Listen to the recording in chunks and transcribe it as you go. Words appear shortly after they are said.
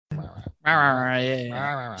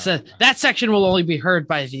Yeah. So that section will only be heard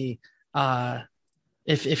by the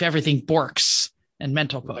if everything borks and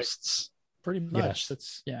mental posts. Pretty much.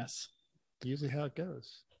 That's usually how it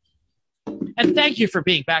goes. And thank you for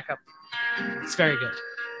being back up. It's very good.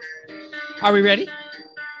 Are we ready?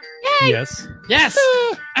 Yay! Yes.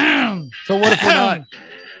 So what if we're not?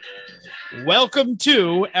 Welcome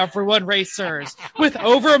to Everyone Racers with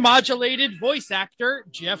overmodulated voice actor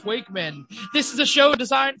Jeff Wakeman. This is a show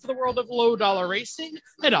designed for the world of low-dollar racing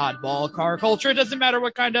and oddball car culture. It doesn't matter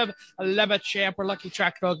what kind of Lemachamp or Lucky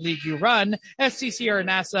Track Dog League you run, SCC or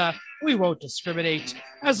NASA, we won't discriminate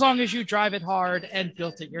as long as you drive it hard and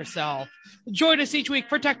built it yourself. Join us each week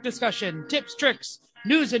for tech discussion, tips, tricks,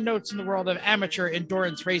 news and notes in the world of amateur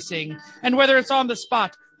endurance racing. And whether it's on the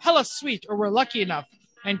spot, hella sweet, or we're lucky enough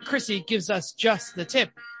and Chrissy gives us just the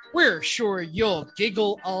tip, we're sure you'll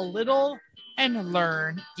giggle a little and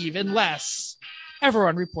learn even less.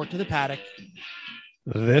 Everyone report to the paddock.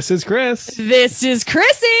 This is Chris. This is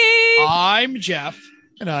Chrissy. I'm Jeff.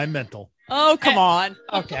 And I'm Mental. Oh, come on.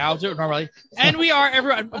 Okay, I'll do it normally. And we are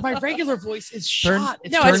everyone. My regular voice is shot.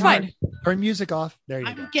 It's fine. Turn music off. There you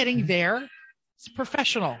go. I'm getting there. It's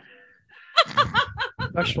professional.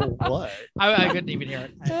 Professional what? I couldn't even hear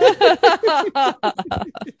it.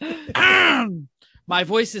 My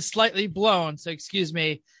voice is slightly blown, so excuse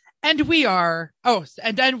me. And we are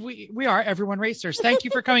we are Everyone Racers. Thank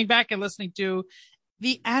you for coming back and listening to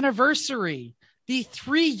the anniversary, the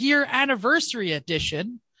 3-year anniversary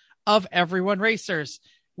edition of Everyone Racers.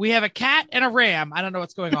 We have a cat and a ram. I don't know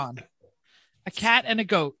what's going on. A cat and a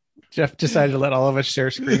goat. Jeff decided to let all of us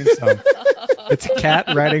share screens. So it's a cat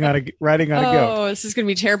riding on a goat. Oh, this is going to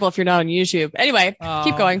be terrible if you're not on YouTube. Anyway,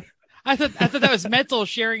 keep going. I thought that was Mental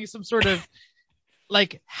sharing some sort of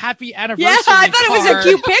like happy anniversary. Yeah, I thought it was a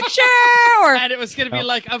cute picture. And it was going to be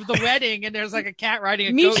like of the wedding, and there's like a cat riding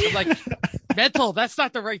a goat. I'm like, Mental, that's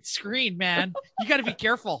not the right screen, man. You got to be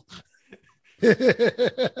careful.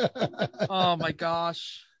 Oh my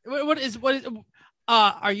gosh. What is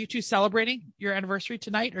are you two celebrating your anniversary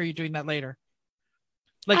tonight, or are you doing that later?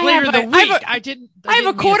 Like later in the week. I have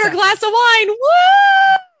a quarter glass of wine.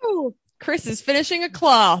 Woo! Chris is finishing a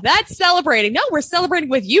claw. That's celebrating. No, we're celebrating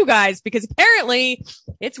with you guys because apparently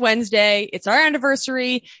it's Wednesday. It's our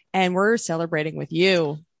anniversary and we're celebrating with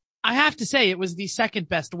you. I have to say it was the second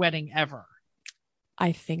best wedding ever.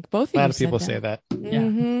 I think both of you. A lot of people say that.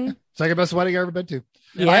 Mm-hmm. Second best wedding I've ever been to.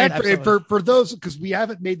 Yeah, for those, because we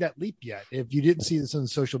haven't made that leap yet. If you didn't see this on the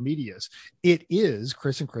social medias, it is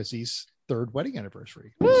Chris and Chrissy's 3rd wedding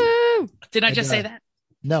anniversary. Woo! Did I just say that?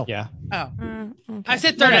 No. Yeah. Oh, Okay. I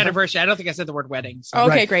said 3rd anniversary. I don't think I said the word wedding. So.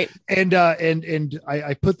 Okay, Right. great. And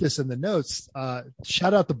I put this in the notes.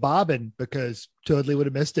 Shout out to Bobbin because totally would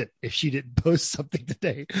have missed it if she didn't post something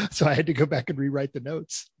today. So I had to go back and rewrite the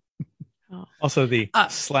notes. Also, the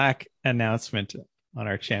Slack announcement on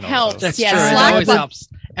our channel Helps. That's Yeah, true. It Slack always bot- helps.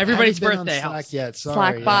 Everybody's Haven't been on birthday Slack helps. yet.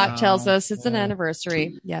 Sorry. Slackbot tells us it's an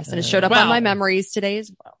anniversary. Yes, and it showed up Well- on my memories today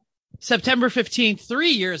as well. September 15th, 3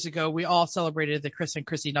 years ago, we all celebrated the Chris and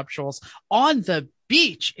Chrissy nuptials on the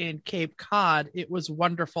beach in Cape Cod. It was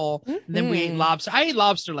wonderful. And then we ate lobster. I ate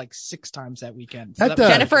lobster like 6 times that weekend. So That, that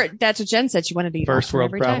was- Jennifer, that's what Jen said. She wanted to eat First lobster world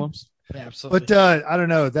every time. problems. Yeah, absolutely. But I don't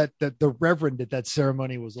know that the Reverend at that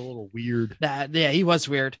ceremony was a little weird. He was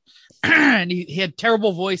weird. And he had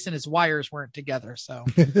terrible voice and his wires weren't together. So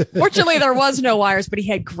Fortunately, there was no wires, but he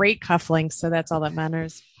had great cufflinks, so that's all that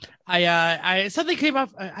matters. I something came up.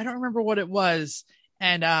 I don't remember what it was.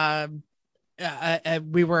 And I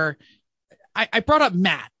brought up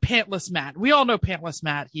Matt, Pantless Matt. We all know Pantless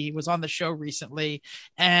Matt. He was on the show recently.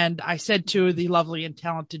 And I said to the lovely and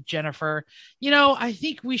talented Jennifer, I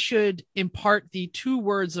think we should impart the 2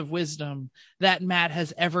 words of wisdom that Matt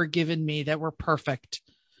has ever given me that were perfect.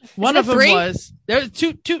 One of them 3? was there's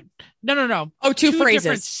two. No. Oh, 2 phrases.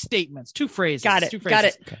 Different statements, 2 phrases. Got it. 2 Got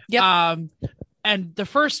phrases. it. Yep. And the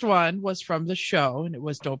first one was from the show, and it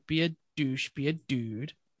was "Don't be a douche, be a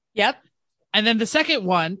dude." Yep. And then the second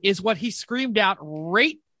one is what he screamed out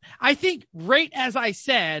right as I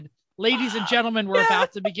said, "Ladies and gentlemen, we're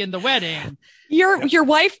about to begin the wedding." Your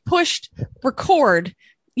wife pushed record,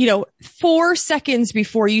 4 seconds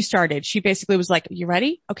before you started. She basically was like, "You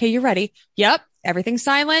ready? Okay, you're ready. Yep. Everything's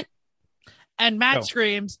silent." And Matt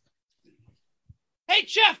screams, "Hey,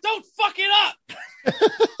 Jeff, don't fuck it up."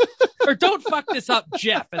 Or "Don't fuck this up,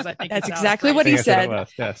 Jeff," as I think That's it's exactly what he said.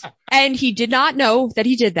 Yes. And he did not know that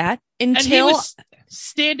he did that And he until was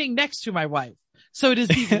standing next to my wife. So it is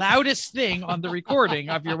the loudest thing on the recording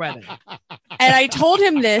of your wedding. and I told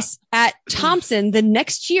him this at Thompson the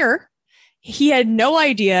next year. He had no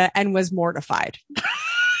idea and was mortified.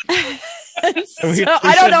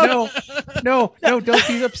 I don't know. No, don't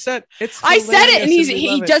be upset. It's I said it, and hilarious he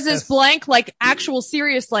love does it. this blank, like actual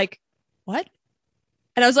serious, like what?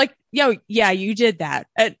 And I was like, yo, yeah, you did that.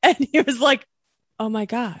 And he was like, oh my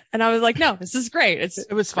God. And I was like, no, this is great.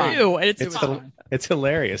 It was fun. And it's fun. It's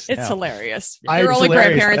hilarious. It's now. hilarious. I- There were only hilarious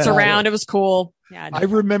grandparents now. around. It was cool. Yeah. I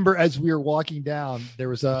remember as we were walking down, there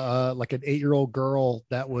was a like an 8-year-old girl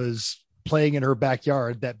that was playing in her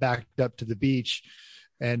backyard that backed up to the beach,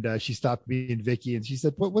 and she stopped me and Vicky, and she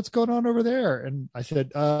said, "What's going on over there?" And I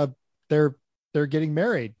said, "They're getting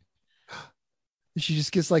married." She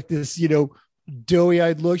just gets like this,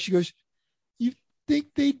 doughy-eyed look. She goes, "You think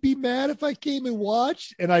they'd be mad if I came and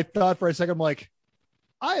watched?" And I thought for a second, I'm like,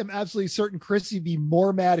 I am absolutely certain Chrissy'd be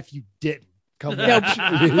more mad if you didn't come watch.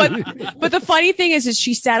 But the funny thing is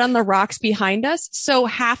she sat on the rocks behind us. So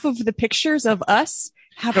half of the pictures of us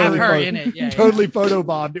have Have her. her in it. Yeah, totally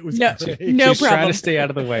photobombed. It was No. great. No She's trying problem. to stay out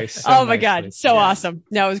of the way. So Oh my nicely. God. So Yeah. awesome.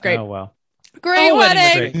 No, it was great. Oh, well. Great Oh,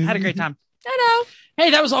 wedding. wedding. Had a great time. I know.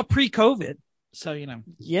 Hey, that was all pre-COVID. So,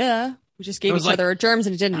 Yeah. We just It gave was each like- other our germs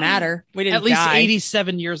and it didn't matter. We didn't at least die.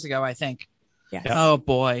 87 years ago, I think. Yes. Yep. Oh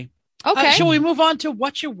boy. Okay. Shall we move on to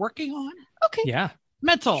what you're working on? Okay. Yeah.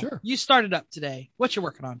 Mental. Sure. You started up today. What you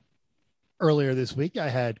working on? Earlier this week, I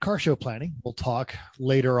had car show planning. We'll talk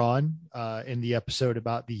later on in the episode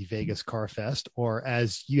about the Vegas Car Fest, or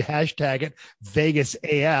as you hashtag it, Vegas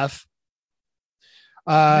AF.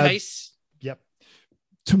 Nice. Yep.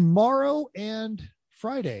 Tomorrow and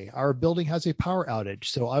Friday, our building has a power outage,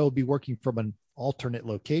 so I will be working from an alternate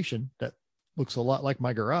location that looks a lot like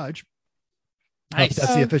my garage. Nice.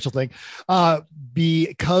 That's the official thing.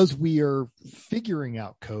 Because we are figuring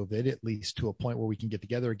out COVID, at least to a point where we can get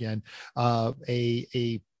together again.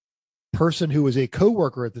 A person who was a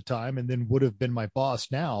coworker at the time and then would have been my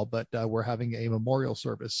boss now, but we're having a memorial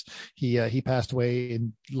service. He passed away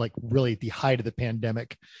in like really at the height of the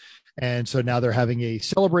pandemic. And so now they're having a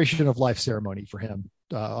celebration of life ceremony for him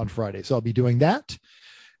on Friday. So I'll be doing that.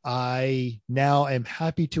 I now am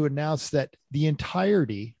happy to announce that the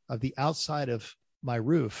entirety of the outside of my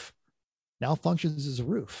roof now functions as a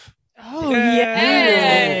roof. Oh,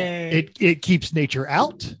 yeah. It keeps nature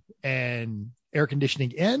out and air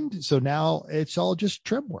conditioning in. So now it's all just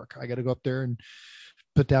trim work. I got to go up there and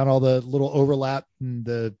put down all the little overlap and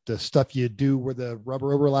the stuff you do where the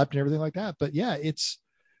rubber overlapped and everything like that. But yeah, it's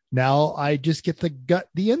now I just get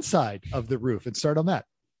the inside of the roof and start on that.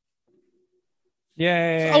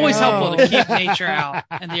 Yay. It's always helpful to Oh. keep nature out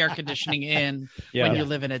and the air conditioning in Yeah. when you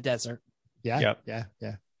live in a desert. Yeah. Yep.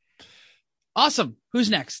 Yeah. Awesome. Who's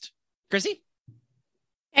next? Chrissy?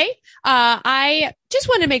 Hey, I just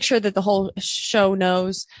want to make sure that the whole show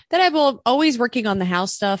knows that I will always working on the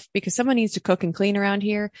house stuff because someone needs to cook and clean around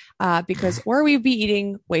here, or we'd be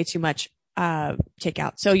eating way too much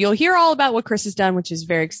takeout. So you'll hear all about what Chris has done, which is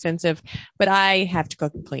very extensive, but I have to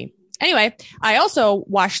cook and clean. Anyway, I also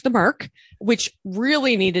washed the Merc, which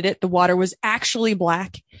really needed it. The water was actually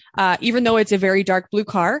black. Even though it's a very dark blue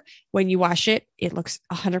car, when you wash it, it looks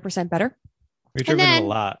 100% better. We've And driven then- a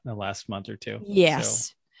lot in the last month or two. Yes.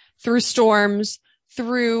 So, Through storms,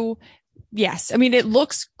 yes. I mean, it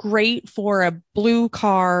looks great for a blue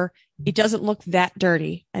car. It doesn't look that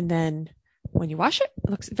dirty. And then when you wash it, it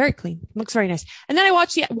looks very clean. It looks very nice. And then I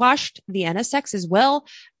washed the NSX as well.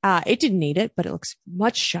 It didn't need it, but it looks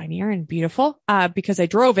much shinier and beautiful, because I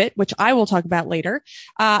drove it, which I will talk about later.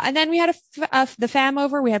 And then we had the fam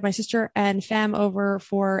over. We had my sister and fam over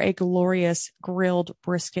for a glorious grilled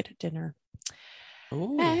brisket dinner.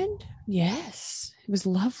 And yes, it was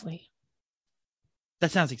lovely.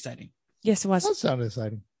 That sounds exciting. Yes, it was. That sounded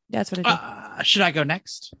exciting. That's what I did. Should I go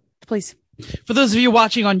next? Please. For those of you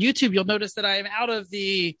watching on YouTube, you'll notice that I am out of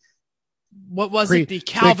the, what was it? The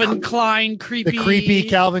Calvin Klein creepy. The creepy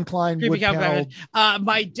Calvin Klein Creepy wood Calvin paneled.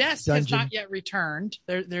 my desk has dungeon. not yet returned.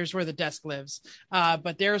 There's where the desk lives.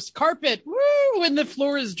 But there's carpet. Woo! When the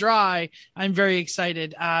floor is dry, I'm very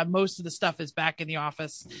excited. Most of the stuff is back in the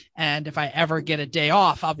office. And if I ever get a day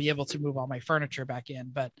off, I'll be able to move all my furniture back in,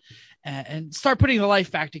 but, and start putting the life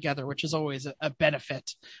back together, which is always a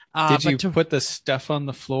benefit. did you put the stuff on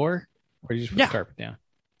the floor or did you just put Yeah. the carpet down?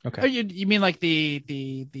 Oh, Okay. you mean like the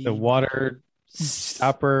water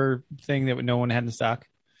stopper thing that no one had in stock?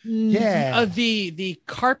 Yeah. the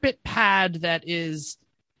carpet pad that is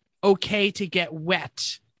okay to get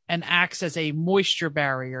wet and acts as a moisture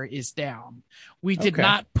barrier is down. We did Okay.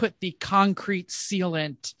 not put the concrete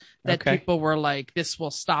sealant that Okay. people were like, this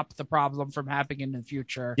will stop the problem from happening in the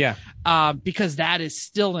future. Yeah. Because that is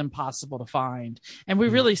still impossible to find. And we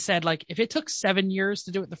really said, like, if it took 7 years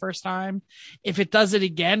to do it the first time, if it does it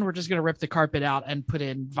again, we're just going to rip the carpet out and put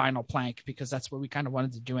in vinyl plank because that's what we kind of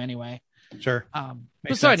wanted to do anyway. Sure. But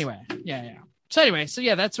Makes so sense. anyway, yeah. So anyway,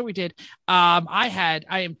 that's what we did. I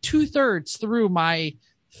am 2/3 through my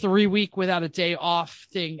 3-week without a day off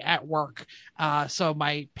thing at work. So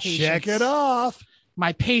my patience, Check it off.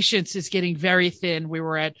 my patience is getting very thin. We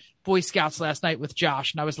were at Boy Scouts last night with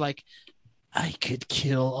Josh, and I was like, I could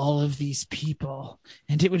kill all of these people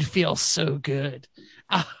and it would feel so good.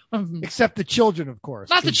 Except the children, of course.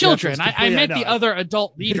 Not the children. I meant the other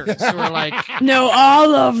adult leaders who were like, No,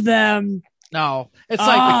 all of them. no, it's the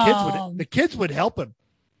like, kids the kids would help him.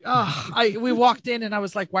 we walked in and I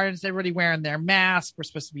was like, why isn't everybody wearing their mask? We're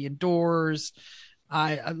supposed to be indoors.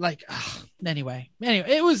 Anyway,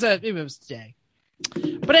 it was a day.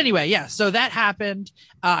 But anyway, yeah. So that happened.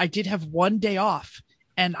 I did have one day off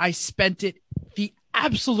and I spent it the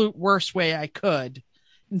absolute worst way I could.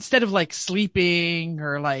 Instead of like sleeping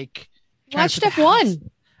or like Watched F1.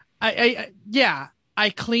 I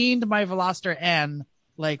cleaned my Veloster N,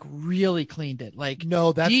 like really cleaned it. Like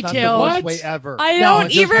No, that's Detail- not the worst What? way ever. I No, don't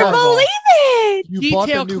it's just even horrible. believe it. You bought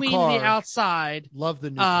detail the new clean car. the outside. Love the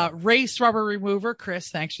new car. Race rubber remover, Chris.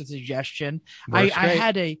 Thanks for the suggestion. Works I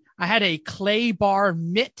great. had a clay bar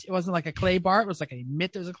mitt. It wasn't like a clay bar. It was like a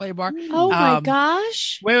mitt. That was a clay bar. Oh my Um,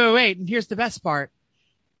 gosh. Wait. And here's the best part.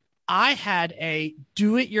 I had a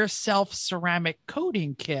do-it-yourself ceramic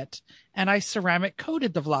coating kit, and I ceramic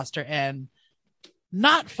coated the Veloster N.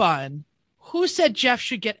 Not fun. Who said Jeff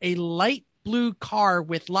should get a light blue car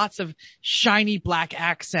with lots of shiny black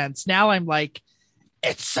accents? Now I'm like,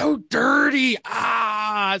 it's so dirty.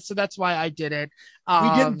 So that's why I did it. We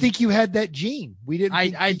didn't think you had that gene. We didn't.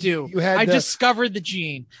 I think do. You had. I discovered the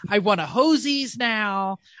gene. I want a hosies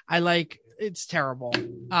now. It's terrible.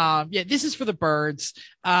 This is for the birds.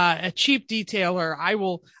 A cheap detailer.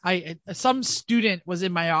 Some student was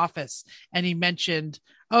in my office and he mentioned,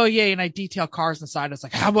 oh yeah, and I detail cars on the side. I was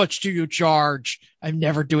like, how much do you charge? I'm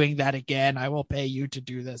never doing that again. I will pay you to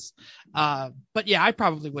do this. But yeah, I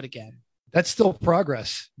probably would again. That's still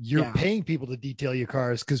progress. You're Yeah. paying people to detail your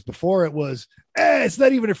cars because before it was, it's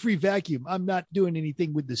not even a free vacuum. I'm not doing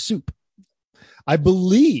anything with the soup. I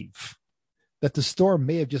believe that the storm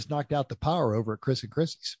may have just knocked out the power over at Chris and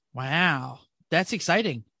Chrissy's. Wow. That's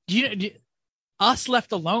exciting. Us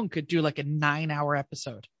left alone could do like a 9-hour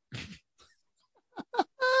episode.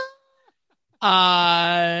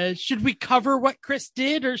 Should we cover what Chris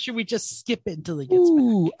did or should we just skip it until he gets back?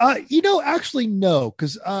 Ooh, actually, no,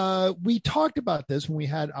 because we talked about this when we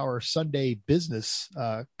had our Sunday business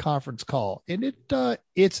conference call, and it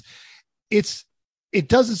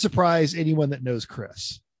doesn't surprise anyone that knows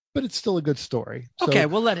Chris, but it's still a good story. Okay, So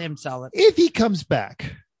we'll let him sell it. if he comes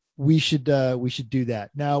back, we should do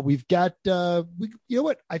that. Now we've got you know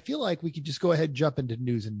what? I feel like we could just go ahead and jump into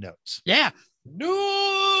news and notes. Yeah.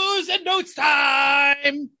 News and notes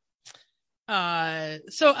time.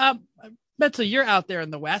 Mental, you're out there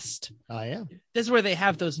in the West. I am. This is where they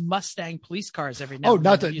have those Mustang police cars every now Oh, and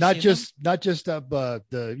not then. Have you not seen just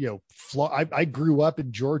the I grew up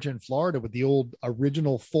in Georgia and Florida with the old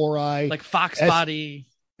original 4i them? Like Fox S- body.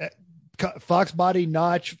 Fox body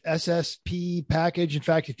notch SSP package. In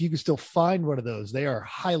fact, if you can still find one of those, they are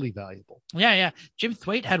highly valuable. Yeah. Jim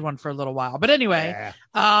Thwaite had one for a little while. But anyway,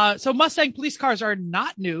 Yeah. so Mustang police cars are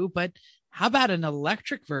not new, but how about an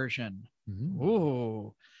electric version? Mhm.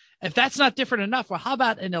 Ooh. If that's not different enough, well, how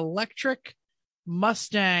about an electric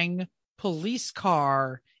Mustang police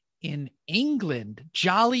car in England?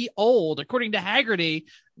 Jolly old. According to Haggerty,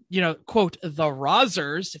 quote, the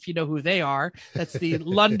Rozzers, if you know who they are, that's the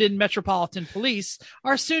London Metropolitan Police,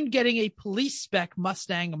 are soon getting a police spec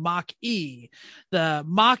Mustang Mach-E. The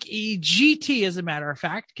Mach-E GT, as a matter of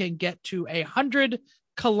fact, can get to 100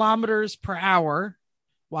 kilometers per hour.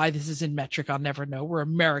 Why this is in metric, I'll never know. We're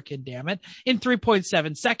American, damn it. In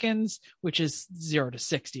 3.7 seconds, which is 0 to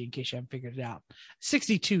 60, in case you haven't figured it out.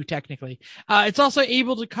 62, technically. It's also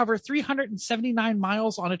able to cover 379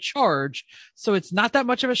 miles on a charge. So it's not that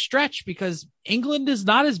much of a stretch because England is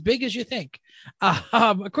not as big as you think.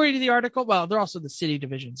 According to the article, well, they're also the city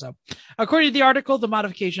division. So according to the article, the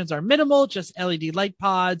modifications are minimal, just LED light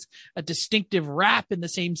pods, a distinctive wrap in the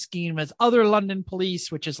same scheme as other London police,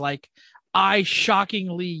 which is like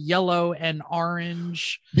eye-shockingly yellow and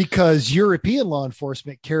orange. Because European law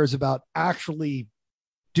enforcement cares about actually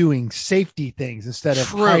doing safety things instead of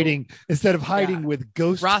True. hiding Yeah. with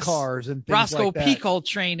ghost cars and things Roscoe like that. Peacold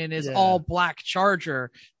train in his Yeah. all black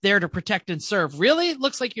Charger, there to protect and serve. Really? It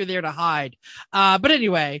looks like you're there to hide. But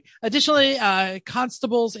anyway, additionally,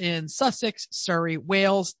 constables in Sussex, Surrey,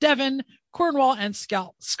 Wales, Devon, Cornwall, and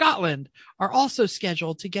Scotland are also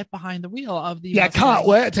scheduled to get behind the wheel of the Yeah, Mustang. can't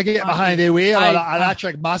wait to get behind the wheel I- on an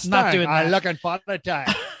electric Mustang. doing I'm that. looking for the time.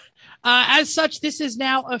 As such, this is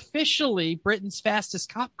now officially Britain's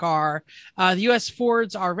fastest cop car. The U.S.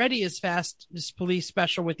 Fords are already as fast as police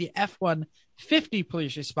special with the F-150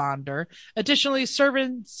 police responder. Additionally,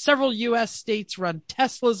 several U.S. states run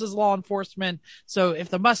Teslas as law enforcement. So if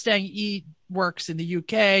the Mustang E works in the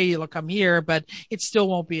UK, it'll come here, but it still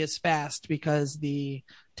won't be as fast because the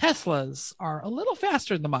Teslas are a little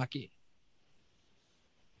faster than the Mach-E.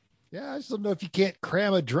 Yeah, I just don't know if you can't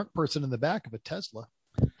cram a drunk person in the back of a Tesla.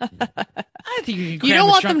 I think you can. You don't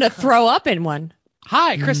want them to throw up in one.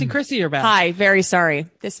 Hi, Chris and Chrissy are back. Hi, very sorry.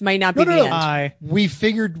 This might not be the end. Hi. We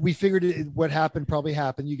figured what happened probably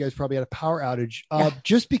happened. You guys probably had a power outage. Yeah.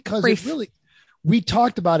 Just because Brief. we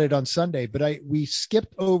talked about it on Sunday, but we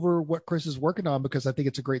skipped over what Chris is working on because I think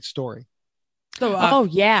it's a great story. So, Oh,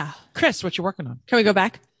 yeah. Chris, what you working on? Can we go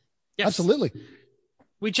back? Yes. Absolutely.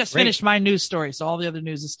 We just Great. finished my news story, so all the other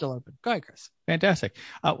news is still open. Go ahead, Chris. Fantastic.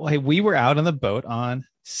 Well, hey, we were out on the boat on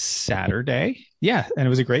Saturday. Yeah. And it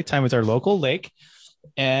was a great time with our local lake.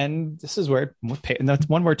 And this is where that's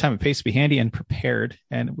one more time it pays to be handy and prepared.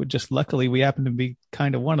 And it would just luckily we happen to be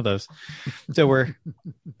kind of one of those. So we're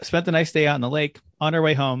spent the nice day out in the lake. On our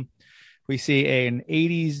way home, we see an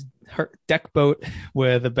 80s deck boat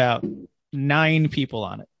with about 9 people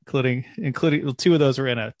on it, including 2 of those were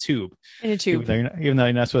in a tube. In a tube. Even though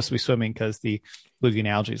you're not supposed to be swimming because the lagoon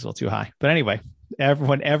algae is a little too high. But anyway,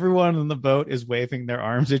 everyone on the boat is waving their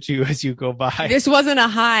arms at you as you go by. This wasn't a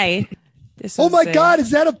high. This Oh was my a- God,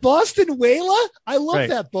 is that a Boston Whaler? I love Right.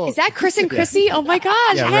 that boat. Is that Chris and Chrissy? Oh my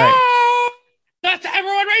gosh. Yeah, hey. right. That's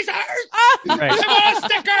everyone racers. Right. I want a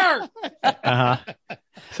sticker. Uh-huh.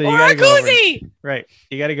 So Or a gotta go over- koozie. right.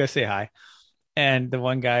 You got to go say hi. And the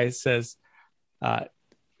one guy says, I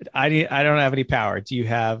don't have any power. Do you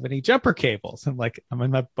have any jumper cables? I'm like, I'm in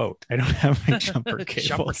my boat. I don't have any jumper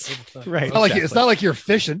cables. Right. It's not, like, it's exactly. not like you're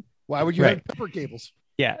fishing. Why would you Right. have pepper cables?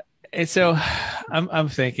 Yeah. And so I'm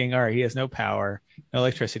thinking, all right, he has no power, no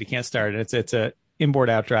electricity, can't start it. It's a inboard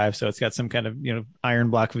out drive. So it's got some kind of, iron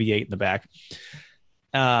block V8 in the back.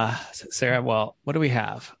 Sarah, well, what do we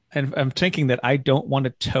have? And I'm thinking that I don't want to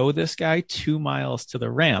tow this guy 2 miles to the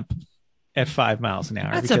ramp at 5 miles an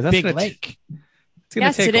hour. That's a big lake. It's going to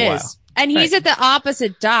Yes, take it a while. is. And he's Right. at the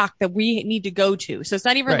opposite dock that we need to go to. So it's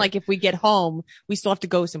not even Right. like if we get home, we still have to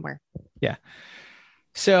go somewhere.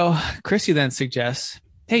 So Chrissy then suggests,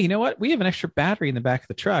 hey, you know what? We have an extra battery in the back of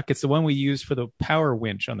the truck. It's the one we use for the power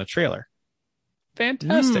winch on the trailer.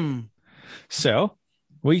 Fantastic. So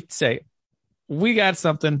we say, we got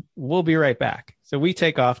something. We'll be right back. So we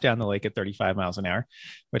take off down the lake at 35 miles an hour,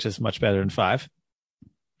 which is much better than 5.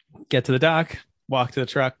 Get to the dock, walk to the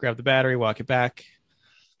truck, grab the battery, walk it back,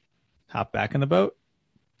 hop back in the boat,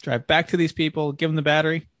 drive back to these people, give them the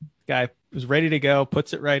battery. Guy was ready to go,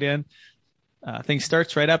 puts it right in. Thing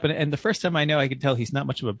starts right up, and the first time I know I could tell he's not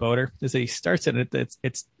much of a boater is that he starts it. And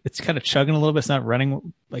it's kind of chugging a little bit. It's not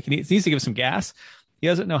running like he needs to give it some gas. He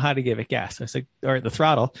doesn't know how to give it gas. So I said, all right, the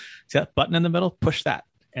throttle. See that button in the middle? Push that,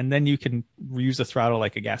 and then you can use the throttle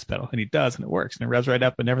like a gas pedal. And he does, and it works, and it revs right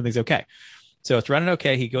up, and everything's okay. So it's running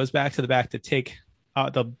okay. He goes back to the back to take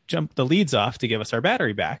the leads off to give us our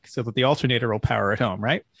battery back, so that the alternator will power at home.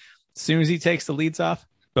 Right. As soon as he takes the leads off,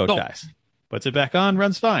 boat dies. Puts it back on,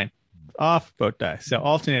 runs fine. Off, boat dies. So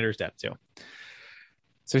alternator's dead too.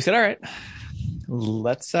 So we said, all right,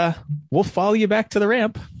 we'll follow you back to the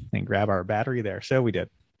ramp and grab our battery there. So we did.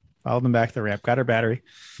 Followed them back to the ramp, got our battery,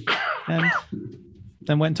 and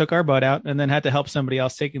then went and took our boat out, and then had to help somebody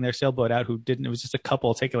else taking their sailboat out who didn't. It was just a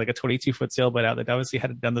couple taking like a 22-foot sailboat out that obviously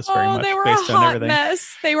hadn't done this very much They were a based on hot everything.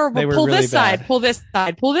 mess. They were They were pull really this side, bad. pull this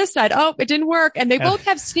side, pull this side. Oh, it didn't work. And they both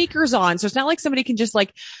have sneakers on. So it's not like somebody can just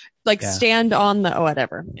like Yeah. stand on the,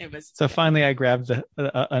 whatever. It was. So finally, I grabbed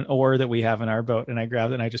an oar that we have in our boat, and I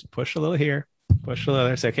grabbed it, and I just pushed a little here, push a little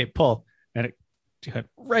there, say, okay, pull. And it went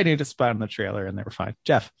right into the spot on the trailer, and they were fine.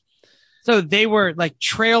 Jeff. So they were like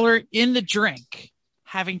trailer in the drink,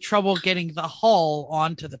 having trouble getting the hull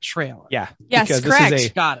onto the trailer. Yeah. Yes, because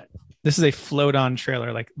correct. Got it. This is a float on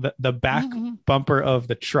trailer. Like the back Mhm. bumper of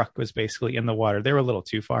the truck was basically in the water. They were a little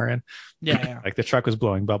too far in. Yeah. Like the truck was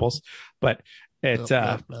blowing bubbles, but that's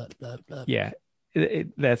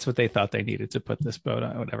what they thought they needed to put this boat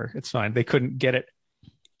on. Whatever. It's fine. They couldn't get it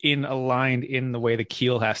aligned in the way the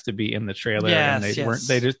keel has to be in the trailer. And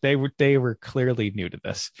they were clearly new to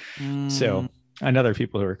this. So and other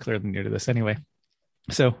people who are clearly new to this anyway.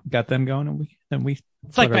 So got them going, and we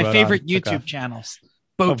It's like put our my boat favorite on, took YouTube off. channels.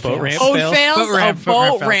 Boat Fails. ramp Boat fails? fails. Boat ramp- boat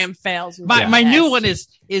boat ramp ramp fails. My Yes. new one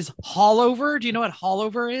is haul over. Do you know what haul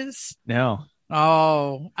over is? No.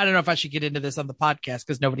 Oh, I don't know if I should get into this on the podcast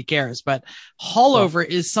because nobody cares, but Haulover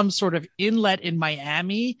is some sort of inlet in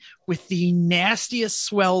Miami with the nastiest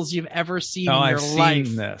swells you've ever seen in your life.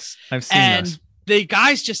 I've seen this. The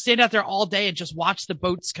guys just stand out there all day and just watch the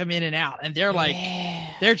boats come in and out. And they're like,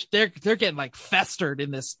 they're getting like festered in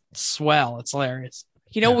this swell. It's hilarious.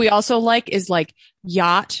 You know what we also like is like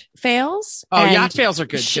yacht fails. Oh, yacht fails are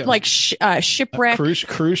good too. Like shipwreck.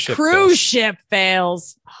 Cruise ship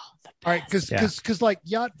fails. All right, because like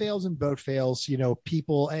yacht fails and boat fails,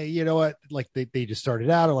 people, hey, you know what? Like they just started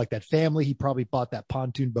out, or like that family, he probably bought that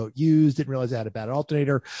pontoon boat used, didn't realize it had a bad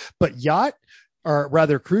alternator. But yacht, or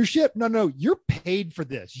rather cruise ship, no, you're paid for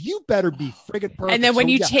this. You better be friggin' perfect. And then when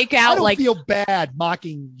you take out, I don't like, feel bad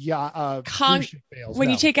mocking cruise ship fails. When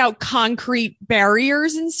you take out concrete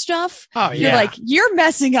barriers and stuff, you're like, you're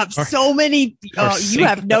messing up so many. You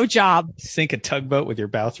have no job. Sink a tugboat with your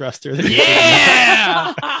bow thruster.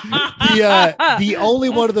 Yeah. The only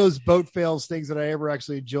one of those boat fails things that I ever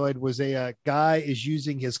actually enjoyed was a guy is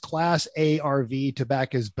using his Class A RV to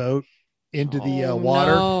back his boat into the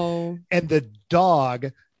water, and the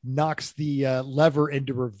dog knocks the lever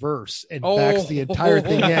into reverse and backs the entire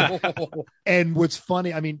thing in. And what's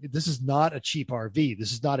funny, I mean, this is not a cheap RV.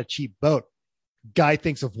 This is not a cheap boat. Guy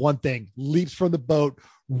thinks of one thing, leaps from the boat,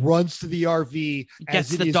 runs to the RV,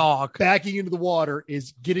 gets as the dog backing into the water,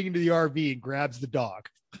 is getting into the RV and grabs the dog.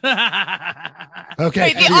 Okay.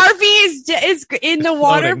 Wait, the RV is in the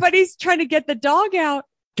water, but he's trying to get the dog out.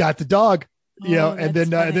 Got the dog. And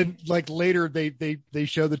then funny. and then like later they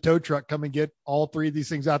show the tow truck come and get all three of these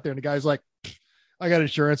things out there, and the guy's like, I got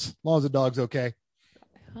insurance as long as the dog's okay.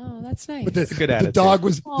 Oh, that's nice. But That's a good attitude. the dog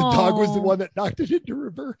was the one that knocked it into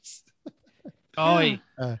reverse.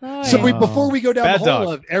 Before we go down Bad the whole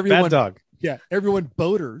dog. of everyone, Bad dog. Yeah, everyone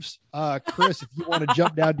boaters. Chris, if you want to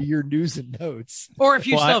jump down to your news and notes, or if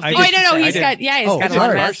you still I think he's got a lot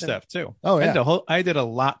of car stuff too. Oh yeah, I did a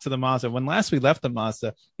lot to the Mazda. When last we left the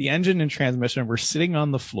Mazda, the engine and transmission were sitting on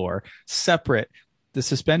the floor, separate. The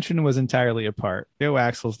suspension was entirely apart. No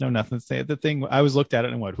axles, no nothing. The thing, I was looked at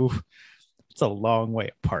it and went, "Ooh, it's a long way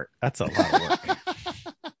apart. That's a lot of work."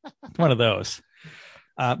 One of those.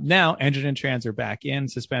 Now engine and trans are back in,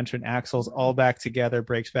 suspension, axles all back together,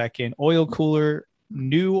 brakes back in,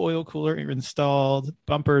 new oil cooler installed,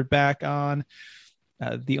 bumper back on.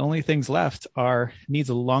 The only things left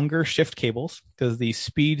needs longer shift cables, because the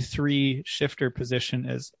Speed 3 shifter position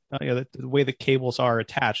is the way the cables are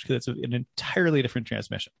attached, because it's an entirely different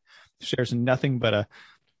transmission. It shares nothing but a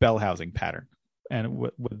bell housing pattern and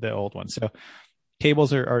with the old one. So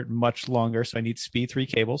cables are much longer. So I need Speed 3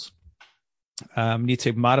 cables. Need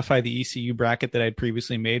to modify the ECU bracket that I'd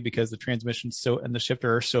previously made, because the transmission and the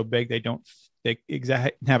shifter are so big they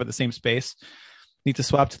exactly have it the same space. Need to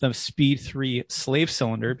swap to the Speed 3 slave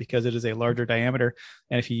cylinder, because it is a larger diameter,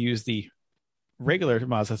 and if you use the regular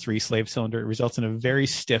Mazda 3 slave cylinder, it results in a very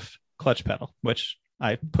stiff clutch pedal, which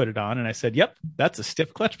I put it on and I said, yep, that's a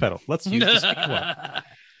stiff clutch pedal. Let's use the Speed one.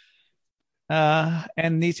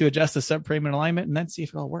 And need to adjust the subframe and alignment and then see if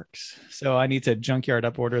it all works. So I need to junkyard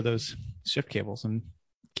up order those shift cables and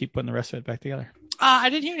keep putting the rest of it back together. I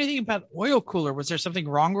didn't hear anything about oil cooler. Was there something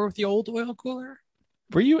wrong with the old oil cooler?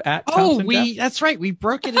 Were you at Thompson? That's right. We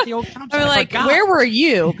broke it at the old Thompson. I was like, where were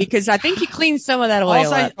you? Because I think he cleaned some of that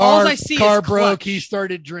oil up. All I see car is broke. clutch. He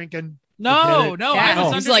started drinking. No.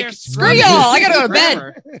 Yeah, he's like, screw y'all, I gotta go to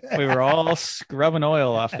bed. We were all scrubbing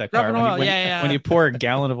oil off that car. When you pour a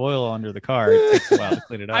gallon of oil under the car, it takes a while to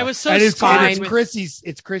clean it off. I was so scarred. scarred.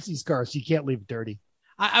 It's Chrissy's car, so you can't leave it dirty.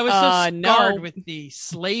 I was so scarred with the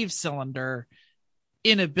slave cylinder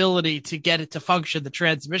inability to get it to function, the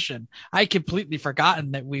transmission. I completely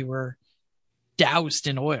forgotten that we were doused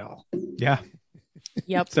in oil. Yeah.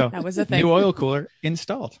 Yep. So that was a thing. New oil cooler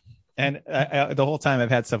installed. And the whole time I've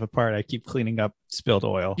had stuff apart, I keep cleaning up spilled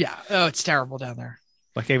oil. Yeah. Oh, it's terrible down there.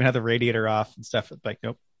 Like I even had the radiator off and stuff. Like,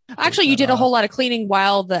 nope. Actually, you did a whole lot of cleaning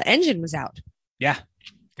while the engine was out. Yeah.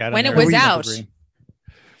 When it was out.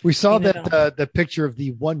 We saw that the picture of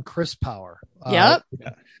the one Chris Power. Yep.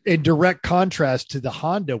 In direct contrast to the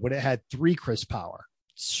Honda when it had 3 Chris Power.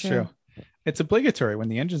 It's true. It's obligatory. When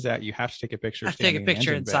the engine's out, you have to take a picture. I take a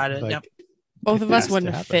picture inside it. Yep. Both of us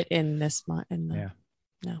wouldn't fit in this month. No.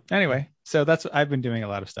 Anyway, so that's what I've been doing, a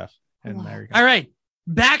lot of stuff. And there you go. All right.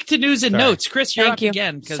 Back to news and notes. Chris, you're up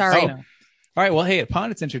again. Sorry. All right. Well, hey,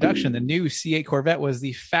 upon its introduction, the new C8 Corvette was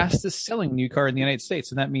the fastest selling new car in the United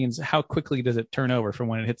States. And that means how quickly does it turn over from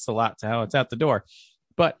when it hits the lot to how it's out the door.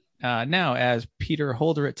 But now, as Peter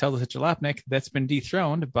Holder tells us at Jalopnik, that's been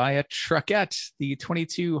dethroned by a truckette, the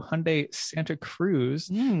 22 Hyundai Santa Cruz.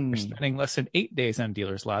 We're spending less than 8 days on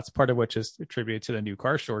dealers' lots, part of which is attributed to the new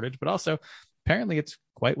car shortage, but also apparently it's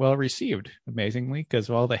quite well received, amazingly, because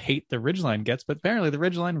of all the hate the Ridgeline gets. But apparently the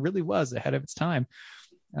Ridgeline really was ahead of its time.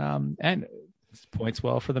 And points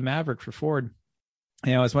well for the Maverick for Ford.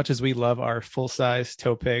 You know, as much as we love our full-size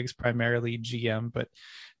tow pigs, primarily GM, but,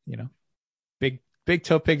 you know, big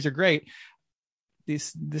tow pigs are great.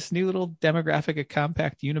 This new little demographic of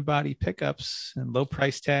compact unibody pickups and low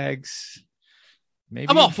price tags. Maybe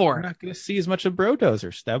I'm all for we're it. not going to see as much of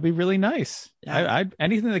bro-dozers. That would be really nice. Yeah.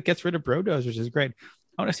 Anything that gets rid of bro-dozers is great.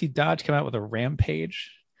 I want to see Dodge come out with a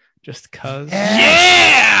Rampage just because.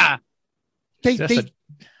 Yeah.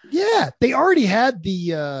 They already had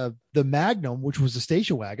the Magnum, which was a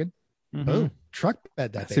station wagon. Mm-hmm. Oh, truck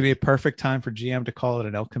bed that It's going to be a perfect time for GM to call it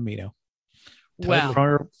an El Camino. Well,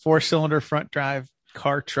 4-cylinder front drive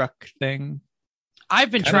car truck thing. I've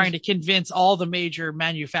been trying to convince all the major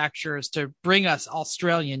manufacturers to bring us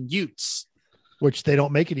Australian Utes, which they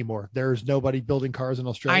don't make anymore. There's nobody building cars in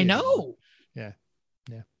Australia. I know. Yeah.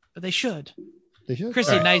 But they should. They should.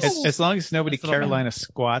 Chrissy, Right. nice. As long as nobody Nice little Carolina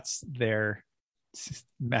squats their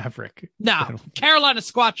Maverick. No, Carolina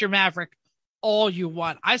Squat your Maverick all you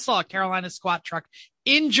want. I saw a Carolina Squat truck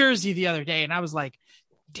in Jersey the other day, and I was like,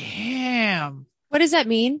 damn. What does that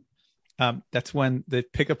mean? That's when the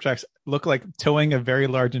pickup trucks look like towing a very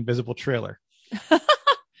large invisible trailer.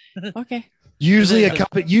 Okay. Usually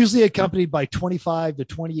accompanied by 25 to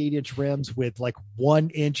 28 inch rims with like 1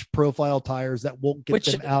 inch profile tires that won't get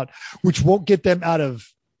them out of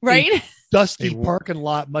Right. dusty parking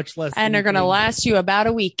lot, much less. And they're going to last you about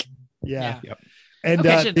a week. Yeah. Yep. And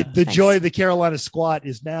Okay, the joy of the Carolina Squat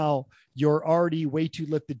is now your already way too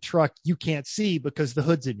lifted truck you can't see because the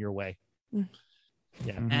hood's in your way. Mm.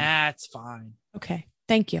 Yeah. That's fine. Okay.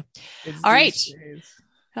 Thank you. All right.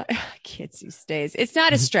 Kids these days. It's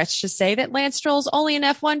not a stretch to say that Lance Stroll's only in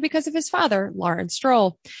F1 because of his father, Lawrence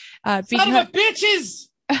Stroll. Son of a bitches.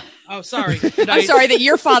 Oh, sorry. I'm sorry that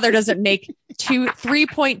your father doesn't make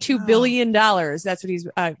 $3.2 billion. That's what he's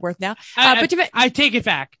worth now. I take it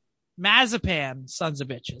back. Mazapan, sons of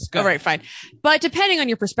bitches. Go All right, fine. But depending on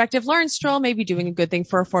your perspective, Lawrence Stroll may be doing a good thing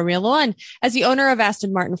for Formula One. As the owner of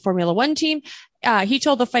Aston Martin Formula One team, he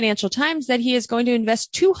told the Financial Times that he is going to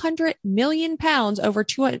invest £200 million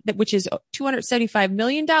which is $275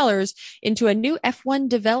 million into a new F1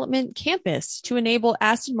 development campus to enable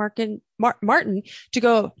Aston Martin to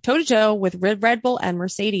go toe to toe with Red Bull and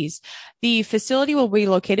Mercedes. The facility will be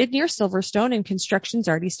located near Silverstone and construction's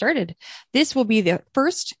already started. This will be the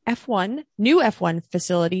first new F1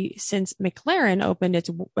 facility since McLaren opened its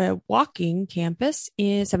walking campus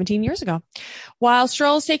 17 years ago. While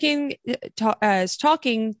Stroll is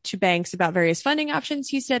talking to banks about various funding options,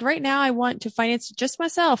 he said, "Right now, I want to finance it just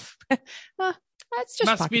myself." That's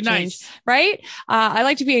just must be nice, right? I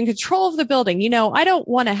like to be in control of the building. You know, I don't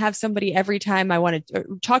want to have somebody every time I want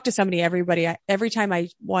to talk to somebody. Every time I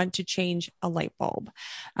want to change a light bulb.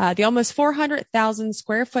 The almost 400,000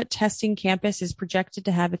 square foot testing campus is projected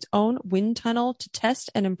to have its own wind tunnel to test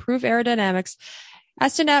and improve aerodynamics.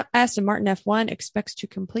 Aston Martin F1 expects to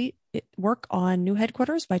complete work on new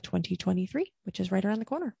headquarters by 2023, which is right around the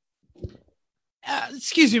corner.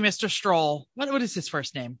 Excuse me, Mr. Stroll. What is his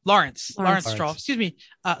first name? Lawrence Stroll. Excuse me,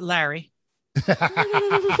 Larry. How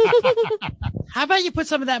about you put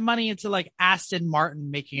some of that money into like Aston Martin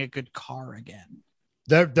making a good car again?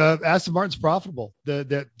 The Aston Martin's profitable.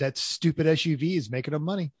 That stupid SUV is making them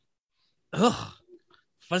money. Ugh.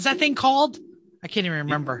 What is that thing called? I can't even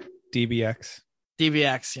remember. DBX.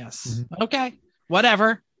 DBX, yes. Mm-hmm. Okay.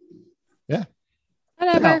 Whatever. Yeah.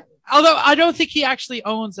 Whatever. Yeah. Although I don't think he actually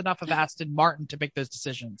owns enough of Aston Martin to make those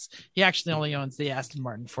decisions. He actually only owns the Aston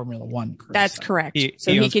Martin Formula One crew. That's correct. He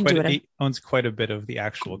can do it. He owns quite a bit of the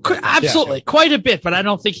actual. Absolutely. Quite a bit, but I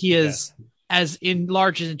don't think he is as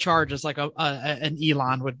large in charge as like an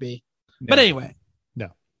Elon would be. No. But anyway. No.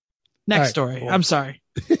 Next Right, story. cool. I'm sorry.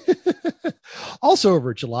 Also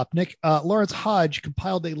over at Jalopnik, Lawrence Hodge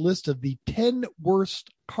compiled a list of the 10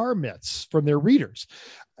 worst car myths from their readers.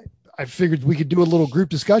 I figured we could do a little group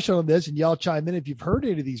discussion on this and y'all chime in if you've heard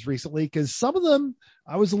any of these recently, because some of them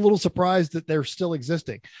I was a little surprised that they're still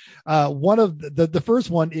existing. One of the first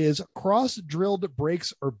one is cross-drilled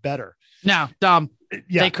brakes are better. No, dumb.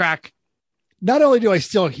 Yeah. They crack. Not only do I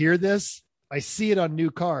still hear this, I see it on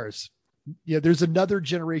new cars. Yeah, there's another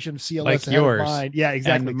generation of CLS like ahead yours. of mine. Yeah,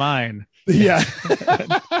 exactly. And mine. Yeah.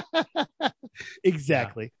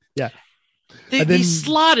 Exactly. Yeah. The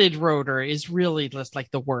slotted rotor is really just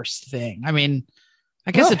like the worst thing. I mean,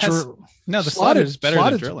 I guess the slotted is better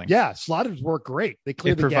than drilling. Yeah, slotted work great. They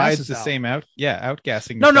clear It the provides gases the out. same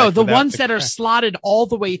outgassing. No, effect the without ones that are crack. slotted all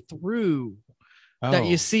the way through that Oh.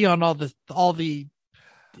 you see on all the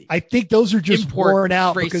I think those are just Import worn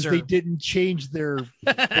out because racer. they didn't change their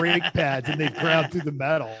brake pads and they ground through the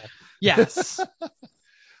metal. Yes.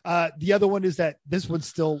 The other one is that this one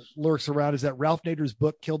still lurks around is that Ralph Nader's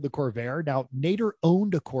book Killed the Corvair. Now, Nader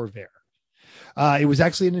owned a Corvair. It was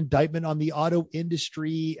actually an indictment on the auto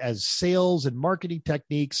industry as sales and marketing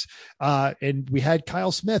techniques. And we had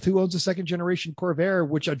Kyle Smith, who owns a second generation Corvair,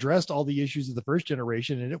 which addressed all the issues of the first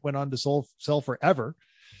generation, and it went on to sell forever.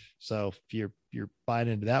 So if you're buying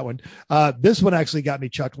into that one, this one actually got me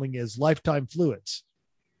chuckling is Lifetime Fluids.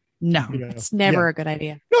 No. You know, It's never a good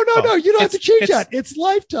idea. No, you don't have to change that. It's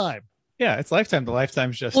Lifetime. Yeah, it's Lifetime. The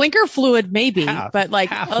Lifetime's just Blinker fluid, maybe, half but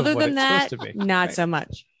like of other what than it's that, supposed to be. not Right. so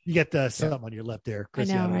much. You get the something on your lip there, I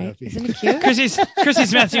Chrissy. know, don't right? if you- Isn't it cute?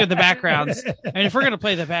 Chrissy's messing with the backgrounds. And if we're going to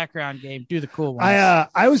play the background game, do the cool one.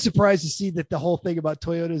 I was surprised to see that the whole thing about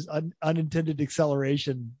Toyota's unintended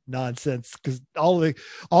acceleration nonsense, because all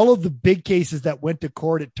of the big cases that went to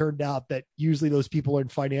court, it turned out that usually those people are in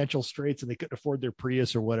financial straits and they couldn't afford their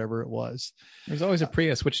Prius or whatever it was. There's always a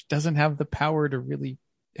Prius, which doesn't have the power to really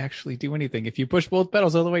actually do anything. If you push both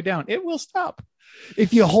pedals all the way down, it will stop.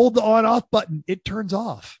 If you hold the on-off button, it turns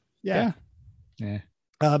off. Yeah.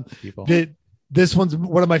 People. This one's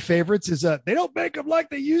one of my favorites is they don't make them like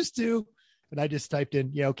they used to. And I just typed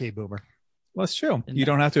in, yeah, okay, boomer. Well, it's true. You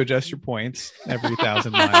don't have to adjust your points every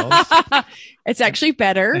 1,000 miles. It's actually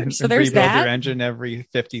better. And So there's rebuild your that. engine every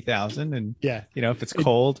 50,000. And, Yeah. if it's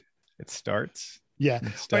cold, it starts. Yeah.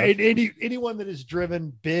 and stuff. Right. Anyone that has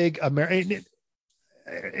driven big American,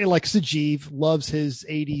 like Sajeev loves his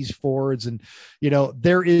 80s Fords, and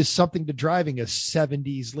there is something to driving a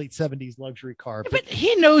 70s, late 70s luxury car. but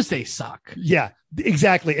he knows they suck. Yeah,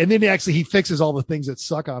 exactly. And then he fixes all the things that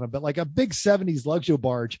suck on him. But like a big 70s luxury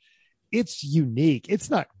barge, it's unique. It's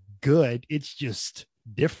not good. It's just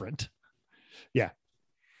different. Yeah.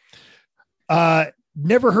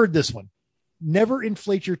 Never heard this one. Never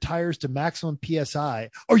inflate your tires to maximum PSI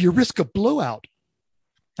or you risk a blowout.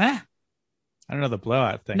 Huh? I don't know the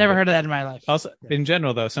blowout thing. Never but heard of that in my life. Also, in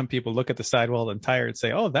general, though, some people look at the sidewall and tire and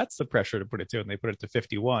say, "Oh, that's the pressure to put it to," and they put it to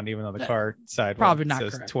 51, even though the car sidewall Probably not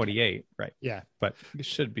says correct. 28. Right? Yeah. But it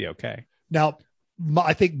should be okay. Now,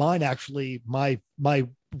 I think mine actually, my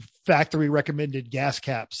factory recommended gas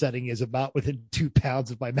cap setting is about within 2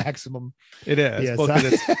 pounds of my maximum. It is. PSI. Well, 'cause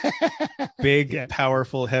it's big, Yeah.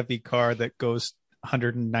 powerful, heavy car that goes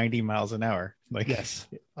 190 miles an hour. Like, Yes,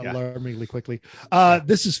 Yeah. alarmingly quickly.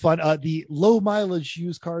 This is fun. The low mileage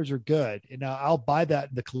used cars are good, and I'll buy that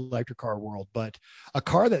in the collector car world. But a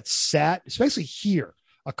car that's sat, especially here,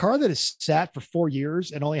 a car that is sat for 4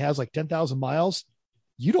 years and only has like 10,000 miles,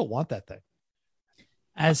 you don't want that thing.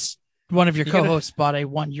 As one of your You gotta- co-hosts bought a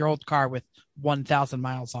 1-year-old car with 1,000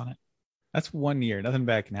 miles on it. that's 1 year. Nothing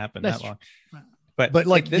bad can happen That's that long. true. But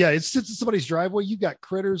like, this- yeah, it sits in somebody's driveway. You got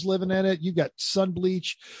critters living in it. You got sun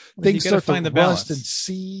bleach. you Things gotta start to find the rust balance. and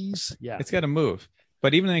seize. Yeah. It's got to move.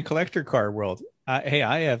 But even in the collector car world, hey,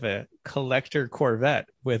 I have a collector Corvette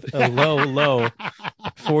with a low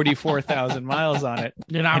 44,000 miles on it.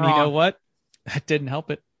 You're not And wrong. you know what? That didn't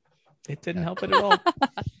help it. It didn't help it at all.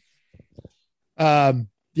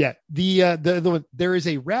 Yeah, the there is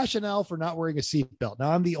a rationale for not wearing a seatbelt.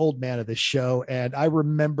 Now I'm the old man of this show, and I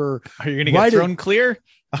remember Are you going to get Right thrown clear?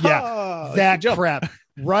 Yeah, Oh, that good job. crap.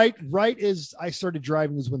 Right as I started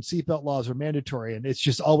driving was when seatbelt laws were mandatory, and it's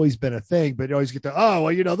just always been a thing. But you always get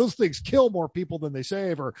those things kill more people than they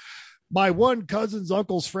save, or my one cousin's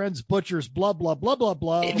uncle's friend's butcher's blah blah blah blah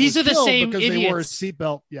blah. These was are the killed same because they wore a idiots.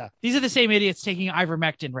 seatbelt. Yeah, These are the same idiots taking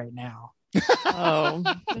ivermectin right now. Oh,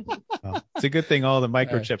 Oh, it's a good thing all the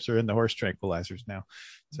microchips are in the horse tranquilizers now.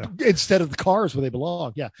 So instead of the cars where they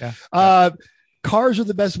belong. Yeah. Yeah. Cars are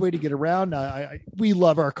the best way to get around. We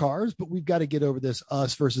love our cars, but we've got to get over this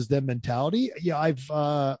us versus them mentality. Yeah,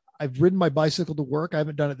 I've ridden my bicycle to work. I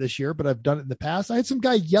haven't done it this year, but I've done it in the past. I had some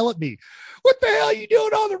guy yell at me, "What the hell are you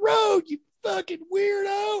doing on the road, you fucking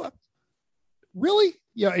weirdo?" Really?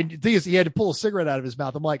 Yeah. And the thing is, he had to pull a cigarette out of his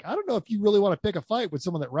mouth. I'm like, I don't know if you really want to pick a fight with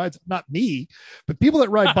someone that rides, not me, but people that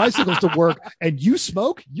ride bicycles to work and you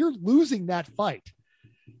smoke, you're losing that fight.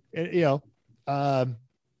 And,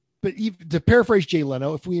 but even to paraphrase Jay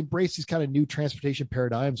Leno, if we embrace these kind of new transportation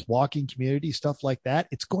paradigms, walking community, stuff like that,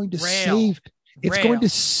 it's going to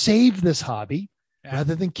save this hobby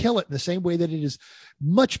rather than kill it, in the same way that it is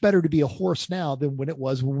much better to be a horse now than when it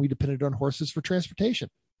was when we depended on horses for transportation.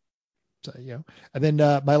 So, and then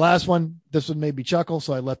my last one, this one made me chuckle,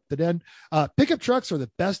 so I left it in. Pickup trucks are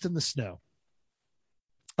the best in the snow.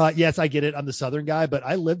 Yes, I get it. I'm the Southern guy, but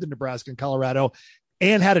I lived in Nebraska and Colorado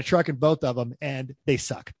and had a truck in both of them, and they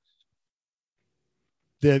suck.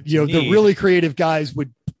 The really creative guys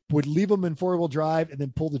would would leave them in 4-wheel drive and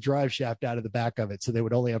then pull the drive shaft out of the back of it, so they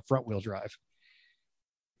would only have front wheel drive.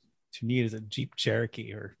 What you need is a Jeep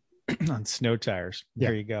Cherokee or on snow tires.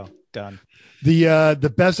 There you go. Done.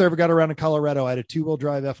 The best I ever got around in Colorado, I had a 2-wheel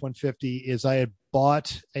drive F-150. Is I had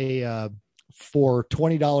bought for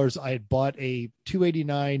 $20, I had bought a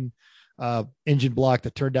 289 engine block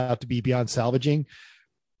that turned out to be beyond salvaging,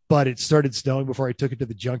 but it started snowing before I took it to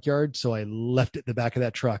the junkyard. So I left it in the back of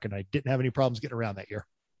that truck, and I didn't have any problems getting around that year.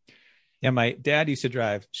 Yeah, my dad used to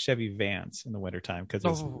drive Chevy Vans in the wintertime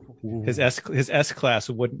because his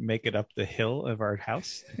S-Class wouldn't make it up the hill of our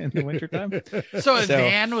house in the wintertime. So a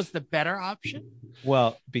van was the better option?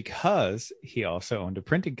 Well, because he also owned a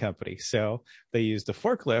printing company. So they used a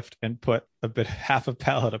forklift and put half a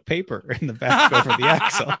pallet of paper in the back over the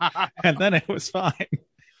axle. And then it was fine.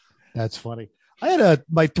 That's funny. I had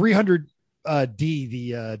my 300 D,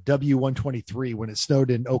 the W123, when it snowed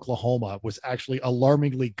in Oklahoma, was actually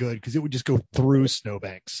alarmingly good because it would just go through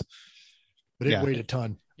snowbanks, but it weighed a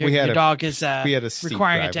ton. Your dog is we had a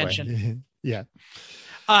requiring driveway. attention. Yeah.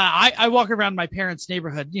 I walk around my parents'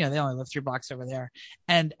 neighborhood. You know, they only live 3 blocks over there.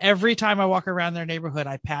 And every time I walk around their neighborhood,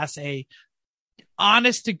 I pass a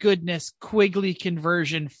honest to goodness Quigley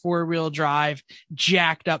conversion 4-wheel drive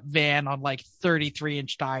jacked up van on like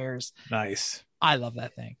 33-inch tires. Nice. I love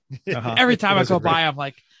that thing. Uh-huh. Every time I go by, I'm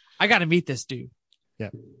like, I got to meet this dude. Yeah.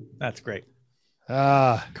 That's great.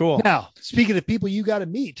 Cool. Now, speaking of people you got to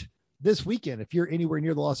meet this weekend, if you're anywhere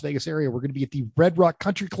near the Las Vegas area, we're going to be at the Red Rock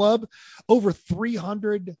Country Club. Over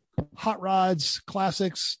 300 hot rods,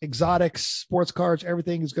 classics, exotics, sports cars,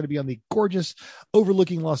 everything is going to be on the gorgeous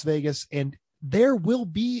overlooking Las Vegas. And there will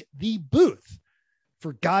be the booth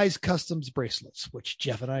for Guys Customs bracelets, which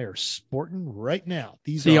Jeff and I are sporting right now.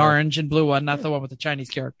 These the are orange and blue one, not the one with the Chinese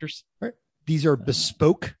characters. Right. These are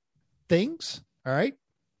bespoke things. All right.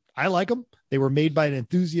 I like them. They were made by an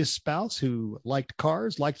enthusiast spouse who liked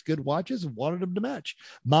cars, liked good watches, and wanted them to match.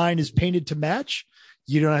 Mine is painted to match.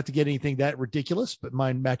 You don't have to get anything that ridiculous, but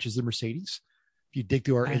mine matches the Mercedes. If you dig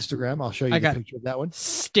through our Instagram, I'll show you the picture of that one.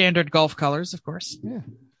 Standard golf colors, of course. Yeah.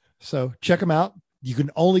 So check them out. You can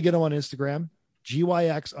only get them on Instagram.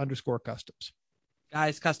 GYX_customs.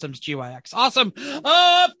 Guys Customs GYX. Awesome.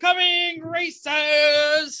 Upcoming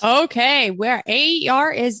races. Okay. Where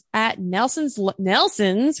AER is at Nelson's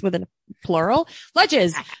with a plural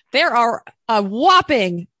ledges. There are a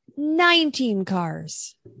whopping 19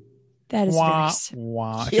 cars. That is wow.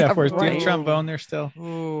 Yeah, Jeff, where's right. the trombone there still?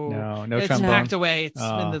 Ooh. No It's trombone. packed away. It's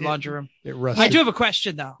in the laundry room. It rusted. I do have a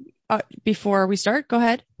question though. Before we start, go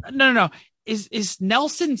ahead. No. Is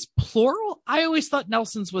Nelson's plural? I always thought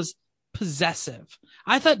Nelson's was possessive.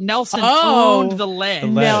 I thought Nelson owned the ledge.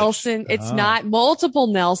 Nelson. It's not multiple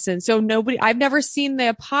Nelson. So I've never seen the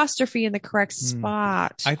apostrophe in the correct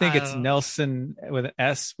spot. I think it's Nelson with an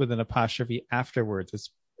S with an apostrophe afterwards.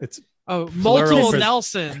 It's multiple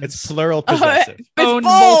Nelsons. It's plural possessive. Own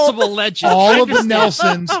multiple ledges. All of the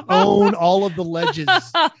Nelsons own all of the ledges.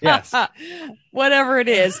 Yes. Whatever it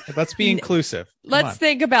is. Let's be inclusive. Let's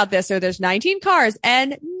think about this. So there's 19 cars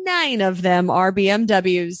and 9 of them are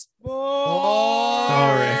BMWs.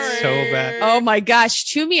 Oh, it's so bad. Oh my gosh.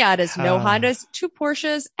 2 Miatas, no Hondas, 2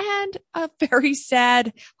 Porsches, and a very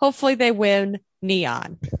sad, hopefully they win,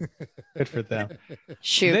 Neon. Good for them.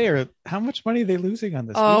 Shoot. How much money are they losing on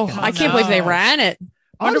this? Weekend? I can't believe they ran it.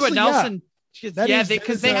 I wonder what Honestly, Nelson.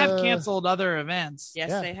 Because they have canceled other events. Yes,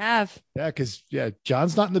 they have. Yeah, because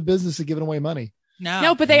John's not in the business of giving away money.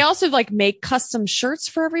 No, but they also make custom shirts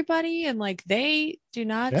for everybody, and they do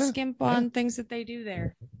not skimp on things that they do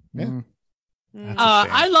there. Yeah.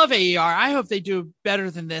 I love AER. I hope they do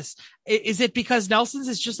better than this. Is it because Nelson's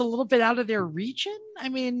is just a little bit out of their region? I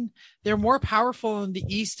mean, they're more powerful in the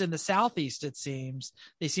East and the Southeast, it seems.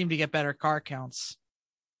 They seem to get better car counts.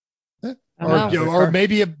 Or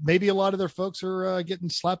maybe a lot of their folks are getting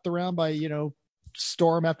slapped around by,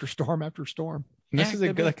 storm after storm after storm. And this is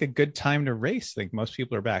a good time to race. Like most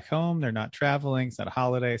people are back home. They're not traveling. It's not a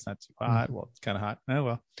holiday. It's not too hot. Well, it's kind of hot. Oh,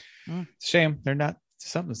 well, It's a shame.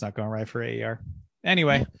 Something's not going right for AER.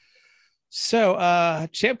 Anyway. So,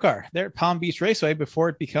 Champ Car, they're at Palm Beach Raceway before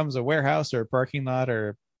it becomes a warehouse or a parking lot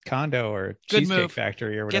or condo or cheesecake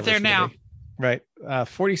factory or whatever. Get there now. Right.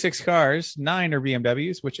 46 cars, 9 are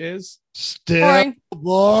BMWs, which is still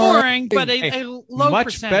boring, but a low much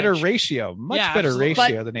percentage. better ratio. Better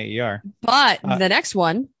ratio than AER. But the next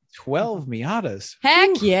one, 12 Miatas.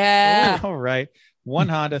 Heck yeah. All right. 1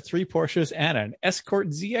 Honda, 3 Porsches, and an Escort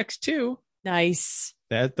ZX2. Nice.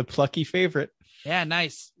 That's the plucky favorite. Yeah,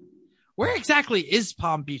 nice. Where exactly is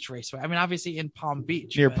Palm Beach Raceway? I mean, obviously in Palm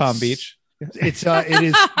Beach. Near Palm Beach.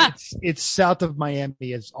 It's south of Miami.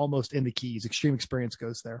 It's almost in the Keys. Extreme Experience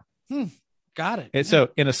goes there. Got it. It's so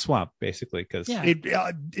in a swamp, basically, because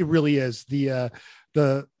It really is. The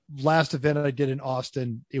last event I did in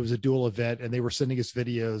Austin, it was a dual event, and they were sending us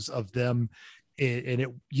videos of them. And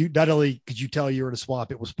you not only could you tell you were in a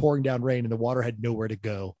swamp, it was pouring down rain, and the water had nowhere to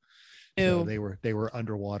go. So they were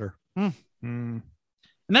underwater. And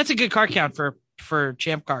that's a good car count for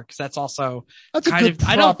Champ Car, because that's also That's a kind good of,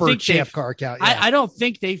 I don't proper think Champ Car count. Yeah. I don't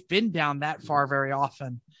think they've been down that far very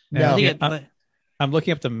often. No. I think I'm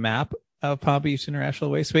looking up the map of Palm Beach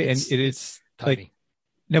International Raceway, and it is tiny. like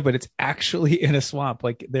no, but it's actually in a swamp.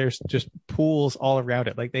 Like there's just pools all around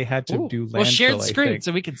it. Like they had to do landfill. Well, share the screen think.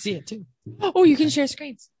 so we can see it too. Oh, you can share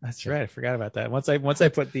screens. That's right. I forgot about that. Once I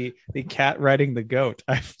put the cat riding the goat,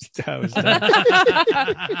 I was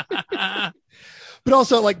done. But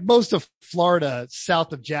also, like most of Florida,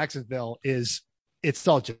 south of Jacksonville, it's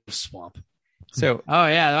all just swamp. So Oh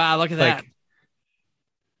yeah, wow, look at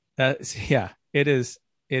that. It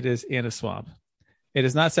is in a swamp. It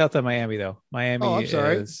is not south of Miami though. Miami I'm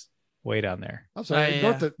sorry. is way down there. I'm sorry,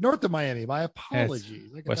 yeah. north of Miami. My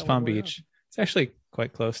apologies. I got West that Palm one way Beach. It's actually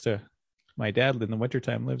quite close to my dad in the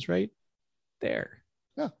wintertime lives right there.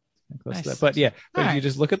 Yeah. Close Nice. to that. But if All you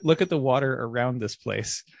just look at the water around this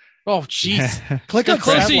place. Oh jeez. up. Click The on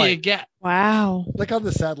closer you satellite. get. Wow. Click on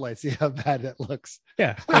the satellite. See how bad it looks.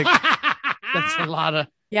 Yeah. Like, That's a lot of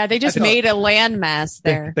Yeah, they just I know. made a landmass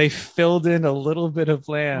there. they filled in a little bit of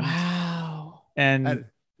land Wow. and That-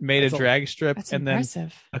 made a that's a- drag strip That's and then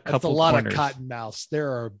impressive. a That's a couple lot corners. of cottonmouths.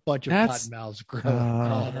 There are a bunch of That's- cottonmouths crawling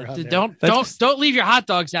around there. don't leave your hot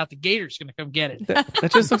dogs out. The gator's gonna come get it.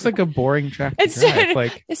 That just looks like a boring track to It's- drive.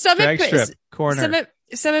 Like Summit, drag strip corner.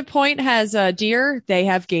 Summit Point has deer. They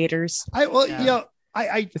have gators. I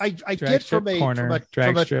Drag get strip from a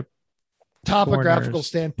drag strip. topographical corners.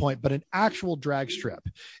 standpoint, but an actual drag strip,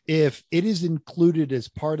 if it is included as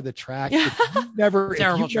part of the track, Yeah.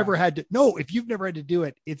 if you've never had to do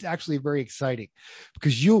it, it's actually very exciting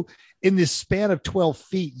because in this span of 12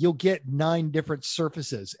 feet, you'll get 9 different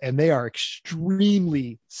surfaces and they are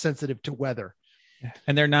extremely sensitive to weather.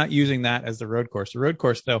 And they're not using that as the road course. The road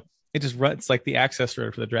course, though, it just runs. It's like the access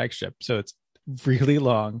road for the drag strip. So it's really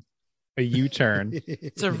long, a U-turn.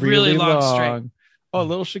 It's a really long straight. Oh, a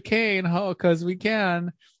little chicane. Oh, because we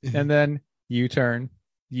can. And then U-turn,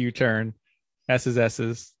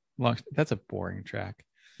 S's. Long. That's a boring track.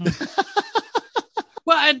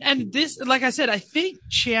 Well, and this, like I said, I think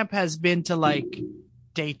Champ has been to like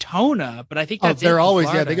Daytona, but I think that's they're it in always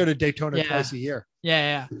Florida. they go to Daytona Yeah. twice a year.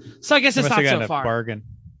 Yeah. So I guess it's Must have not gotten so a far. bargain.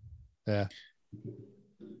 Yeah.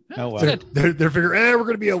 Oh well. Good. They're figuring, we're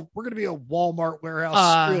gonna be a Walmart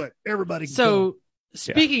warehouse. Screw it, everybody. Can So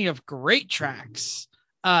speaking of great tracks,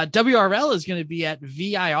 WRL is going to be at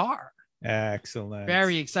VIR. Excellent.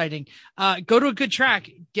 Very exciting. Go to a good track,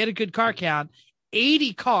 get a good car count.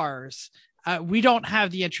 80 cars. We don't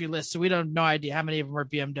have the entry list, so we don't have no idea how many of them are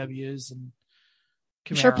BMWs and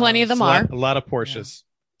I'm sure plenty of them are. A lot of Porsches.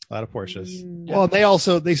 A lot of Porsches. Well,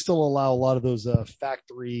 they still allow a lot of those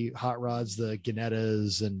factory hot rods, the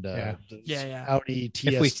Ginettas and Yeah. Audi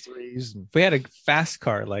TS3s. If we had a fast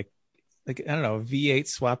car, like I don't know, a V8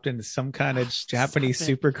 swapped into some kind of Japanese stop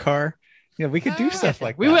it. supercar, we could do stuff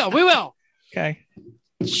like we that. will. We will. Okay.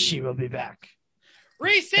 She will be back.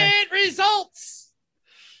 Recent results.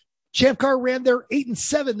 Champ Car ran their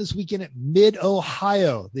 8-7 this weekend at Mid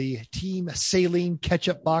Ohio. The team Saline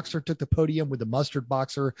Ketchup Boxer took the podium with the Mustard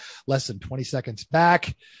Boxer less than 20 seconds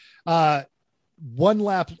back. 4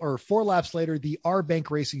 laps later, the R Bank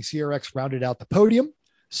Racing CRX rounded out the podium.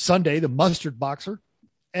 Sunday, the Mustard Boxer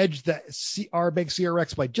edged the R Bank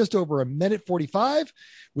CRX by just over a minute 45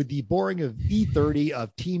 with the boring of E30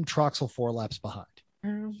 of Team Troxel 4 laps behind.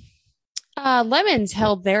 Lemons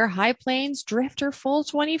held their High Plains Drifter full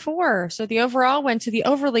 24. So the overall went to the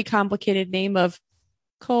overly complicated name of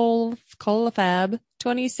Colafab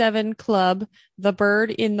 27 Club, the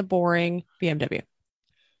bird in the boring BMW.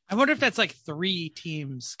 I wonder if that's like 3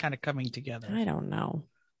 teams kind of coming together. I don't know.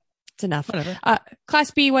 It's enough. Whatever.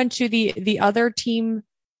 Class B went to the other team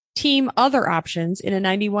other options in a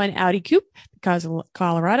 91 Audi Coupe because of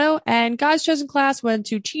Colorado, and God's chosen class went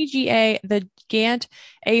to GGA, the Gant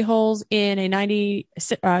A-holes in a 90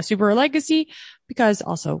 Subaru Legacy because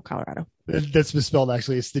also Colorado. That's misspelled,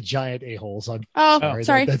 actually. It's the giant a-holes. I'm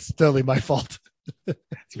Sorry. That's totally my fault.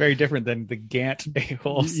 It's very different than the Gant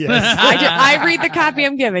A-holes. Yes. I read the copy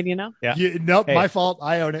I'm given, Yeah. Nope, Hey. my fault.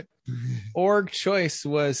 I own it. Org choice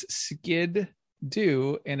was Skid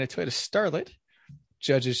Do in a Toyota Starlet.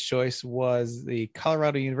 Judge's choice was the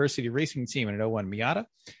Colorado University Racing Team in an 01 Miata.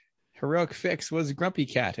 Heroic Fix was Grumpy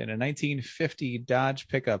Cat in a 1950 Dodge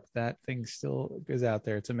pickup. That thing still is out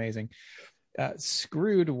there. It's amazing.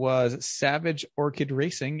 Screwed was Savage Orchid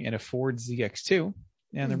Racing in a Ford ZX2.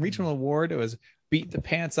 And the regional award was Beat the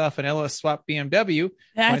Pants Off an LS Swap BMW.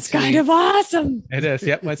 That's kind of awesome. It is.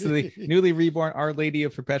 Yep. Went to the newly reborn Our Lady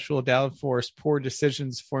of Perpetual Downforce Poor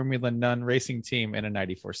Decisions Formula None Racing Team in a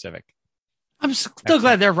 94 Civic. I'm still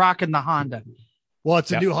glad they're rocking the Honda. Well,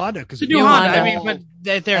 it's a new Honda because It's a new Honda. I mean,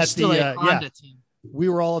 but they're still a Honda team. We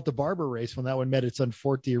were all at the Barber race when that one met its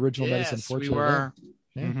the original Yes, medicine. we were.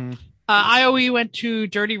 Yeah. Mm-hmm. IOE went to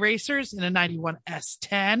Dirty Racers in a 91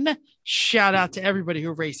 S10. Shout out to everybody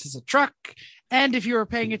who races a truck. And if you were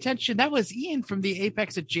paying attention, that was Ian from the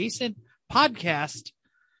Apex Adjacent podcast.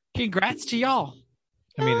 Congrats to y'all.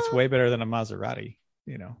 I mean, it's way better than a Maserati,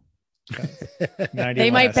 you know.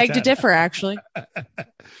 They might beg to differ, actually. Yes,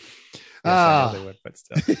 I know they would, but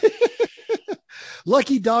still.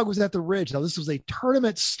 Lucky Dog was at the Ridge. Now, this was a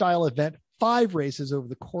tournament style event, 5 races over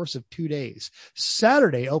the course of 2 days.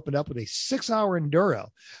 Saturday opened up with a 6-hour enduro.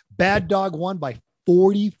 Bad Dog won by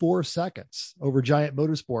 44 seconds over Giant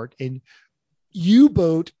Motorsport, and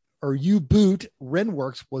U-Boot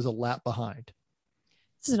Renworks was a lap behind.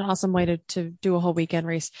 This is an awesome way to do a whole weekend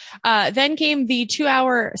race. Then came the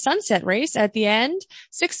 2-hour sunset race at the end.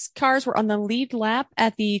 6 cars were on the lead lap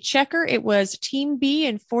at the checker. It was Team B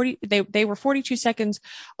and they were 42 seconds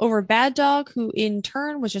over Bad Dog, who in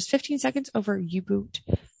turn was just 15 seconds over U-Boot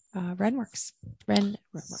Renworks.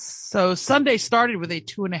 So Sunday started with a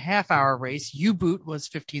 2.5-hour race. U-Boot was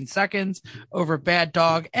 15 seconds over Bad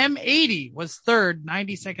Dog. M80 was third,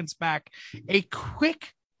 90 seconds back. A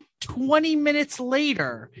quick 20 minutes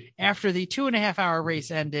later, after the 2.5-hour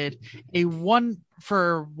race ended, a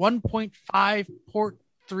 1.5 port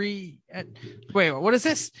 3. Wait, what is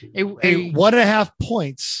this? A 1.5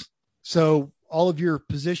 points. So all of your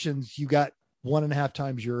positions, you got 1.5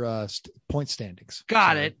 times your point standings.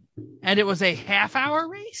 Got it. And it was a half-hour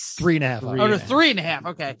race? 3.5 hours. Oh, 3.5.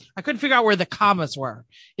 Okay. I couldn't figure out where the commas were.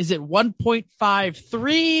 Is it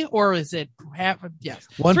 1.53 or is it half? Yes.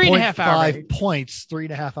 3.5 hour points,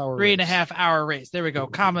 3.5 hour 3.5 hour race. There we go.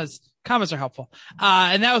 Commas are helpful.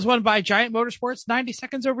 And that was won by Giant Motorsports, 90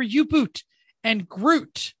 seconds over U-Boot. And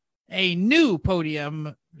Groot, a new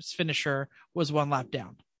podium finisher, was 1 lap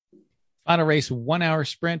down. Final race, 1 hour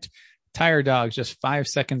sprint. Tire Dogs just 5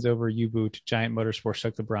 seconds over U-Boot. Giant Motorsports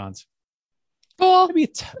took the bronze. Cool.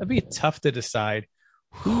 It'd be tough to decide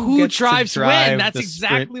who drives when. That's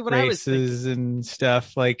exactly what I was thinking. And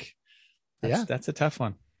stuff like. That's a tough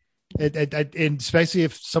one. And especially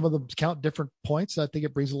if some of them count different points, I think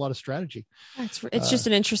it brings a lot of strategy. It's just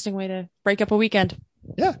an interesting way to break up a weekend.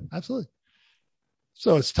 Yeah, absolutely.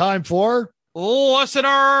 So it's time for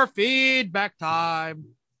listener feedback time.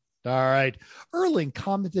 All right. Erling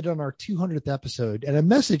commented on our 200th episode and a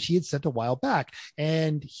message he had sent a while back.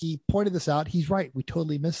 And he pointed this out. He's right. We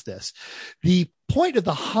totally missed this. The point of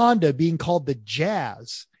the Honda being called the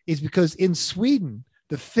Jazz is because in Sweden,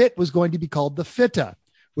 the Fit was going to be called the Fitta,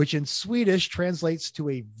 which in Swedish translates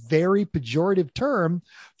to a very pejorative term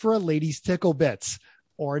for a lady's tickle bits,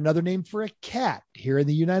 or another name for a cat here in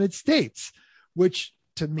the United States, which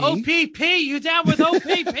to me... OPP, you down with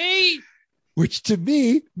OPP? Which to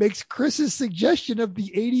me makes Chris's suggestion of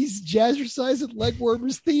the 80s Jazzercise and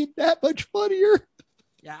Legwarmers theme that much funnier.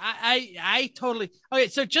 Yeah, I totally. Okay,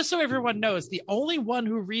 so just so everyone knows, the only one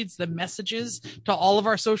who reads the messages to all of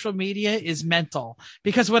our social media is Mental,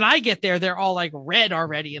 because when I get there, they're all like red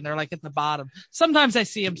already and they're like at the bottom. Sometimes I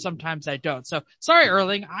see them, sometimes I don't. So sorry,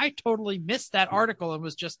 Erling, I totally missed that article and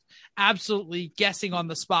was just absolutely guessing on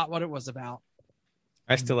the spot what it was about.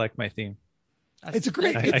 I still like my theme. It's a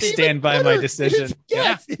great. I stand by my decision.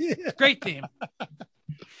 Yeah, great theme.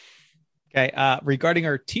 Okay. Regarding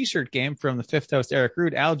our T-shirt game from the fifth host, Eric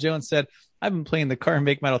Rude, Al Jones said, "I've been playing the car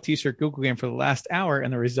make model T-shirt Google game for the last hour,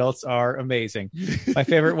 and the results are amazing. My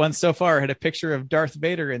favorite one so far had a picture of Darth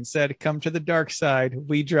Vader and said, 'Come to the dark side.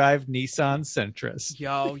 We drive Nissan Sentras.'"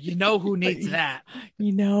 Yo, you know who needs that?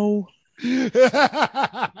 You know.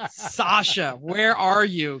 Sasha, where are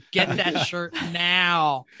you? Get that shirt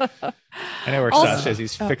now. I know where Sasha is.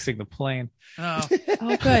 He's fixing the plane. Oh,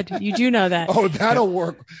 good. You do know that. Oh, that'll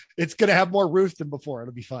work. It's going to have more roof than before.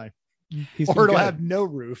 It'll be fine. Or it'll have no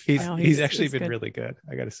roof. He's actually been really good,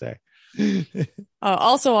 I got to say.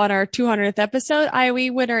 Also on our 200th episode,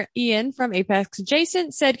 IOE winner Ian from Apex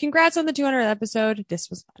Adjacent said, "Congrats on the 200th episode.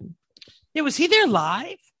 This was fun." Yeah, was he there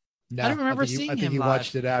live? No, I don't remember seeing him. I think he live.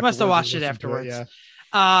 watched it afterwards. Must have watched it afterwards. Yeah.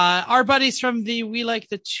 Our buddies from the We Like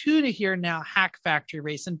the Tuna Here Now Hack Factory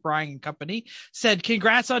Racing, Brian and Company, said,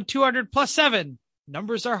 "Congrats on 200 plus 7.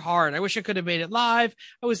 Numbers are hard. I wish I could have made it live.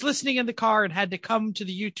 I was listening in the car and had to come to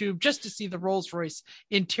the YouTube just to see the Rolls-Royce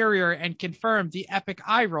interior and confirm the epic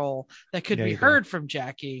eye roll that could be heard from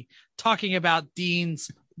Jackie talking about Dean's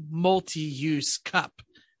multi-use cup,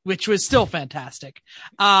 which was still fantastic.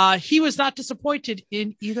 He was not disappointed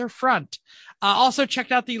in either front. Also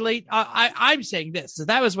checked out the late, I'm saying this. So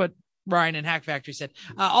that was what Ryan and Hack Factory said.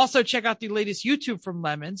 Also check out the latest YouTube from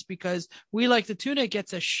Lemons, because We Like the Tuna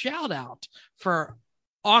gets a shout out for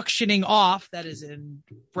auctioning off, that is in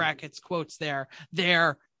brackets, quotes there,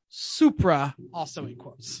 their Supra, also in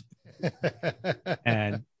quotes.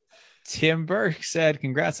 And Tim Burke said,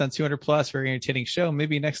 congrats on 200 plus, very entertaining show.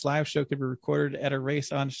 Maybe next live show could be recorded at a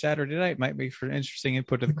race on Saturday night. Might make for interesting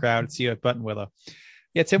input to the crowd. See you at Button Willow.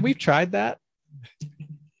 Yeah, Tim, we've tried that.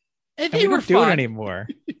 And we don't do it anymore.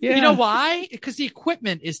 Yeah. You know why? Because the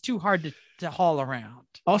equipment is too hard to haul around.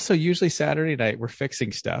 Also, usually Saturday night, we're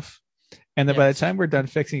fixing stuff. And then by the time we're done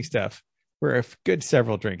fixing stuff, we're a good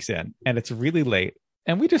several drinks in, and it's really late.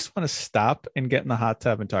 And we just want to stop and get in the hot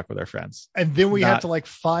tub and talk with our friends. And then we have to like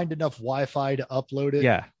find enough Wi-Fi to upload it.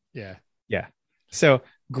 Yeah. So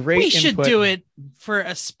great. We should do it for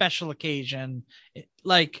a special occasion.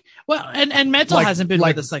 And Mental hasn't been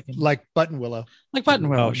with us like Button Willow. Like Button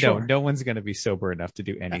Willow. Oh, sure. No one's going to be sober enough to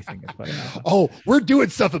do anything. We're doing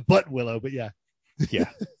stuff at Button Willow, but yeah.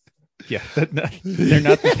 Yeah, they're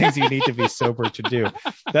not the things you need to be sober to do.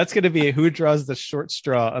 That's going to be who draws the short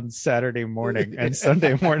straw on Saturday morning and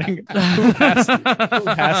Sunday morning. Who has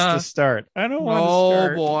to start? I don't want to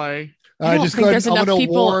start. Oh boy! I just go ahead. I'm going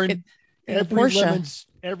to warn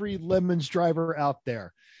every Lemons driver out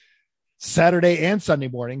there. Saturday and Sunday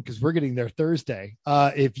morning, because we're getting there Thursday.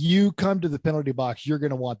 If you come to the penalty box, you're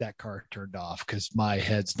going to want that car turned off, because my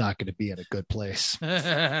head's not going to be in a good place.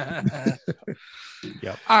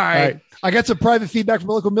 Yep. All right. I got some private feedback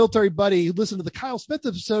from a local military buddy who listened to the Kyle Smith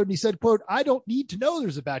episode, and he said, quote, I don't need to know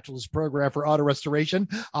there's a bachelor's program for auto restoration.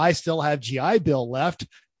 I still have GI Bill left.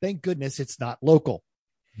 Thank goodness it's not local.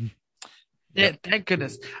 Yeah, thank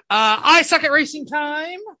goodness. I suck at racing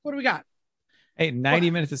time. What do we got? Hey,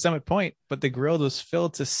 90 minutes at Summit Point, but the grill was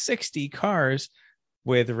filled to 60 cars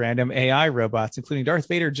with random AI robots, including Darth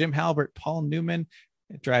Vader, Jim Halbert, Paul Newman,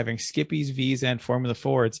 driving Skippy's, V's, and Formula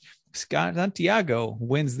Fords. Scott Santiago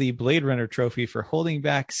wins the Blade Runner trophy for holding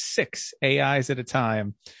back 6 AIs at a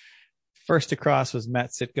time. First across was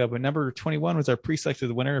Matt Sitka, but number 21 was our pre-selected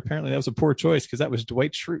winner. Apparently that was a poor choice, because that was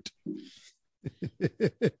Dwight Schrute.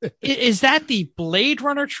 Is that the Blade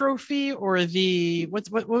Runner trophy, or the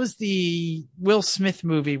what was the Will Smith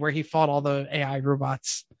movie where he fought all the AI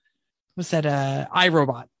robots? Was that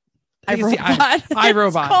iRobot? iRobot. iRobot.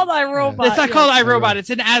 It's called iRobot. It's not called iRobot.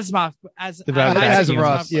 It's an Asimov.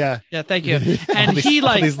 Asimov. Yeah. Yeah. Thank you. And he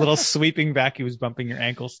like these little sweeping vacuums bumping your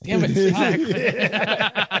ankles. Damn it! Exactly.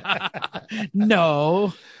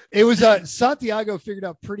 No. It was Santiago figured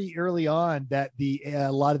out pretty early on that a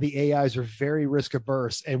lot of the AIs are very risk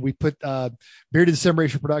averse, and we put Bearded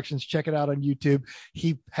Simulation Productions. Check it out on YouTube.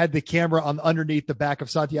 He had the camera on underneath the back of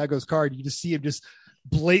Santiago's car, and you just see him just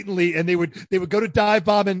blatantly, and they would go to dive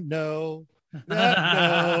bomb, and no,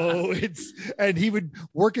 and he would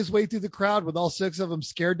work his way through the crowd with all 6 of them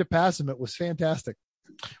scared to pass him. It was fantastic.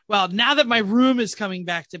 Well, now that my room is coming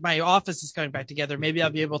back to my office is coming back together, maybe I'll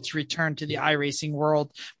be able to return to the iRacing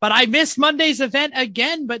world. But I missed Monday's event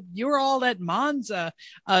again, but you were all at Monza.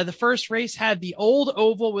 The first race had the old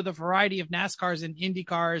oval with a variety of NASCARs and Indy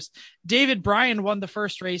cars. David Bryan won the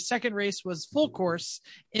first race. Second race was full course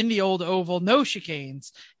in the old oval, no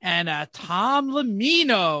chicanes. And Tom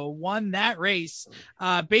Lamino won that race.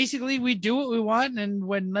 Basically, we do what we want. And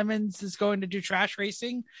when Lemons is going to do trash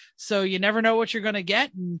racing, so you never know what you're going to get.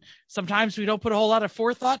 And sometimes we don't put a whole lot of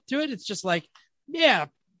forethought to it. It's just like, yeah,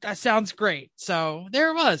 that sounds great. So there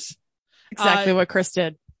it was. Exactly what Chris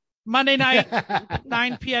did. Monday night,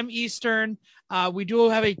 9 p.m. Eastern. We do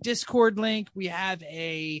have a Discord link. We have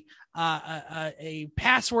a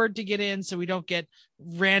password to get in, so we don't get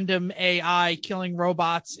random AI killing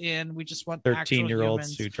robots in. We just want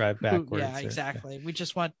 13-year-olds who drive backwards. Yeah, exactly. We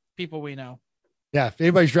just want people we know. Yeah, if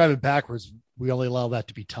anybody's driving backwards, we only allow that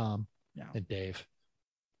to be Tom and Dave.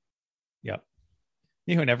 Yep.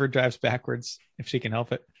 You know who never drives backwards if she can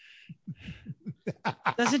help it?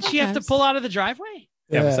 Doesn't she have to pull out of the driveway?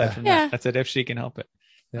 Yeah, aside from that, that's it, if she can help it.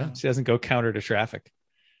 Yeah. She doesn't go counter to traffic.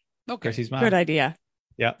 Okay. Chrissy's mom. Good idea.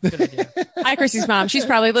 Yeah. Good idea. Hi, Chrissy's mom. She's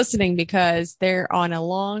probably listening because they're on a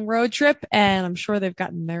long road trip, and I'm sure they've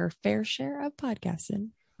gotten their fair share of podcasting.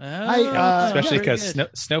 Especially very because good.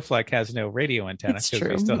 Snowflake has no radio antenna It's because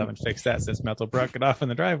we true. still haven't fixed that since Metal broke it off in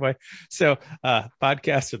the driveway. So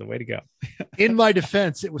podcasts are the way to go. In my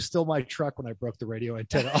defense, it was still my truck when I broke the radio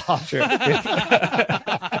antenna off. Sure. Good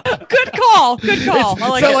call. Good call. I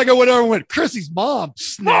like Sound it. like I went over and went, Chrissy's mom.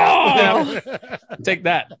 Snap. Take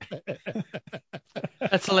that.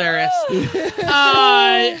 That's hilarious.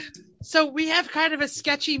 So we have kind of a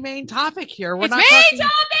sketchy main topic here. We're It's not main talking.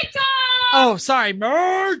 topic time. Oh, sorry. Main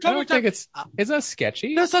I don't topic think time. it's not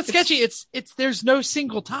sketchy. No, it's not sketchy. It's there's no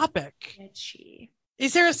single topic. Sketchy.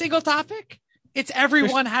 Is there a single topic? It's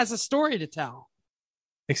everyone has a story to tell.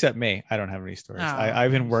 Except me. I don't have any stories. Oh.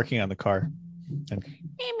 I've been working on the car. And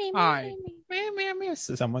All right.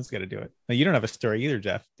 so someone's got to do it. Now, you don't have a story either,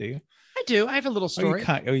 Jeff, do you? I do. I have a little story.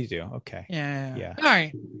 You do. Okay. Yeah. Yeah. All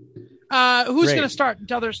right. Who's Great. going to start and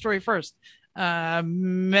tell their story first? Here's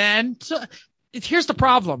the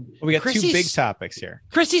problem. Well, we got two Chrissy's- big topics here.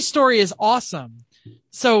 Chrissy's story is awesome.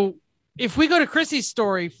 So if we go to Chrissy's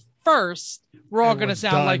story first, we're all going to Everyone's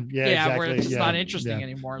sound done. like, Yeah, we're exactly. just Yeah. not interesting Yeah.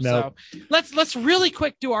 anymore. No. So let's really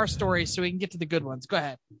quick do our story so we can get to the good ones. Go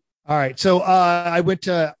ahead. All right. So I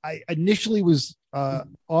initially was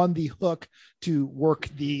on the hook to work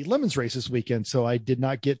the Lemons race this weekend. So I did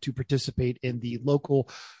not get to participate in the local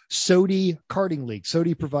SOTY karting league.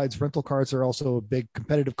 SOTY provides rental carts. They're also a big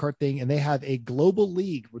competitive kart thing, and they have a global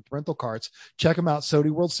league with rental carts. Check them out.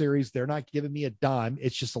 SOTY World Series. They're not giving me a dime.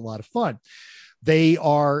 It's just a lot of fun. They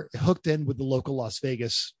are hooked in with the local Las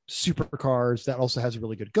Vegas supercars. That also has a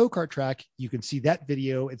really good go-kart track. You can see that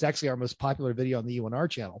video. It's actually our most popular video on the UNR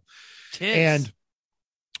channel. And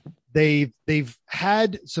they've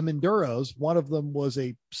had some enduros. One of them was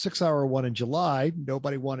a 6-hour one in July.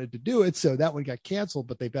 Nobody wanted to do it, so that one got canceled,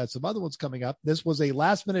 but they've had some other ones coming up. This was a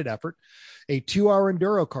last-minute effort, a 2-hour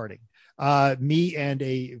enduro karting. Me and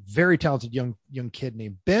a very talented young kid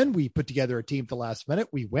named Ben, we put together a team at the last minute.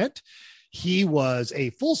 We went. He was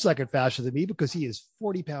a full second faster than me because he is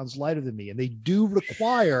 40 pounds lighter than me. And they do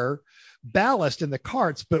require ballast in the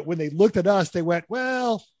carts. But when they looked at us, they went,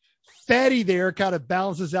 well, Fatty there kind of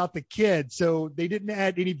balances out the kid. So they didn't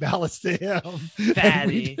add any ballast to him.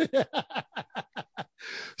 Fatty.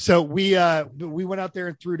 So we went out there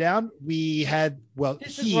and threw down. We had,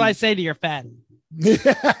 This is what I say to your fatty.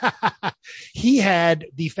 He had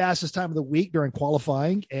the fastest time of the week during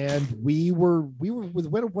qualifying, and we were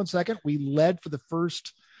within 1 second. We led for the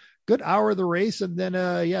first good hour of the race, and then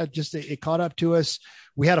it caught up to us.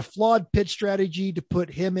 We had a flawed pit strategy to put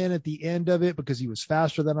him in at the end of it because he was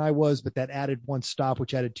faster than I was, but that added one stop,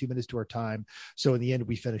 which added 2 minutes to our time. So in the end,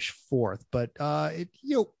 we finished fourth. But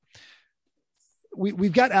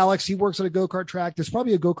we've got Alex. He works on a go-kart track. There's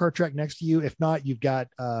probably a go-kart track next to you. If not, you've got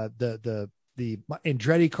the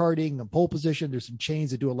Andretti karting and pole position. There's some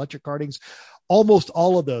chains that do electric kartings. Almost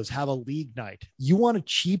all of those have a league night. You want a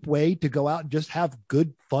cheap way to go out and just have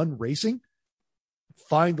good, fun racing?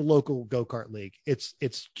 Find the local go-kart league. It's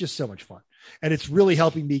just so much fun. And it's really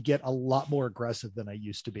helping me get a lot more aggressive than I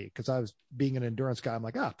used to be. Because I was being an endurance guy. I'm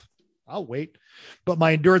like, I'll wait. But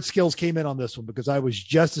my endurance skills came in on this one because I was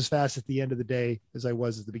just as fast at the end of the day as I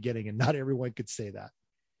was at the beginning. And not everyone could say that.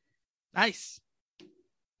 Nice.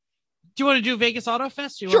 Do you want to do Vegas Auto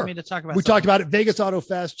Fest? Do you Sure. want me to talk about We talked about it. Vegas Auto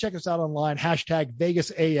Fest. Check us out online.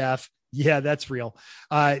 #VegasAF. Yeah, that's real.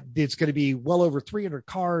 It's going to be well over 300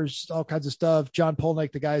 cars, all kinds of stuff. John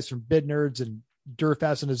Polnick, the guys from Bid Nerds and Dur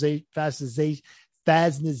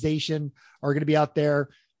Fastenization are going to be out there.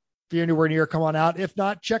 If you're anywhere near, come on out. If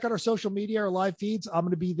not, check out our social media, our live feeds. I'm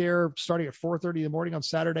going to be there starting at 4:30 in the morning on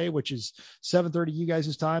Saturday, which is 7:30 you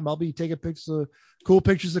guys' time. I'll be taking cool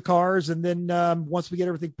pictures of cars. And then once we get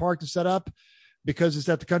everything parked and set up, because it's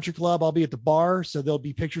at the country club, I'll be at the bar. So there'll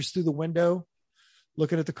be pictures through the window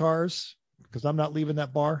looking at the cars because I'm not leaving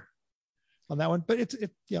that bar on that one. But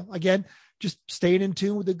again, just staying in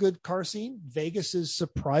tune with the good car scene. Vegas is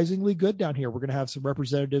surprisingly good down here. We're going to have some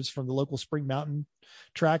representatives from the local Spring Mountain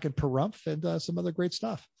track and Pahrump and some other great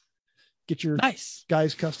stuff. Get your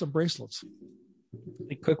guys custom bracelets.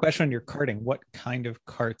 A quick question on your karting. What kind of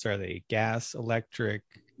carts are they? Gas, electric,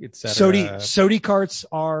 etc.? SOTY carts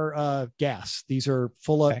are gas. These are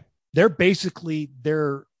full of, they're basically,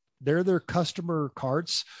 they're their customer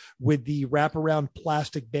carts with the wraparound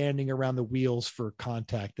plastic banding around the wheels for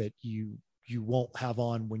contact that you won't have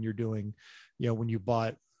on when you're doing, when you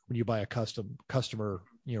buy a customer,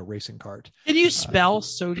 racing cart. Can you spell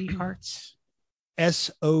SOTY carts?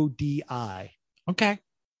 SODI. Okay.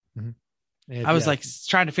 Mm-hmm. And, I was like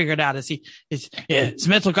trying to figure it out. Is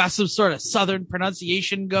Mental got some sort of Southern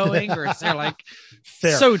pronunciation going, or is there like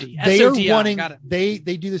fair. SODI? They are SODI, wanting, got it. they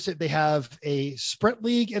do this. They have a sprint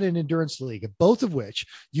league and an endurance league, both of which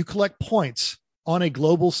you collect points on a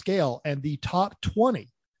global scale, and the top 20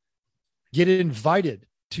 get invited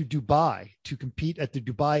to Dubai to compete at the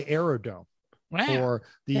Dubai Aerodrome for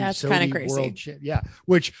the That's kind of crazy. World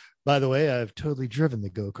which, by the way, I've totally driven the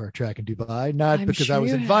go-kart track in Dubai, not I'm because sure I was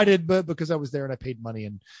you have. invited, but because I was there and I paid money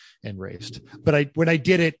and raced. But when I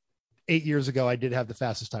did it 8 years ago, I did have the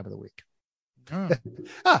fastest time of the week.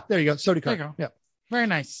 Oh, There you go. SODI there you car. go. Yeah. Very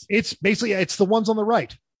nice. It's basically, it's the ones on the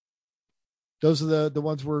right. Those are the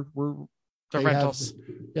ones we're The they rentals.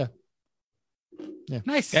 Yeah.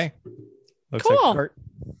 Nice. Okay. Looks Cool. like Kurt.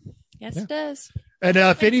 Yes, Yeah. it does. And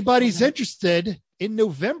if anybody's interested, in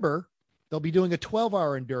November, they'll be doing a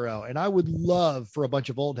 12-hour enduro. And I would love for a bunch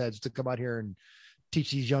of old heads to come out here and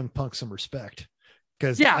teach these young punks some respect.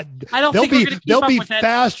 Because Yeah, I don't they'll think we're be gonna keep they'll up be with that.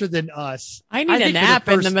 faster than us. I I need a think for the nap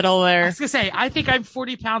in the first- middle I there. was gonna say, I think I'm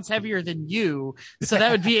 40 pounds heavier than you, so that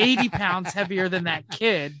would be 80 pounds heavier than that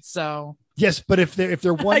kid. So Yes, but if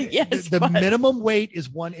they're one, Yes, the but- minimum weight is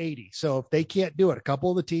 180. So if they can't do it, a couple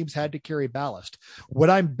of the teams had to carry ballast. What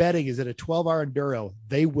I'm betting is that a 12-hour enduro,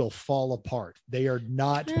 they will fall apart. They are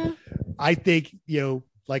not. Yeah. I think,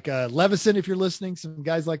 like Levison, if you're listening, some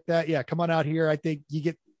guys like that. Yeah, come on out here. I think you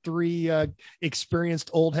get 3 experienced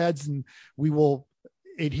old heads, and we will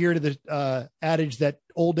adhere to the adage that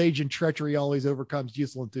old age and treachery always overcomes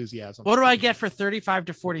youthful enthusiasm. what do I get for 35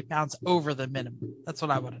 to 40 pounds over the minimum? That's what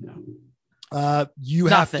I want to know. You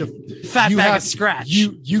Nothing. have to Fat you bag have- of scratch.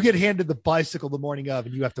 you get handed the bicycle the morning of,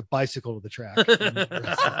 and you have to bicycle to the track.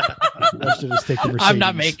 Just take the I'm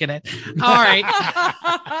not Mercedes. making it. All right.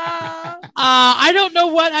 I don't know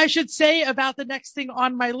what I should say about the next thing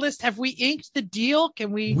on my list. Have we inked the deal?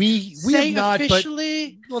 Can we We say have not,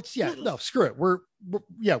 officially? but let's screw it. We're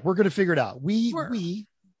going to figure it out. We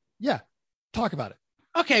talk about it.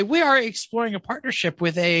 Okay, we are exploring a partnership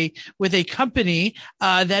with a company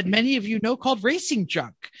that many of you know called Racing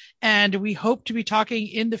Junk, and we hope to be talking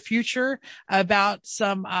in the future about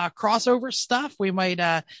some crossover stuff. We might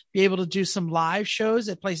be able to do some live shows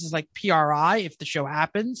at places like PRI if the show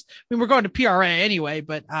happens. I mean, we're going to PRA anyway,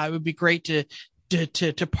 but it would be great to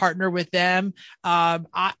partner with them.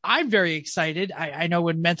 I'm very excited. I know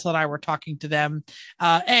when Mental and I were talking to them,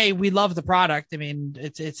 we love the product. I mean,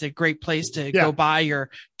 it's a great place to go buy your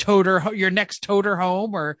next toter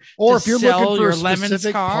home, or if you're sell looking for your Lemons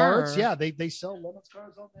specific car, parts, or- they sell Lemons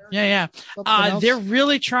cars on there. Yeah. Something else. They're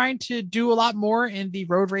really trying to do a lot more in the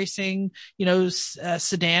road racing,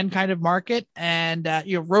 sedan kind of market, and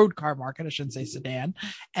road car market. I shouldn't say sedan.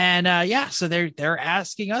 And so they're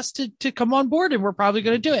asking us to come on board, and we're probably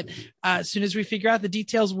going to do it as soon as we figure out the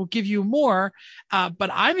details. We'll give you more. But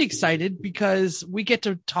I'm excited because we get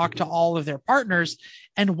to talk to all of their partners,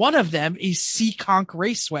 and one of them is Seekonk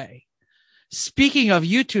Raceway. Speaking of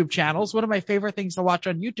YouTube channels, one of my favorite things to watch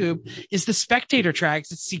on YouTube is the spectator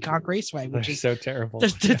tracks at Seekonk Raceway, which They're is so terrible.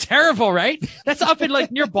 they're terrible, right? That's up in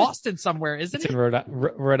like near Boston somewhere, isn't It's it? in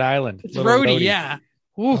Rhode Island. It's Little Rhodey, Rhodey. yeah.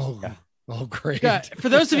 Ooh. Oh, great. Yeah. For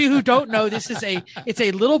those of you who don't know, it's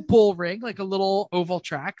a little bull ring, like a little oval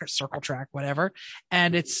track or circle track, whatever.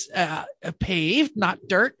 And it's paved, not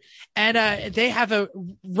dirt. And they have a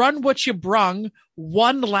run what you brung,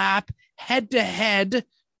 one lap, head to head.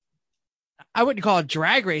 I wouldn't call it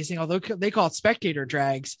drag racing, although they call it spectator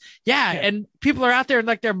drags. Yeah. And people are out there in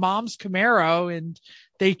like their mom's Camaro, and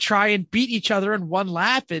they try and beat each other in one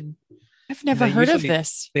lap. And I've never They heard of usually-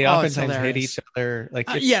 this. They Oh, it's oftentimes hit hilarious. each other. Like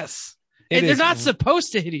yes. it And they're is- not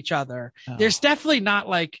supposed to hit each other. Oh. There's definitely not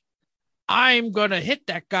like, I'm going to hit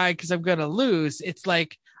that guy because I'm going to lose. It's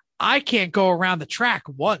like, I can't go around the track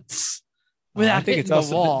once without I think hitting it's the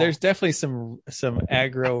also wall. there's definitely some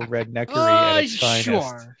aggro redneckery at its finest.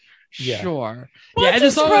 Sure. Yeah. Sure. What and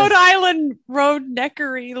does it's always- Rhode Island road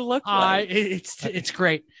neckery look like? it's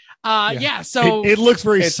great. So it looks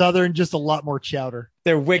very It's- Southern, just a lot more chowder.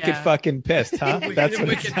 They're wicked Yeah. fucking pissed, huh? That's what it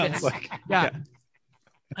Wicked sounds pissed. like. yeah.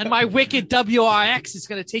 And my wicked WRX is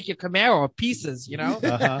going to take your Camaro to pieces,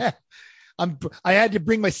 Uh-huh. I had to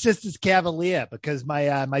bring my sister's Cavalier because my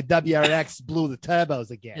WRX blew the turbos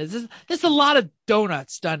again. There's a lot of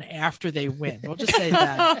donuts done after they win. We'll just say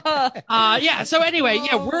that. So anyway,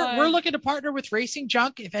 we're looking to partner with Racing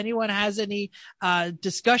Junk. If anyone has any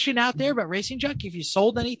discussion out there about Racing Junk, if you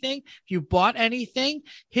sold anything, if you bought anything,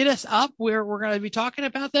 hit us up. We're going to be talking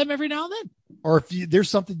about them every now and then. Or if there's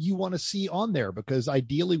something you want to see on there, because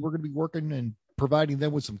ideally we're going to be working and providing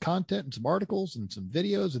them with some content and some articles and some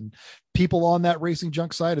videos, and people on that Racing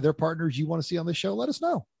Junk side of their partners you want to see on the show, let us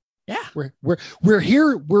know. Yeah. We're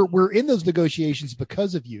here. We're in those negotiations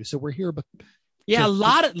because of you. So we're here. Yeah,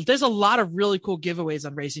 there's a lot of really cool giveaways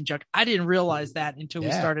on Racing Junk. I didn't realize that until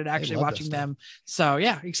we started actually watching them. So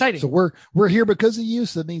yeah, exciting. So we're here because of you.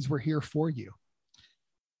 So that means we're here for you.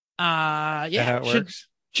 Yeah. Works.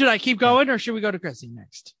 Should I keep going or should we go to Chrissy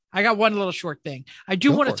next? I got one little short thing. I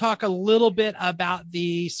do want to talk a little bit about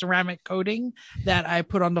the ceramic coating that I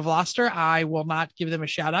put on the Veloster. I will not give them a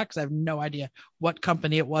shout out because I have no idea what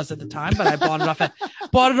company it was at the time, but I bought it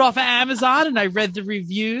off of Amazon and I read the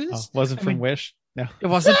reviews. Oh, wasn't from Wish. No, it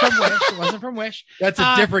wasn't from Wish. It wasn't from Wish. That's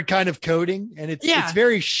a different kind of coating, and it's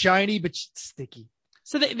very shiny but sticky.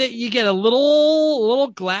 So you get a little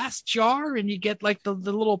glass jar, and you get like the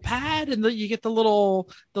little pad, and you get the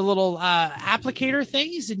little applicator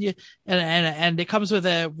things, and it comes with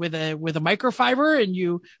a microfiber, and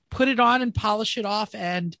you put it on and polish it off,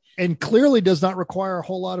 and clearly does not require a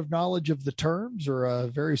whole lot of knowledge of the terms or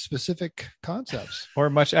very specific concepts or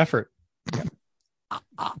much effort.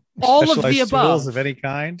 All of the above, tools of any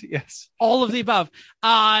kind. Yes, all of the above.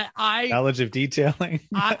 Knowledge of detailing.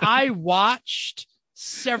 I watched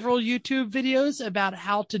several YouTube videos about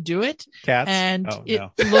how to do it. Cats? And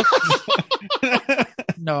looked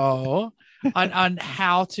on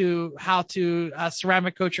how to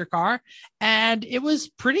ceramic coat your car. And it was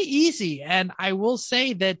pretty easy. And I will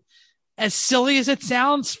say that as silly as it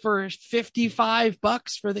sounds for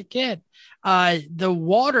 $55 for the kit, the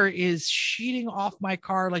water is sheeting off my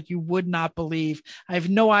car like you would not believe. I have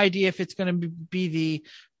no idea if it's going to be the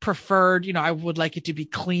preferred, I would like it to be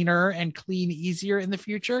cleaner and clean easier in the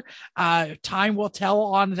future. Time will tell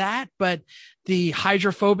on that, but the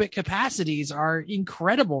hydrophobic capacities are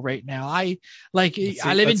incredible right now. I see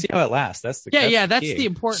how it lasts. That's the the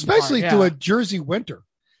important especially part, through a Jersey winter.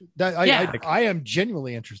 I am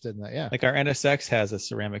genuinely interested in that. Yeah. Like our NSX has a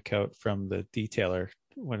ceramic coat from the detailer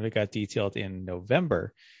when it got detailed in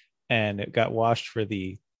November, and it got washed for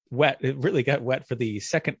the wet. It really got wet for the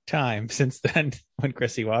second time since then when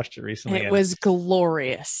Chrissy washed it recently. It was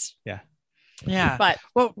glorious. Yeah. Yeah. But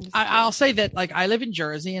I'll say that I live in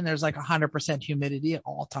Jersey and there's 100% humidity at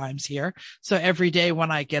all times here. So every day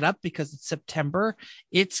when I get up, because it's September,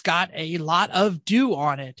 it's got a lot of dew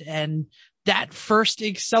on it. And that first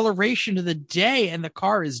acceleration of the day and the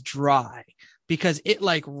car is dry because it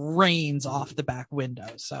rains off the back window.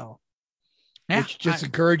 So which just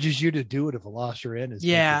encourages you to do it if a Veloster in is.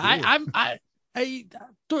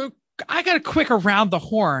 I got a quick around the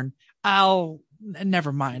horn.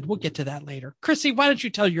 Never mind. We'll get to that later. Chrissy, why don't you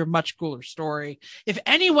tell your much cooler story? If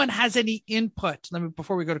anyone has any input,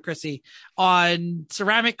 before we go to Chrissy, on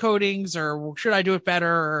ceramic coatings, or should I do it better,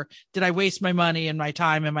 or did I waste my money and my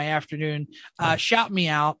time in my afternoon? Shout me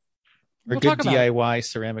out. Or good DIY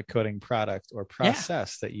ceramic coating product or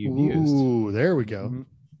process that you've used. Ooh, there we go. Mm-hmm.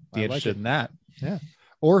 Be interested in that. Yeah.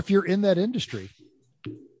 Or if you're in that industry,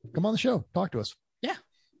 come on the show, talk to us. Yeah.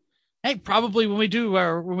 Hey, probably when we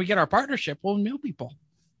get our partnership, we'll know people.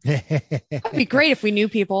 That'd be great if we knew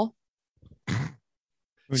people.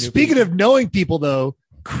 Speaking of knowing people, though,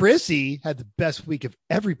 Chrissy had the best week of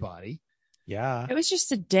everybody. Yeah. It was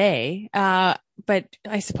just a day. But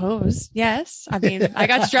I suppose, yes. I mean, I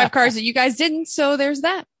got to drive cars that you guys didn't. So there's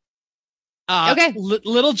that. Okay.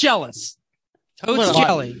 Little jealous. Toad's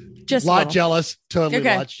jelly. Just lot jealous. Totally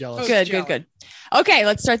okay. Lots jealous. Good. Okay,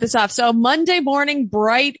 let's start this off. So Monday morning,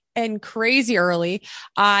 bright and crazy early,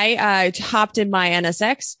 I hopped in my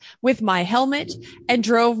NSX with my helmet and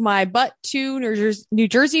drove my butt to New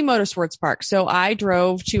Jersey Motorsports Park. So I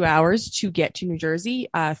drove 2 hours to get to New Jersey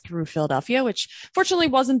through Philadelphia, which fortunately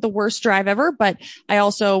wasn't the worst drive ever, but I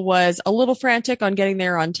also was a little frantic on getting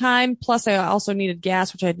there on time. Plus, I also needed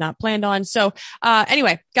gas, which I had not planned on. So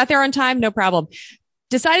anyway, got there on time, no problem.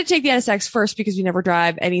 Decided to take the NSX first because we never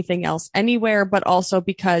drive anything else anywhere, but also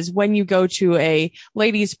because when you go to a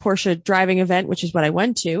ladies Porsche driving event, which is what I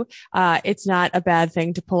went to, it's not a bad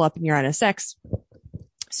thing to pull up in your NSX.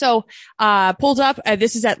 So, pulled up,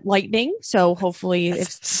 this is at Lightning. So hopefully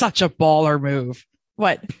it's such a baller move.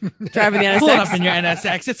 What? Driving the NSX? Pull up in your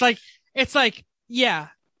NSX. It's like, yeah.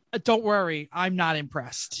 Don't worry, I'm not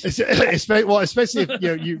impressed. Especially if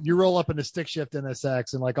you roll up in a stick shift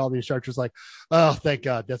NSX and all the instructors oh, thank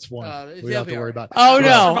God, that's one we don't have to worry about. Oh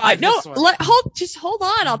no, hold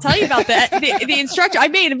on. I'll tell you about that. The instructor, I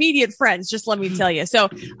made immediate friends. Just let me tell you. So,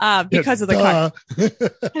 because of the car,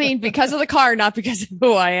 I mean, because of the car, not because of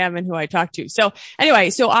who I am and who I talk to. So anyway,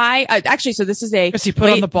 so I actually, so this is a. Because you put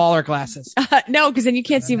on the baller glasses. No, because then you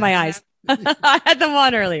can't see my eyes. I had them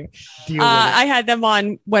on earlier. I had them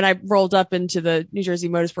on when I rolled up into the New Jersey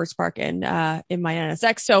Motorsports Park and in my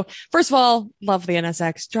NSX. So first of all, love the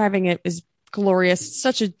NSX. Driving it is glorious.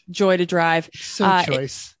 Such a joy to drive. So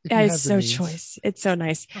choice. It's so choice. It's so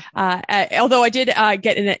nice. Although I did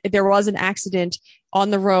there was an accident on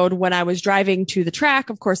the road when I was driving to the track.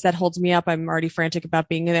 Of course, that holds me up. I'm already frantic about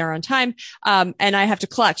being there on time. And I have to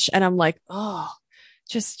clutch, and I'm like, oh,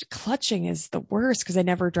 just clutching is the worst because I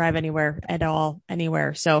never drive anywhere.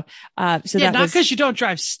 So not because you don't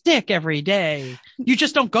drive stick every day. You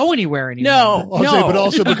just don't go anywhere anymore. No. But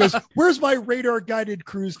also because where's my radar guided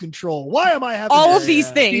cruise control? Why am I having all of these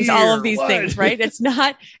things, right? It's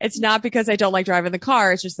not because I don't like driving the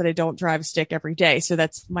car. It's just that I don't drive stick every day. So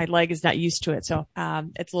that's, my leg is not used to it. So,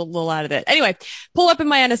 it's a little out of it. Anyway, pull up in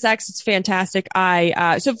my NSX. It's fantastic.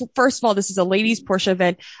 So first of all, this is a ladies Porsche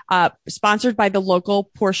event, sponsored by the local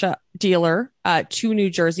Porsche dealer, to New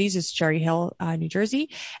Jersey's. It's Cherry Hill, New Jersey.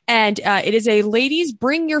 And, it is a ladies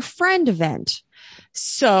bring your friend event.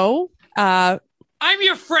 So, I'm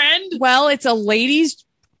your friend. Well, it's a ladies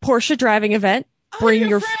Porsche driving event. Bring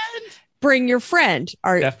your friend.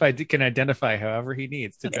 Jeff can identify however he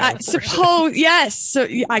needs to drive. I suppose, yes. So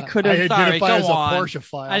I could have. Sorry, go on. Porsche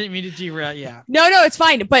file. I didn't mean to derail. Yeah. No, it's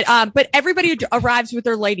fine. But everybody arrives with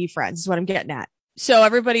their lady friends is what I'm getting at. So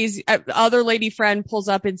everybody's other lady friend pulls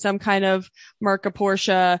up in some kind of Merca,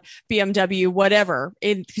 Porsche, BMW, whatever,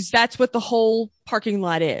 because that's what the whole parking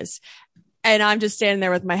lot is. And I'm just standing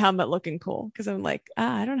there with my helmet looking cool because I'm like,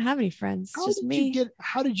 I don't have any friends. It's just me.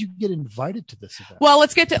 How did you get invited to this event? Well,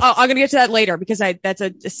 let's get to, I'm going to get to that later because that's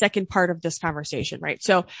a second part of this conversation, right?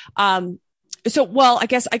 So, I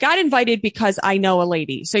guess I got invited because I know a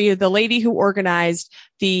lady. So the lady who organized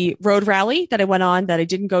the road rally that I went on that I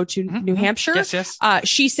didn't go to New Hampshire. Yes.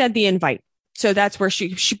 She sent the invite. So that's where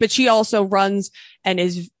but she also runs and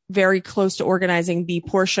is very close to organizing the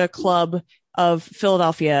Porsche Club of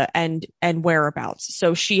Philadelphia and whereabouts.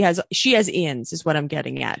 So she has ins is what I'm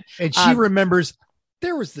getting at. And she remembers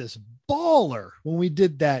there was this baller when we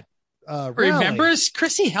did that. Remembers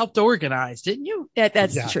Chrissy helped organize, didn't you?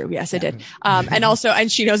 That's true. Yes, I did.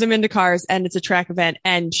 And she knows I'm into cars and it's a track event.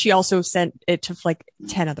 And she also sent it to like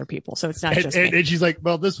 10 other people. So it's not just me. And she's like,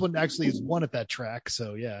 well, this one actually is one at that track.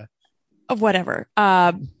 So yeah. Whatever.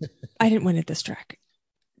 I didn't win at this track.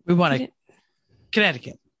 We won at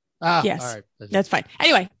Connecticut. Yes. All right. That's fine.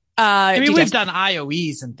 Anyway. We've done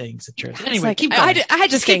IOEs and things. Anyway, like, keep going. I had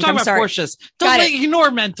to keep talking about Porsches. Don't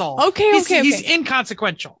ignore mental. Okay. He's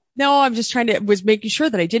inconsequential. No, I'm just was making sure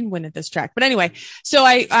that I didn't win at this track. But anyway, so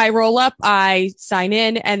I roll up, I sign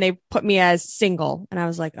in, and they put me as single. And I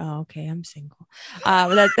was like, oh, okay, I'm single.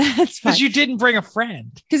 That's fine. Because you didn't bring a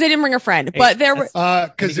friend. Because I didn't bring a friend. But there were...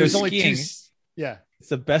 Because there's only two... Yeah. It's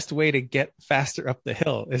the best way to get faster up the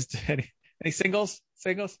hill is to... Any singles?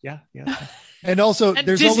 Yeah. And also,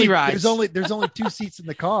 there's only 2 seats in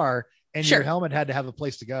the car, and Sure. your helmet had to have a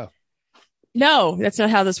place to go. No, that's not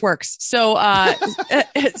how this works. So,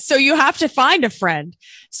 so you have to find a friend.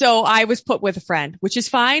 So I was put with a friend, which is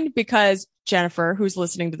fine because Jennifer, who's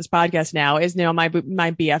listening to this podcast now, is now my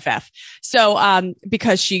BFF. So,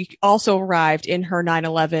 because she also arrived in her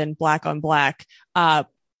 911 black on black.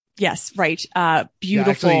 Yes, right.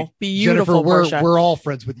 Beautiful Jennifer, Porsche. we're all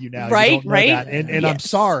friends with you now. Right, you don't know right. that. And Yes. I'm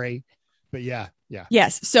sorry, but yeah.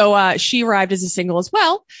 Yes. So, she arrived as a single as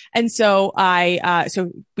well. And so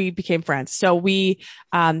so we became friends. So we,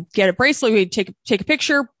 get a bracelet. We take a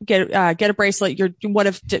picture, get a bracelet. You're one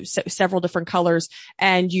of several different colors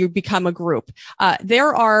and you become a group.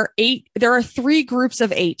 There are 3 groups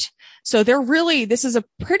of 8. So this is a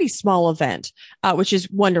pretty small event, which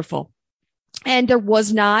is wonderful. And there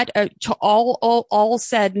was not all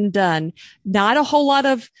said and done, not a whole lot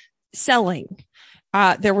of selling.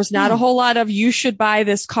 There was not a whole lot of, you should buy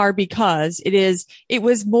this car because it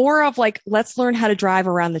was more of like, let's learn how to drive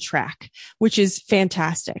around the track, which is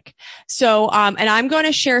fantastic. So, and I'm going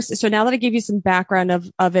to share, so now that I gave you some background of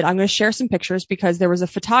it, I'm going to share some pictures because there was a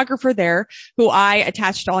photographer there who I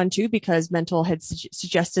attached onto because Mental had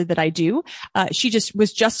suggested that I do. She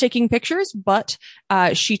was just taking pictures, but,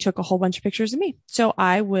 she took a whole bunch of pictures of me. So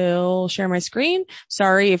I will share my screen.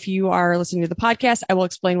 Sorry if you are listening to the podcast, I will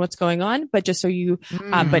explain what's going on, but just so you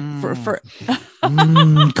but for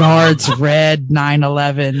guards red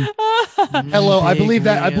 911. Hello, I believe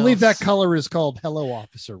that color is called Hello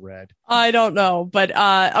Officer Red. I don't know, but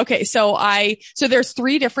okay. So there's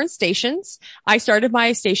 3 different stations. I started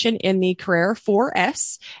my station in the Carrera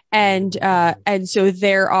 4S, and so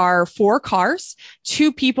there are 4 cars,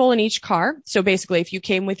 2 people in each car. So basically, if you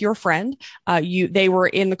came with your friend, they were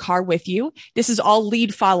in the car with you. This is all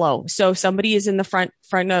lead follow. So somebody is in the front.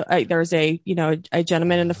 There's a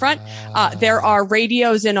gentleman in the front. There are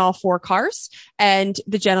radios in all 4 cars, and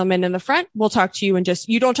the gentleman in the front will talk to you and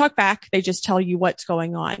you don't talk back. They just tell you what's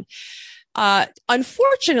going on.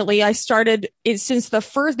 Unfortunately, I started since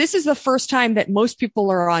this is the first time that most people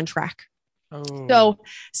are on track. Oh.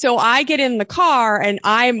 So I get in the car and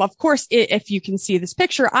I'm, of course, if you can see this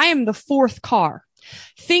picture, I am the fourth car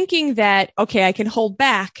thinking that, okay, I can hold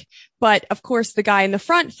back. But of course, the guy in the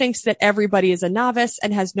front thinks that everybody is a novice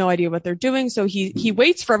and has no idea what they're doing. So he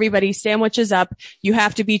waits for everybody, sandwiches up. You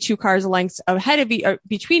have to be 2 cars lengths ahead of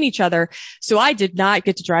between each other. So I did not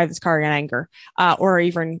get to drive this car in anger, or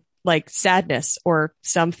even like sadness or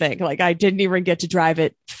something. Like I didn't even get to drive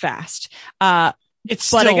it fast. It's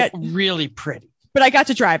still really pretty, but I got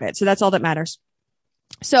to drive it. So that's all that matters.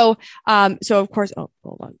 So of course, hold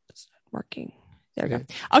on. It's not working. There we go.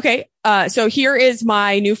 Okay. So here is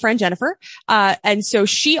my new friend, Jennifer. And so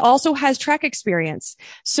she also has track experience.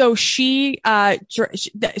 So so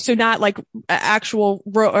not like actual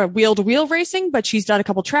wheel to wheel racing, but she's done a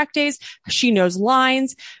couple track days. She knows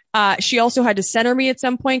lines. She also had to center me at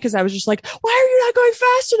some point because I was just like, why are you not going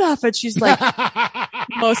fast enough? And she's like,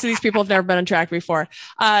 most of these people have never been on track before.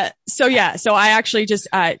 So I actually just,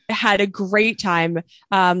 had a great time.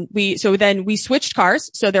 Then we switched cars.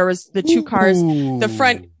 So there was the 2 cars,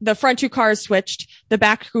 the front 2 cars switched, the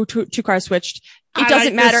back 2 cars switched. It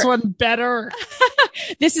doesn't matter. This one better.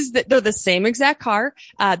 They're the same exact car.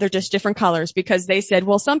 They're just different colors because they said,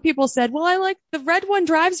 well, some people said, well, I like the red one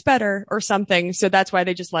drives better or something. So that's why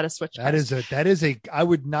they just let us switch cars. That is I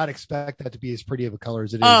would not expect that to be as pretty of a color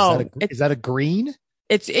as it is. Oh, Is that a green?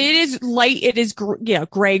 It is light. It is,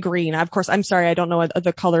 gray green. Of course, I'm sorry. I don't know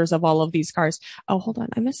the colors of all of these cars. Oh, hold on.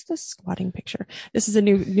 I missed the squatting picture. This is a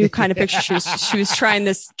new kind of picture. She was trying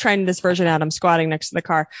this version out. I'm squatting next to the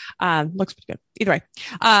car. Looks pretty good. Either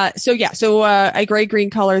way. So a gray green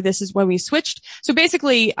color. This is when we switched. So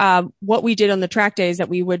basically, what we did on the track day is that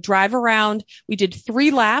we would drive around. We did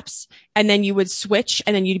 3 laps and then you would switch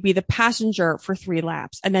and then you'd be the passenger for 3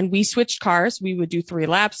 laps. And then we switched cars. We would do 3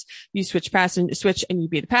 laps. You switch and you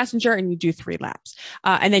be the passenger and you do 3 laps.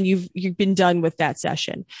 And then you've been done with that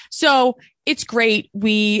session. So it's great.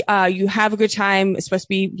 You have a good time. It's supposed to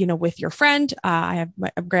be, with your friend. I'm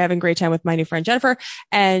having a great time with my new friend, Jennifer.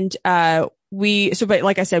 And, but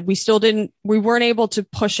like I said, we weren't able to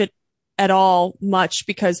push it at all much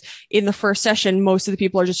because in the first session, most of the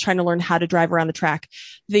people are just trying to learn how to drive around the track.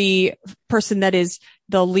 The person that is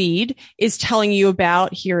the lead is telling you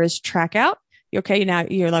about, here is track out. Okay. Now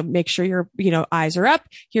you're like, make sure your, eyes are up.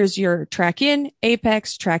 Here's your track in,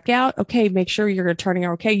 apex, track out. Okay. Make sure you're turning.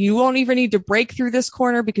 Okay. You won't even need to break through this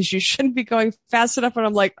corner because you shouldn't be going fast enough. And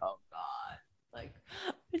I'm like, oh God, like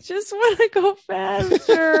I just want to go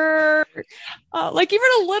faster. Like even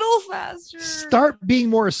a little faster. Start being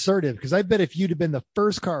more assertive. Cause I bet if you'd have been the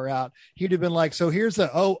first car out, he'd have been like, so here's the,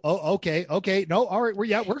 okay. No. All right.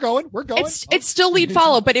 We're going. It's still lead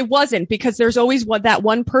follow, but it wasn't because there's always that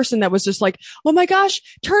one person that was just like, oh my gosh,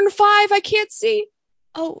 turn 5. I can't see.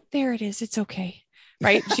 Oh, there it is. It's okay.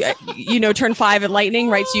 Right. Turn 5 at Lightning,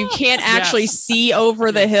 right? So you can't actually see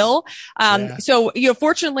over the hill. So,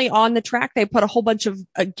 fortunately on the track, they put a whole bunch of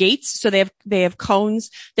gates. So they have cones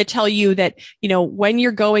that tell you that, when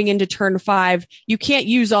you're going into turn 5, you can't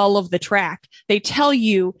use all of the track. They tell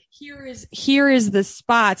you here is the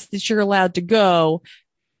spots that you're allowed to go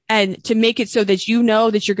and to make it so that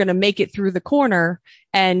that you're going to make it through the corner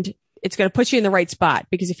and it's going to put you in the right spot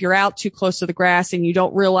because if you're out too close to the grass and you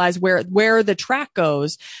don't realize where the track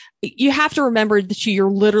goes, you have to remember that you're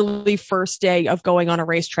literally first day of going on a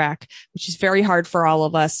racetrack, which is very hard for all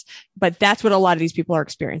of us. But that's what a lot of these people are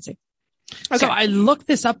experiencing. Okay. So I looked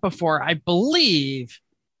this up before. I believe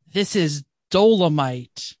this is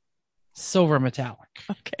Dolomite Silver Metallic.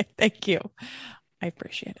 Okay. Thank you. I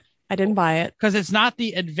appreciate it. I didn't buy it. Because it's not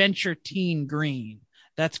the Adventure Teen Green.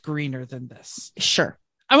 That's greener than this. Sure.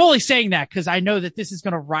 I'm only saying that because I know that this is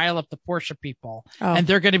going to rile up the Porsche people and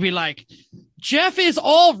they're going to be like, Jeff is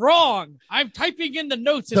all wrong. I'm typing in the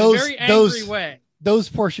notes in a very angry way. Those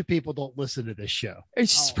Porsche people don't listen to this show.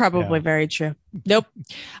 It's probably very true. Nope.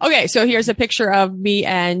 Okay. So here's a picture of me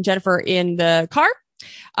and Jennifer in the car.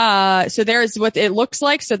 So there's what it looks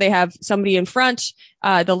like. So they have somebody in front.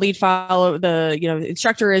 The lead follow, the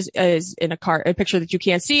instructor is in a picture that you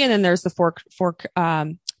can't see. And then there's the fork,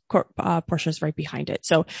 Porsche's right behind it.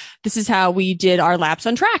 So this is how we did our laps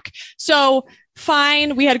on track. So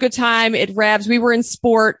fine. We had a good time. It revs. We were in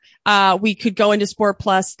sport. We could go into sport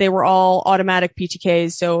plus. They were all automatic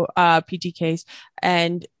PTKs. So, PTKs.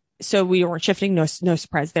 And so we weren't shifting. No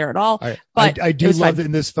surprise there at all. But I do love that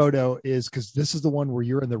in this photo is because this is the one where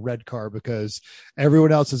you're in the red car because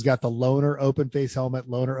everyone else has got the loaner open face helmet.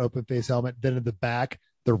 Then in the back,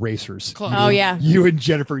 the racers. Oh yeah. You and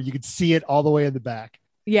Jennifer, you could see it all the way in the back.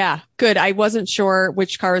 Yeah, good. I wasn't sure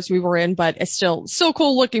which cars we were in, but it's still so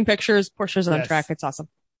cool looking pictures. Porsche's on Yes. track. It's awesome.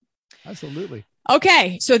 Absolutely.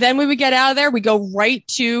 Okay. So then when we get out of there, we go right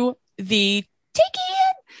to the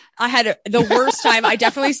Taycan. I had the worst time. I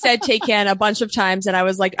definitely said Taycan a bunch of times. And I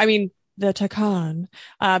was like, the Taycan,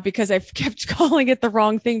 because I kept calling it the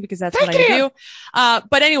wrong thing because that's what I do.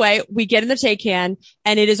 But anyway, we get in the Taycan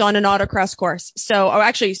and it is on an autocross course.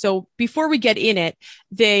 So before we get in it,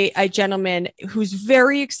 a gentleman who's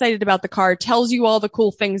very excited about the car tells you all the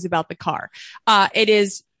cool things about the car. It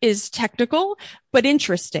is technical, but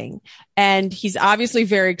interesting. And he's obviously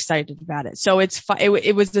very excited about it. So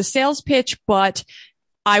it was the sales pitch, but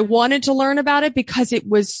I wanted to learn about it because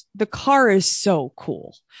the car is so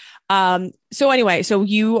cool. So anyway, so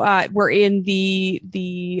you, were in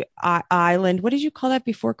the island. What did you call that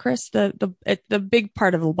before, Chris? The big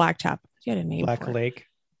part of the blacktop. You had a name Black for it. Lake.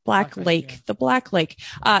 Black Lake, the Black Lake.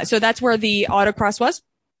 So that's where the autocross was.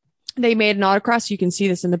 They made an autocross. You can see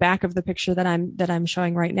this in the back of the picture that I'm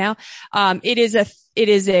showing right now. It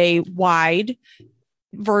is a wide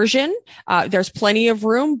version. There's plenty of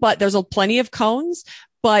room, but there's plenty of cones,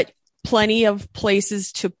 but plenty of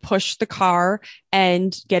places to push the car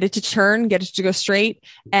and get it to turn, get it to go straight.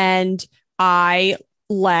 And I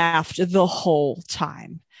laughed the whole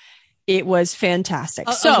time. It was fantastic.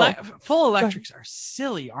 Full electrics are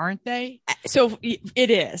silly, aren't they? So it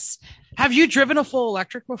is. Have you driven a full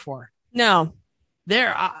electric before? No.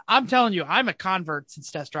 I'm telling you, I'm a convert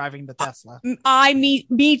since test driving the Tesla.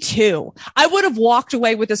 Me too. I would have walked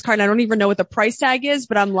away with this car and I don't even know what the price tag is,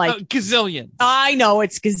 but I'm like, gazillion. I know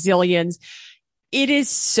it's gazillions. It is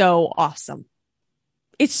so awesome.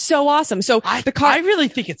 It's so awesome. So the car, I really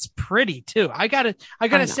think it's pretty too. I gotta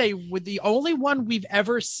say, with the only one we've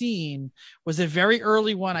ever seen was a very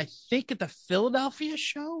early one, I think at the Philadelphia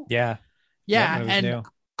show. Yeah. And new.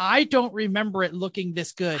 I don't remember it looking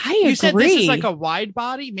this good. I You said this agree. is like a wide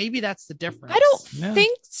body. Maybe that's the difference. I don't No.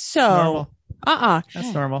 think so. Normal.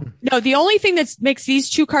 That's normal. No, the only thing that makes these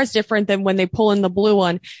two cars different than when they pull in the blue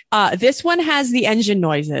one, this one has the engine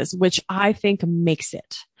noises, which I think makes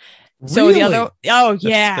it. So Really? the other,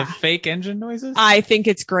 The fake engine noises? I think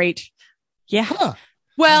it's great. Yeah. Huh.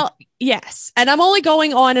 Well, yes. And I'm only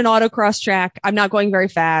going on an autocross track. I'm not going very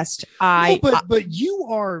fast. But you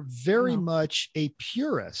are very much a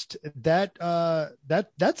purist.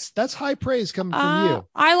 That's high praise coming from you.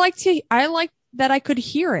 I like that I could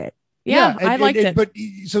hear it. Yeah, I liked it. But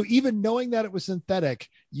so even knowing that it was synthetic,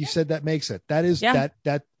 you said that makes it. That is that.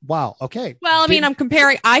 Wow. Okay. Well, I mean, I'm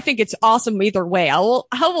comparing. I think it's awesome either way. I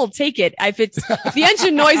will take it. If the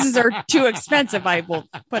engine noises are too expensive, I will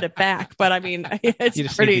put it back. But I mean, it's You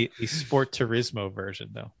just pretty. need the Sport Turismo version,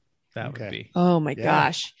 though. That would be. Oh my Yeah.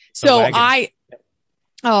 gosh. The So wagon.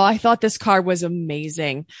 I thought this car was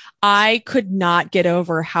amazing. I could not get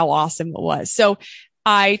over how awesome it was. So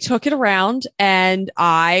I took it around and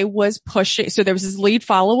I was pushing. So there was this lead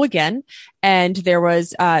follow again, and there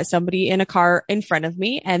was somebody in a car in front of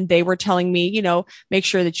me, and they were telling me, make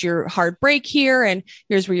sure that you're hard brake here, and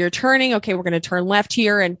here's where you're turning. Okay, we're going to turn left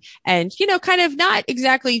here, and kind of not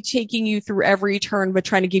exactly taking you through every turn, but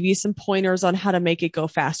trying to give you some pointers on how to make it go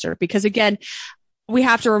faster. Because again, we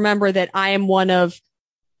have to remember that I am one of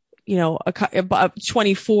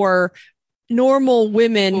 24 normal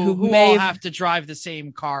women who may all have to drive the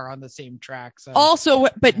same car on the same track. So. Also,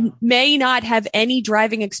 but may not have any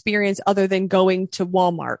driving experience other than going to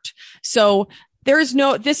Walmart. So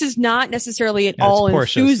this is not necessarily an all it's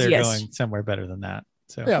Porsches. enthusiast. They're going somewhere better than that.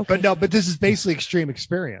 So Yeah, but this is basically extreme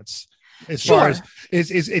experience. As Sure. far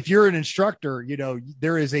as is if you're an instructor,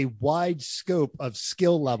 there is a wide scope of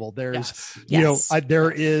skill level. There's, Yes.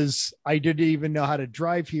 there is. I didn't even know how to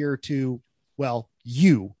drive here to. Well,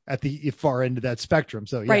 you at the far end of that spectrum.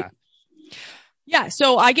 So yeah. Right. Yeah.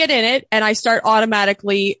 So I get in it and I start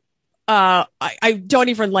automatically. I don't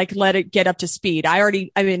even let it get up to speed. I'm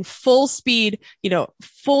in full speed,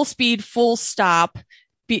 full stop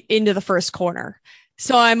into the first corner.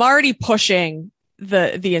 So I'm already pushing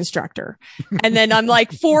the instructor. And then I'm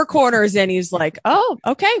like 4 corners and he's like, oh,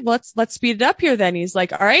 okay, let's speed it up here. Then he's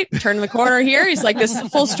like, all right, turn the corner here. He's like, this is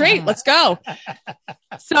full straight. Let's go.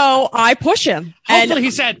 So I push him. Hopefully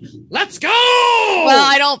he said, let's go. Well,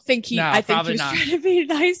 I don't think No, I think he probably was not. trying to be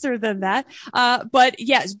nicer than that. But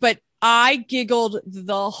yes, but I giggled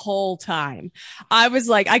the whole time. I was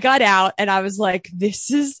like, I got out and I was like,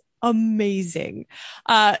 this is amazing.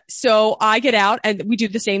 So I get out and we do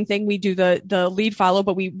the same thing. We do the lead follow,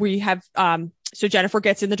 but we have, so Jennifer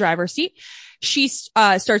gets in the driver's seat. She,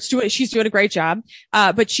 starts doing, she's doing a great job.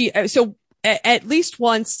 But at least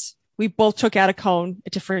once We both took out a cone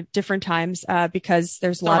at different times, because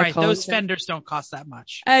there's a lot of cones. Those fenders don't cost that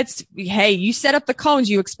much. Hey, you set up the cones,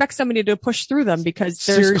 you expect somebody to push through them because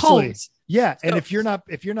there's Seriously. cones. Yeah. And if you're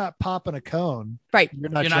not popping a cone, right. You're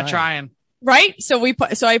not not trying. Right. So we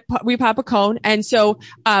pop a cone. And so,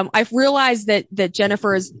 I've realized that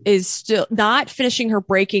Jennifer is still not finishing her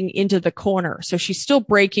braking into the corner. So she's still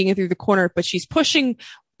braking through the corner, but she's pushing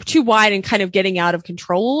too wide and kind of getting out of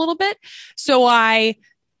control a little bit. So I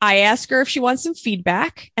ask her if she wants some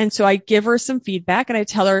feedback. And so I give her some feedback and I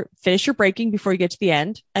tell her, finish your braking before you get to the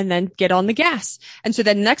end and then get on the gas. And so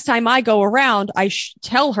then next time I go around, I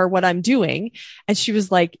tell her what I'm doing. And she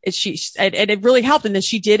was like, and it really helped. And then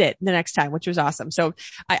she did it the next time, which was awesome. So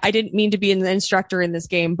I didn't mean to be an instructor in this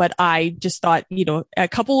game, but I just thought, a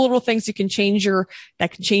couple little things that can change your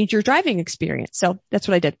driving experience. So that's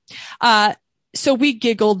what I did. So we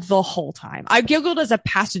giggled the whole time. I giggled as a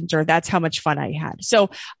passenger. That's how much fun I had. So,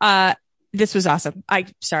 this was awesome. I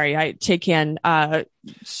take in,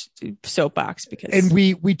 soapbox because. And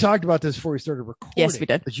we talked about this before we started recording. Yes, we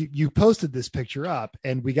did. But you posted this picture up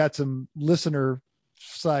and we got some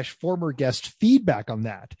listener/former guest feedback on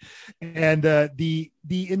that. And, the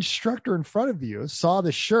instructor in front of you saw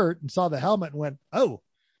the shirt and saw the helmet and went, "Oh,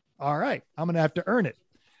 all right, I'm going to have to earn it."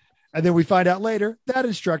 And then we find out later that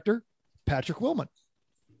instructor, Patrick Willman,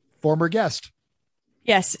 former guest.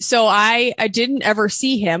 Yes. So I didn't ever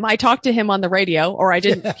see him. I talked to him on the radio, or I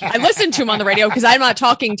listened to him on the radio because I'm not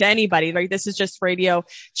talking to anybody. Like, this is just radio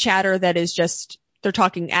chatter that is just, they're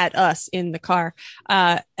talking at us in the car.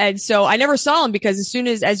 And so I never saw him because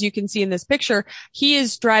as you can see in this picture, he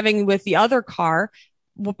is driving with the other car.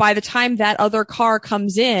 By the time that other car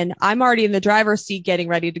comes in, I'm already in the driver's seat getting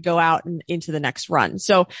ready to go out and into the next run.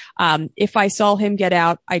 So, if I saw him get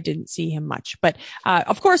out, I didn't see him much. But,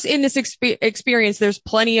 of course, in this experience, there's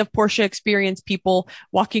plenty of Porsche experience people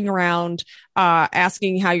walking around,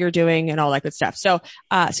 asking how you're doing and all that good stuff. So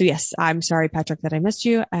yes, I'm sorry, Patrick, that I missed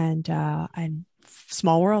you and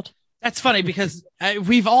small world. That's funny because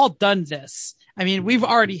we've all done this. I mean, we've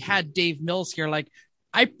already had Dave Mills here. Like,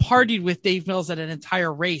 I partied with Dave Mills at an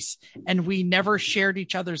entire race and we never shared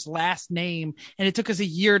each other's last name. And it took us a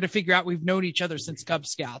year to figure out we've known each other since Cub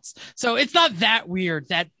Scouts. So it's not that weird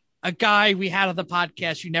that a guy we had on the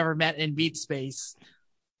podcast you never met in Beat Space,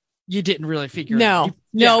 you didn't really figure it out.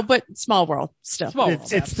 No, but small world still.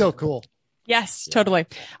 It's still cool. Yes, totally.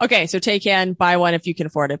 Okay. So take in, buy one if you can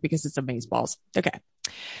afford it because it's amazeballs. Okay.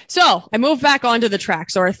 So I moved back onto the track.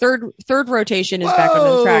 So our third rotation is back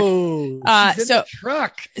onto the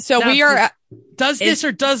track. So now, we are. Does this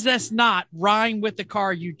or does this not rhyme with the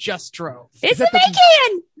car you just drove? It's a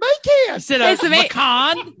Macan. Macan. Is it a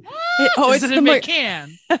Macan? It's a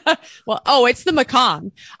Macan. It's the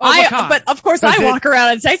Macan. Macan. But of course I walk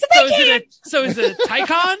around and say it's a Macan. So is it a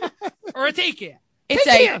Taycan or a Taycan? It's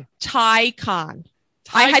a Taycan.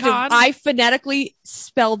 I phonetically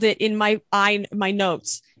spelled it in my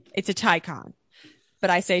notes. It's a Taycan, but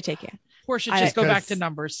I say Taycan. Porsche, just go back to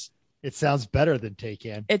numbers. It sounds better than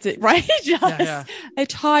Taycan. It's right. It does. Yeah. A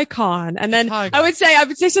Taycan. And then I would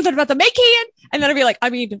say something about the Macan. And then I'd be like,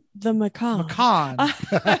 the Macan.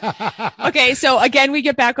 Okay. So again, we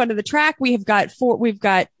get back onto the track. We've got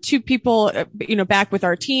two people, back with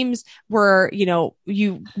our teams where,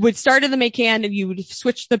 you would start in the Macan and you would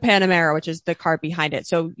switch the Panamera, which is the car behind it.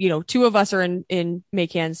 So, two of us are in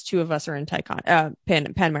Macans, two of us are in Taycan,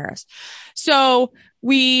 Panameras. So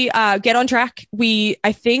we, get on track.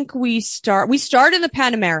 I think we start in the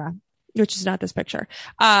Panamera, which is not this picture.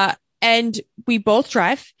 And we both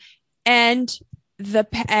drive and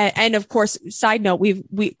of course, side note,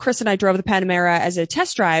 Chris and I drove the Panamera as a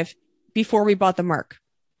test drive before we bought the Merc.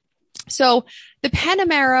 So the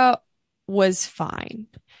Panamera was fine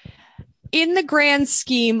in the grand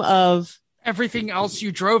scheme of everything else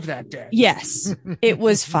you drove that day. Yes, it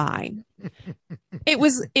was fine. It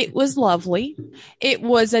was lovely. It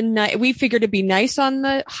was we figured it'd be nice on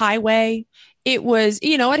the highway. It was,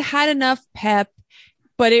 it had enough pep,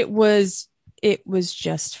 but it was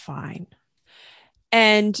just fine.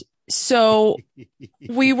 And so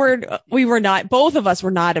we were not, both of us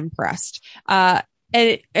were not impressed.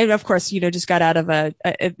 And of course, just got out of the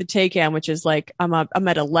Taycan, which is like, I'm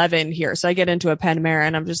at 11 here. So I get into a Panamera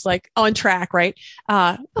and I'm just like on track, right?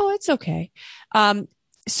 It's okay.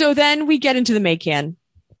 So then we get into the Macan.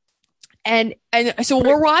 And so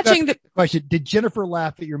we're watching the question. Did Jennifer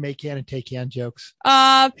laugh at your Macan and Taycan jokes? We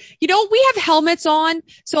have helmets on,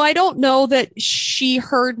 so I don't know that she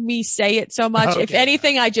heard me say it so much. Okay. If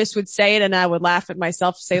anything, I just would say it and I would laugh at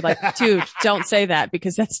myself, say like, dude, don't say that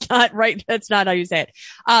because that's not right. That's not how you say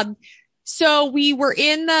it. So we were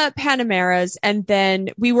in the Panameras, and then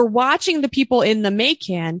we were watching the people in the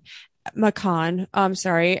Macan. I'm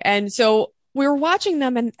sorry. And so we were watching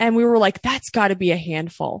them, and we were like, that's got to be a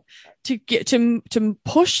handful to get to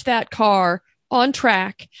push that car on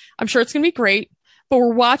track. I'm sure it's going to be great, but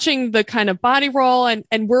we're watching the kind of body roll, and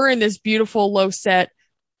we're in this beautiful low set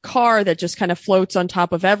car that just kind of floats on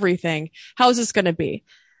top of everything. How's this going to be?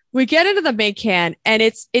 We get into the Macan, and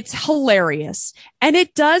it's hilarious, and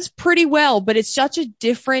it does pretty well, but it's such a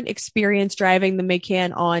different experience driving the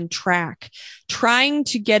Macan on track, trying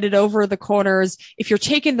to get it over the corners. If you're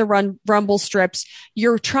taking the rumble strips,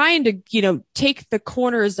 you're trying to, take the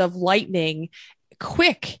corners of Lightning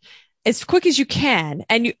as quick as you can.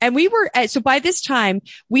 And we were, so by this time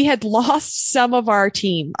we had lost some of our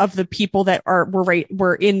team of the people that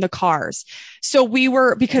were in the cars. So we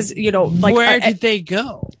were, because, where did they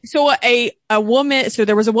go? So a woman, so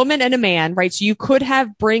there was a woman and a man, right? So you could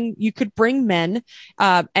bring men,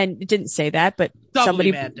 and it didn't say that, but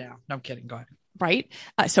somebody man down. No, I'm kidding. Go ahead. Right.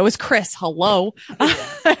 So is Chris. Hello. How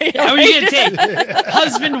are you going to take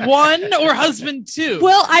husband 1 or husband 2?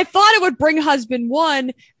 Well, I thought it would bring husband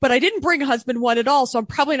 1, but I didn't bring husband 1 at all. So I'm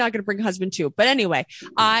probably not going to bring husband 2. But anyway,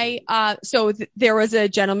 there was a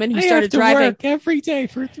gentleman who started driving work every day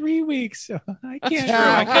for 3 weeks. So I can't.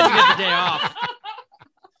 I couldn't get the day off.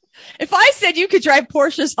 If I said you could drive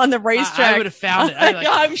Porsches on the racetrack, I would have found it.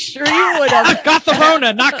 I'm sure you would have. Got the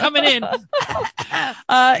Rona, not coming in.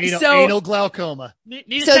 Anal glaucoma.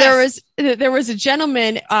 So there was a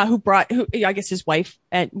gentleman who I guess his wife,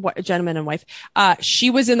 and gentleman and wife. She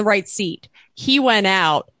was in the right seat. He went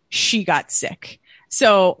out. She got sick.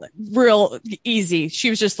 So real easy. She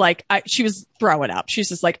was just like, she was throwing up. She's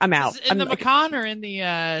just like, I'm out. In the Macan or in the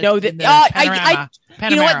Panorama?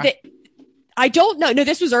 You know what? I don't know. No,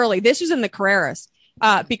 this was early. This was in the Carreras.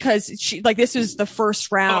 Because this was the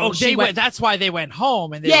first round. Oh, that's why they went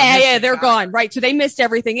home. And they're gone. Right. So they missed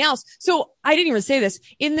everything else. So I didn't even say this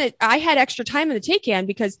I had extra time in the Taycan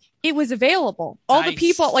because it was available. All the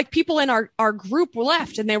people in our group were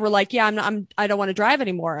left, and they were like, yeah, I don't want to drive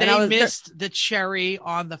anymore. They missed the cherry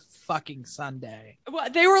on the fucking Sunday. Well,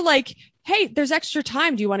 they were like, hey, there's extra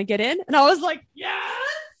time. Do you want to get in? And I was like, yes.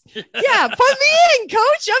 Yeah, put me in,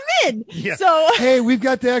 coach. I'm in. Yeah. So, hey, we've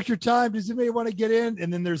got the extra time. Does anybody want to get in?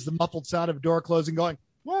 And then there's the muffled sound of a door closing going,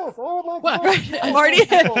 I'm already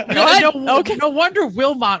in. No wonder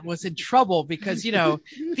Wilmot was in trouble because,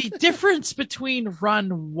 the difference between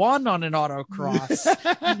run 1 on an autocross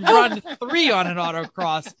and run 3 on an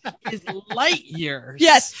autocross is light years.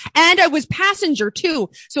 Yes. And I was passenger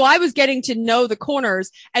too. So I was getting to know the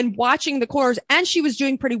corners and watching the corners, and she was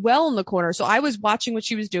doing pretty well in the corner. So I was watching what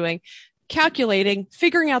she was doing, calculating,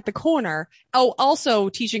 figuring out the corner. Oh, also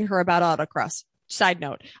teaching her about autocross. Side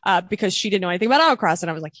note, because she didn't know anything about autocross, and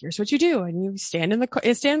I was like, here's what you do. And you stand in the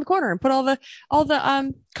corner and put all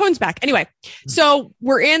the cones back. Anyway, so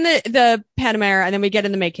we're in the Panamera, and then we get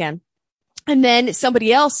in the Macan, and then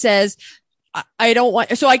somebody else says, I don't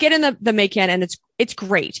want, so I get in the Macan, and it's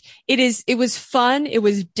great. It was fun. It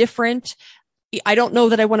was different. I don't know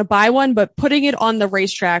that I want to buy one, but putting it on the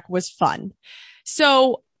racetrack was fun.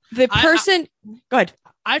 So the person, go ahead.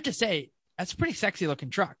 I have to say, that's a pretty sexy looking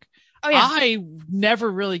truck. Oh, yeah. I never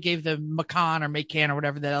really gave the Macan or Macan or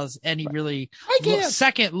whatever that else any really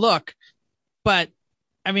second look, but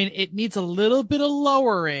I mean, it needs a little bit of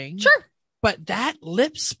lowering. Sure. But that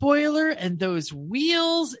lip spoiler and those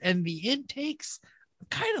wheels and the intakes, I'm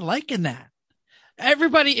kind of liking that.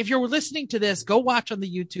 Everybody, if you're listening to this, go watch on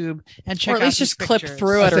the YouTube and check out. Or at least just clip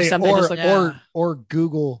through it or something. Or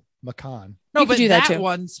Google Macan. No, you but do that too.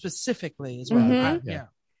 One specifically as well. Mm-hmm. Yeah.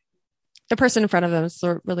 The person in front of them is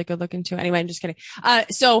really good looking too. Anyway, I'm just kidding.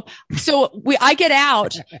 So I get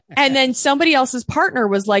out, and then somebody else's partner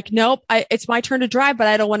was like, nope, it's my turn to drive, but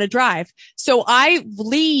I don't want to drive. So I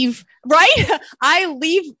leave, right? I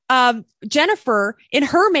leave, Jennifer in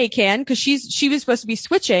her Macan because she was supposed to be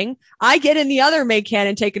switching. I get in the other Macan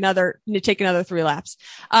and take another 3 laps.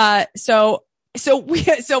 So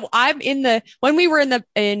I'm when we were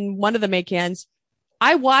in one of the Macans,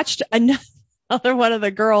 I watched another one of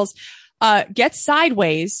the girls get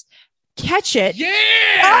sideways, catch it. Yeah.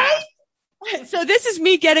 Right? So this is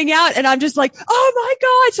me getting out, and I'm just like, oh my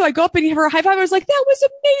God. So I go up and give her a high five. I was like, that was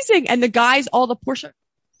amazing. And the guys, the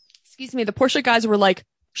Porsche guys were like,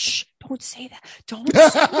 shh, don't say that. Don't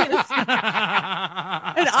say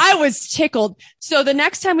that. And I was tickled. So the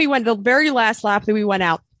next time we went, the very last lap that we went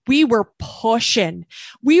out, we were pushing.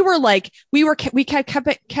 We kept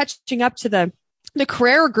catching up to the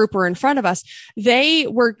Carrera group were in front of us. They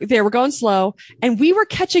were going slow and we were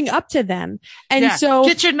catching up to them. And so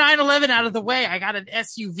get your 911 out of the way. I got an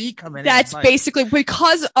SUV coming that's in. Basically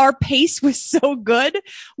because our pace was so good.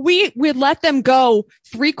 We'd let them go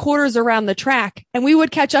 3/4 around the track and we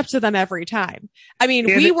would catch up to them every time. I mean,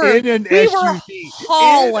 we were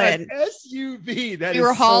hauling. SUV. That we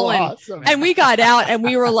were hauling. So awesome. And we got out and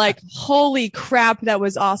we were like, holy crap, that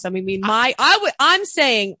was awesome. I mean, I'm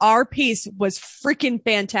saying our pace was freaking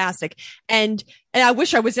fantastic. And I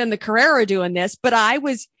wish I was in the Carrera doing this, but I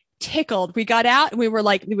was tickled. We got out and we were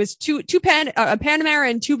like, it was a Panamera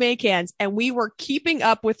and 2 Maycans, and we were keeping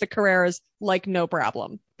up with the Carreras like no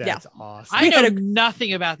problem. That's awesome. I know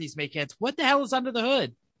nothing about these Maycans. What the hell is under the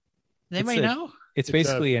hood? Anybody know? It's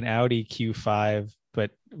basically an Audi Q5,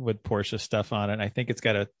 but with Porsche stuff on it. I think it's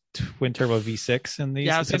got a twin turbo V6 in these.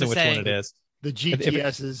 Yeah, depends on which one it is. The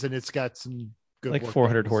GTSs, and it's got some good like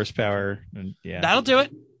 400 horsepower. And that'll do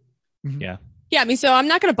it. Yeah. Yeah, I mean, so I'm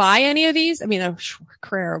not going to buy any of these. I mean,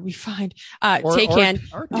 Carrera will be fine.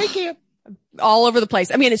 Taycan all over the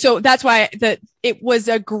place. I mean, so that's why it was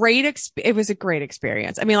a great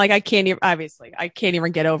experience. I mean, like I can't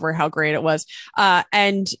even get over how great it was.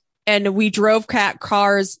 And we drove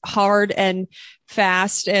cars hard and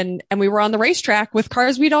fast, and we were on the racetrack with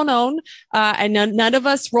cars we don't own. And none of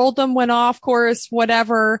us rolled them, went off course,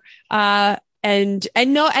 whatever. And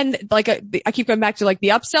like I keep going back to like the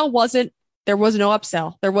upsell there was no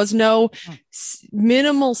upsell. There was no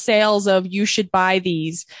minimal sales of you should buy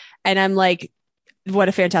these. And I'm like, what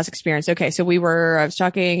a fantastic experience. Okay. So I was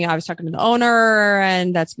talking to the owner,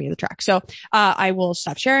 and that's me at the track. So, I will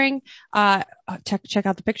stop sharing, check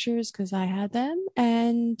out the pictures because I had them.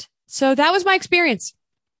 And so that was my experience.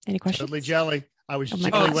 Any questions? Totally jelly. I was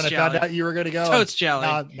jelly when I found out you were going to go. Totes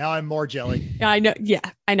jelly. Now I'm more jelly. Yeah, I know. Yeah,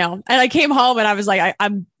 I know. And I came home and I was like,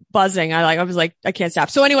 I'm buzzing. I was like, I can't stop.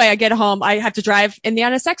 So anyway, I get home. I have to drive in the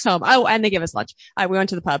NSX home. Oh, and they give us lunch. We went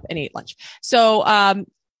to the pub and ate lunch. So,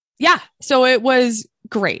 so it was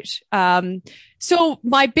great. So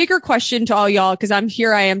my bigger question to all y'all, cause I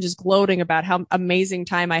am just gloating about how amazing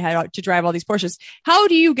time I had to drive all these Porsches. How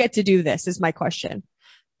do you get to do this is my question.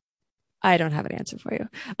 I don't have an answer for you.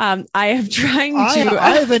 I am trying to.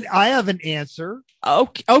 I have an answer.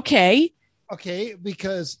 Okay. Okay,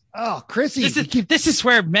 because Chrissy, this is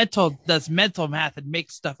where does mental math and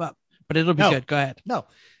makes stuff up, but it'll be good. Go ahead. No,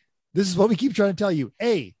 this is what we keep trying to tell you.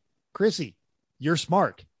 A, Chrissy, you're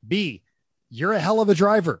smart. B, you're a hell of a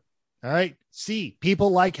driver. All right. C,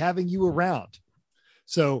 people like having you around.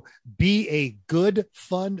 So be a good,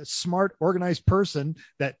 fun, smart, organized person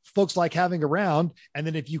that folks like having around. And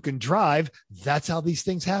then if you can drive, that's how these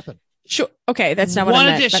things happen. Sure. Okay. That's not what I meant.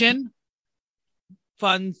 One addition.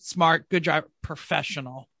 Fun, smart, good driver,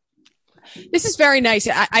 professional. This is very nice.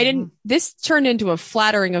 This turned into a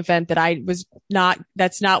flattering event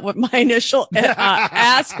that's not what my initial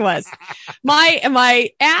ask was.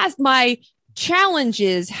 My challenge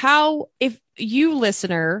is if you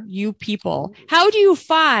listener, you people, how do you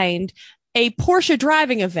find a Porsche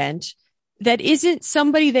driving event that isn't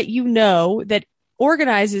somebody that you know that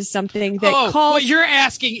organizes something that calls? What you're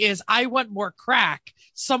asking is, I want more crack.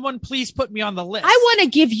 Someone please put me on the list. I want to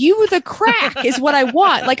give you the crack is what I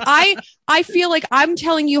want. Like I feel like I'm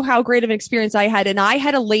telling you how great of an experience I had. And I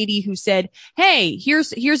had a lady who said, hey,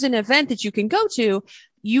 here's an event that you can go to.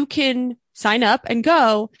 You can sign up and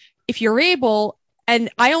go if you're able.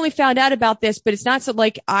 And I only found out about this, but it's not so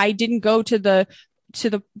like I didn't go to the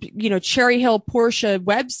Cherry Hill Porsche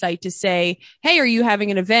website to say, hey, are you having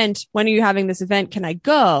an event? When are you having this event? Can I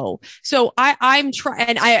go? So I'm trying,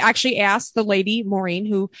 and I actually asked the lady, Maureen,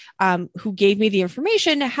 who gave me the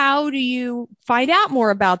information. How do you find out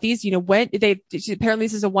more about these? Apparently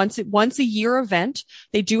this is a once a year event.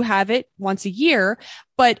 They do have it once a year,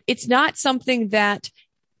 but it's not something that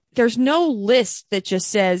there's no list that just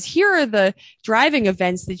says, here are the driving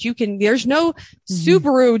events that you can, there's no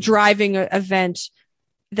Subaru driving event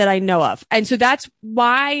that I know of. And so that's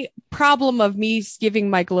my problem of me giving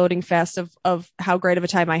my gloating fest of how great of a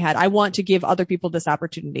time I had. I want to give other people this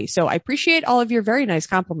opportunity. So I appreciate all of your very nice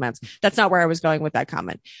compliments. That's not where I was going with that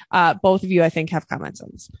comment. Both of you, I think, have comments on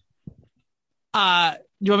this.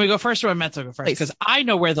 You want me to go first or am I meant to go first? Because I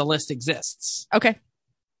know where the list exists. Okay.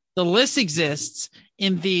 The list exists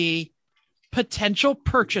in the potential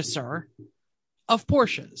purchaser of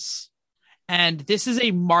Porsches. And this is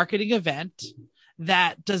a marketing event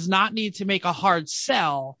that does not need to make a hard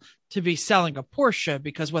sell to be selling a Porsche,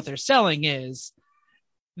 because what they're selling is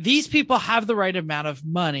these people have the right amount of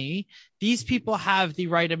money. These people have the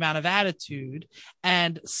right amount of attitude.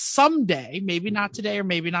 And someday, maybe not today or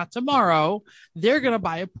maybe not tomorrow, they're going to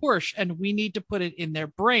buy a Porsche, and we need to put it in their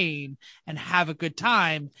brain and have a good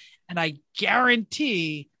time. And I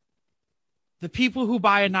guarantee the people who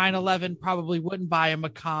buy a 911 probably wouldn't buy a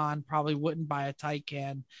Macan, probably wouldn't buy a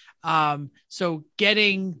Taycan. So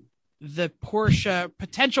getting the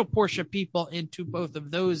potential Porsche people into both of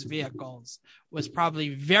those vehicles was probably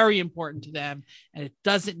very important to them. And it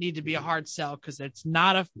doesn't need to be a hard sell, because it's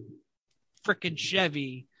not a freaking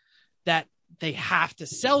Chevy that they have to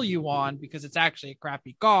sell you on, because it's actually a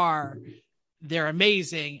crappy car. They're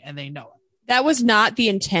amazing and they know it. That was not the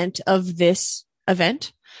intent of this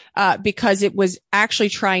event, because it was actually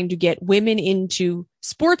trying to get women into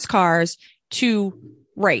sports cars to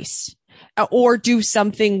race. Or do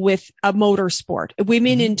something with a motorsport.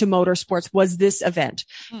 Women into motorsports was this event.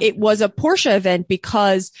 It was a Porsche event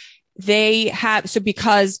because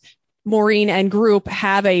because Maureen and group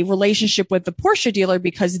have a relationship with the Porsche dealer,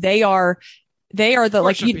 because they are the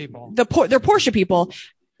Porsche people. they're Porsche people.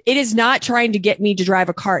 It is not trying to get me to drive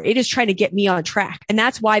a car. It is trying to get me on track. And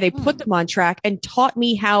that's why they put them on track and taught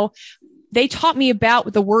me they taught me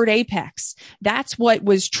about the word apex. That's what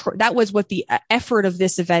that was what the effort of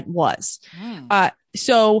this event was.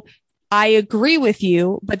 So I agree with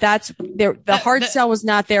you, but that's there. The hard sell was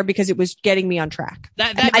not there because it was getting me on track.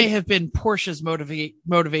 That may have been Porsche's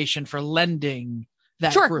motivation for lending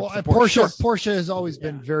that Sure. group. Well, Porsche has always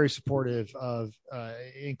been very supportive of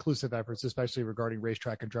inclusive efforts, especially regarding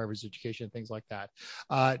racetrack and drivers education and things like that.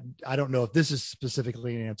 I don't know if this is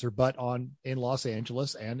specifically an answer, but in Los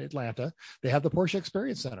Angeles and Atlanta, they have the Porsche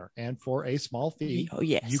Experience Center, and for a small fee,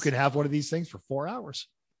 you can have one of these things for 4 hours.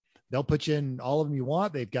 They'll put you in all of them you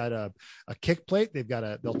want. They've got a kick plate.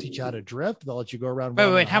 They'll teach you how to drift. They'll let you go around.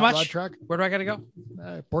 Wait, how much? Track. Where do I got to go?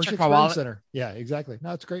 Porsche Experience Center. Yeah, exactly.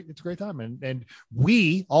 No, it's great. It's a great time. And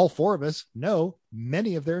we, all four of us, know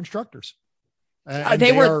many of their instructors.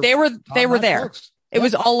 They were there. Folks. It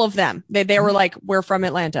was all of them. They were like, we're from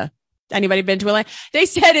Atlanta. Anybody been to Atlanta? They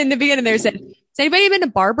said in the beginning, has anybody been to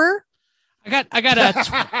Barber? I got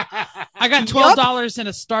 $12 in a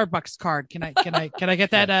Starbucks card. Can I get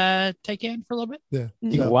that Taycan for a little bit? Yeah.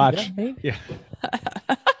 You can watch. Yeah.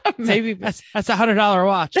 Maybe that's $100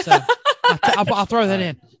 watch. So I'll throw that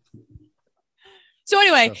in. So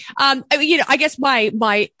anyway, I guess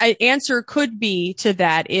my answer could be to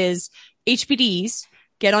that is HPDs.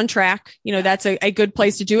 Get on track. That's a good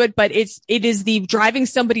place to do it, but it is the driving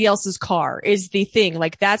somebody else's car is the thing.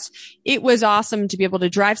 Like it was awesome to be able to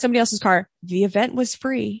drive somebody else's car. The event was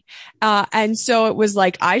free. And so it was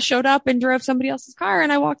like, I showed up and drove somebody else's car,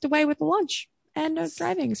 and I walked away with a lunch and a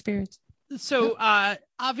driving experience. So,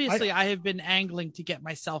 obviously I have been angling to get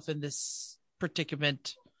myself in this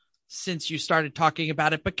predicament since you started talking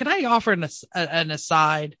about it, but can I offer an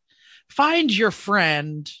aside? Find your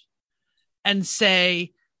friend and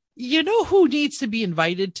say, you know who needs to be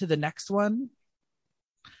invited to the next one?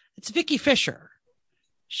 It's Vicky Fisher.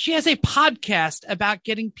 She has a podcast about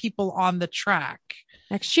getting people on the track.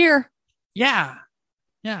 Next year. Yeah.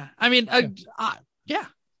 I mean, yeah.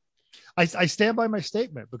 I stand by my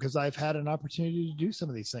statement because I've had an opportunity to do some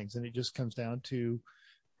of these things, and it just comes down to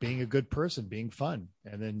being a good person, being fun.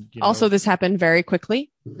 And then also this happened very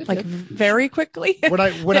quickly, very quickly. We're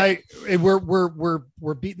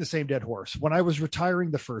beating the same dead horse. When I was retiring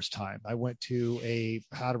the first time, I went to a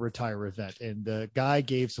how to retire event, and the guy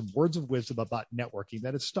gave some words of wisdom about networking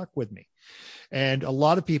that has stuck with me. And a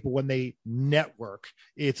lot of people, when they network,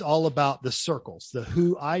 it's all about the circles, the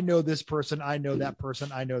who. I know this person, I know that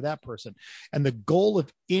person, I know that person. And the goal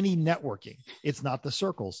of any networking, it's not the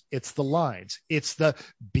circles, it's the lines. It's the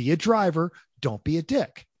be a driver, don't be a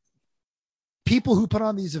dick. People who put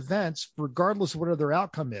on these events, regardless of whatever their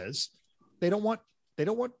outcome is, they don't want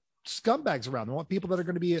scumbags around. They want people that are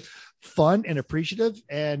going to be fun and appreciative,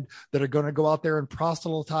 and that are going to go out there and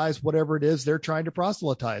proselytize whatever it is they're trying to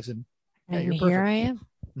proselytize. And here I am.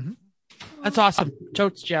 Mm-hmm. That's awesome.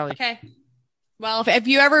 Totes jelly. Okay. Well, if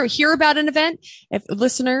you ever hear about an event,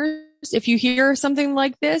 if you hear something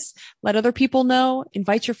like this, let other people know,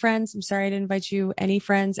 invite your friends. I'm sorry I didn't invite you any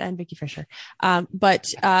friends and Vicky Fisher. And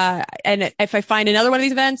if I find another one of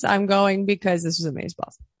these events, I'm going because this was amazing.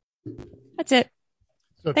 That's it.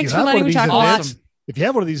 So Thanks for letting me talk a lot. If you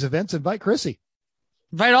have one of these events, invite Chrissy.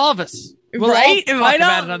 Invite all of us. We'll right? all talk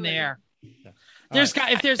about it on the air.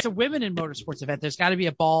 If there's a women in motorsports event, there's got to be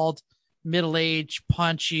a bald, middle-aged,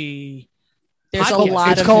 punchy. There's podcast. a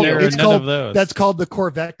lot of those. That's called the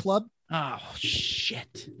Corvette Club. Oh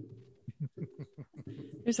shit!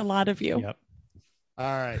 There's a lot of you. Yep. All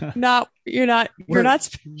right. You're not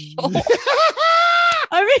special.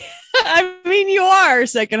 I mean, you are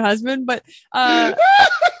second husband, but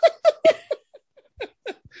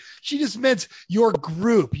she just meant your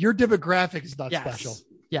group, your demographic is not special.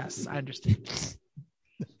 Yes, I understand.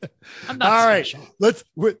 I'm not all right. special.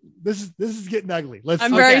 This is getting ugly.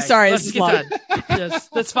 I'm very sorry. Let's get done. Yes,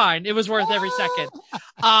 that's fine. It was worth every second.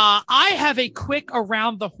 I have a quick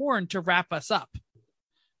around the horn to wrap us up.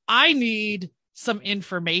 I need some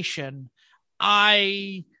information.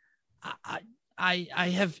 I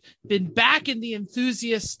have been back in the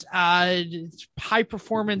enthusiast high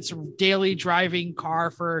performance daily driving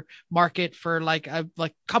car for market for like a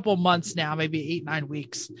couple months now, maybe 8-9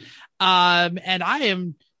 weeks. And I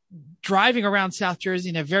am driving around South Jersey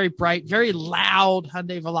in a very bright, very loud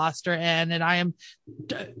Hyundai Veloster N, and I am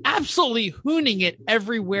absolutely hooning it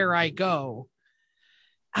everywhere I go.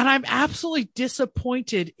 And I'm absolutely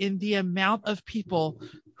disappointed in the amount of people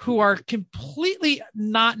who are completely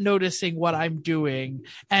not noticing what I'm doing.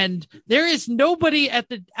 And there is nobody at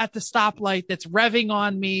the stoplight that's revving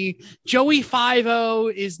on me. Joey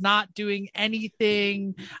 5-0 is not doing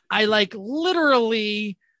anything. I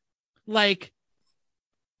literally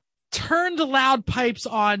turned the loud pipes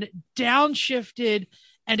on, downshifted,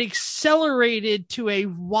 and accelerated to a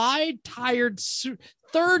wide tired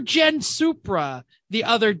third gen Supra the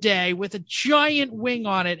other day with a giant wing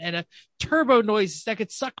on it and a turbo noise that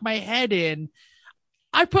could suck my head in.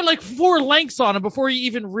 I put 4 lengths on him before he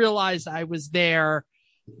even realized I was there.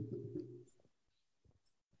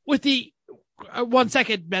 With the 1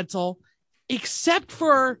 second mental, except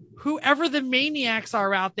for whoever the maniacs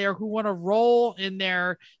are out there who want to roll in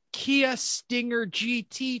their Kia Stinger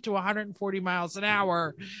GT to 140 miles an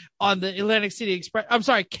hour on the Atlantic City Express. I'm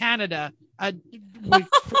sorry, Canada. That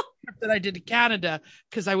I did to Canada,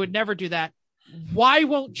 because I would never do that. Why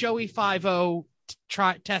won't Joey 5-0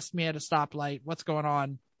 test me at a stoplight? What's going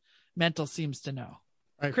on? Mental seems to know.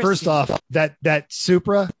 All right, first off, that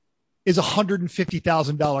Supra is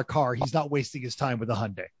 $150,000 car. He's not wasting his time with a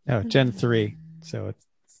Hyundai. No, Gen 3. So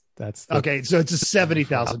that's okay. So it's a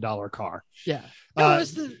 $70,000 car. Yeah.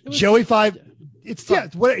 Joey 5.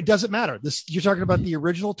 It doesn't matter. You're talking about the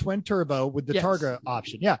original twin turbo with the Targa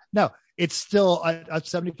option. Yeah. No, it's still a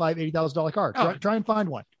 $75,000-$80,000 car. Try and find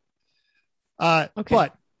one. Okay.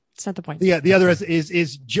 But it's not the point. Yeah. The other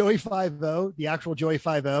is Joey 5-0. The actual Joey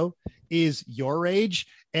 5-0 is your age.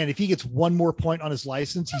 And if he gets one more point on his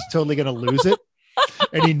license, he's totally going to lose it.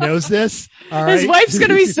 And he knows this. All right? His wife's going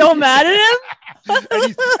to be so mad at him.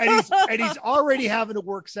 and he's already having to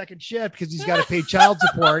work second shift because he's got to pay child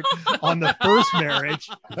support on the first marriage.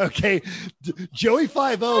 Okay. Joey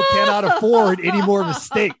 5-0 cannot afford any more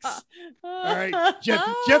mistakes. All right.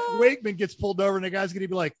 Jeff Wakeman gets pulled over and the guy's going to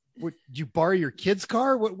be like, did you borrow your kid's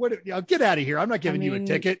car? What get out of here. I'm not giving you a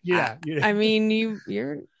ticket. Yeah. I mean,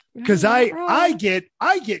 you're because I get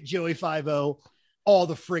Joey 5-0 all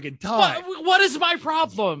the friggin' time. What is my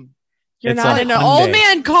problem? You're not in an old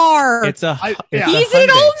man car. He's in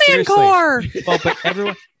an old man car. Well, but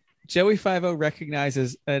everyone, Joey 5-0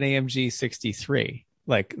 recognizes an AMG 63.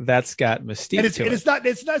 That's got mystique to it.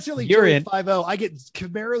 It's not silly. Joey 5-0. I get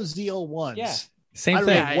Camaro ZL1s. Yeah. Same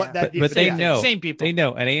thing. But they know. Same people. They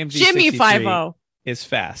know an AMG Jimmy 63 is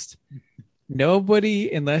fast.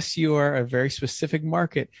 Nobody, unless you are a very specific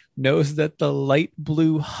market, knows that the light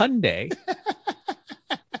blue Hyundai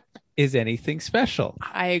is anything special.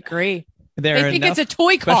 I agree. They think it's a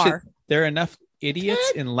toy car. There are enough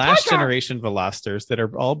idiots in last generation Velosters that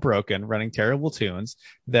are all broken, running terrible tunes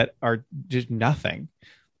that are just nothing.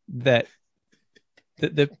 That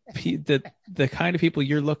the kind of people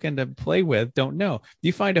you're looking to play with don't know.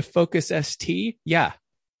 You find a Focus ST,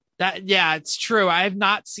 it's true. I have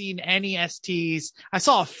not seen any STs. I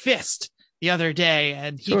saw a Fist the other day,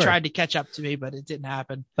 and he tried to catch up to me, but it didn't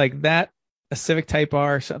happen. Like that. A Civic Type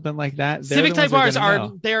R, something like that. Civic Type R's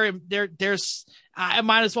there's I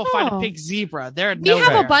might as well find a pink Zebra. We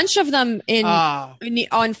have a bunch of them off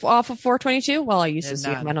of 422. Well, I used to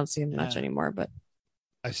see them. I don't see them much anymore, but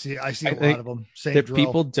I see a lot of them. That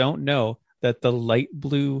people don't know that the light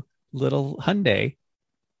blue little Hyundai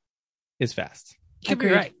is fast. You could be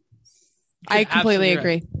right. I completely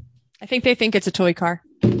agree. Right. I think they think it's a toy car.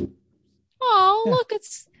 Oh, look,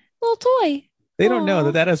 it's a little toy. They don't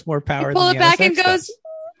know that has more power. You pull than it back NSX and goes. does.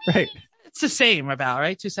 Right. It's the same about,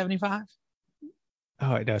 right? 275.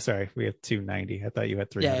 Oh no, sorry. We have 290. I thought you had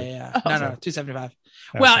 300. Yeah. No, 275. Okay.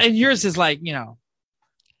 Well, and yours is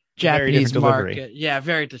Japanese market. Yeah,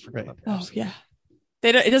 very different. Right. Oh yeah.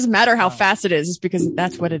 It doesn't matter how fast it is, it's because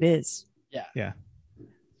that's what it is. Yeah. Yeah.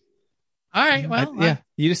 All right. Well,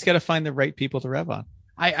 you just got to find the right people to rev on.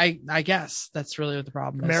 I guess that's really what the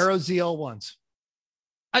problem is. Camaro ZL1s.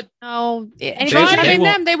 No, anybody Try- driving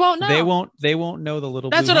won't- them, they won't know. They won't know the little.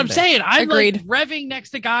 That's blue what I'm Hyundai. saying. I'm like Agreed. revving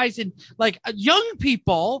next to guys and like young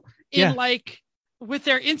people in Yeah. like with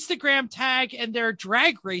their Instagram tag and their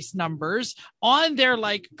drag race numbers on their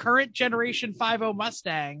like current generation 5.0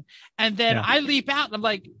 Mustang. And then Yeah. I leap out and I'm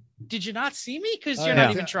like, did you not see me? Because you're yeah.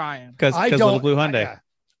 not even trying. Because little blue Hyundai.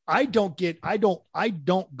 I don't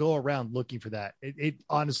go around looking for that. It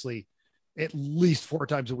honestly, at least 4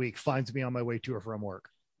 times a week finds me on my way to or from work.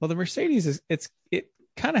 Well, the Mercedes it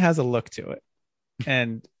kind of has a look to it,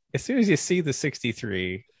 and as soon as you see the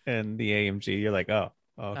 63 and the AMG, you're like, oh,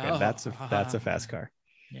 okay, Oh. that's a fast car.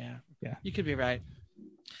 Yeah. Yeah. You could be right.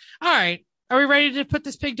 All right. Are we ready to put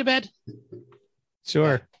this pig to bed?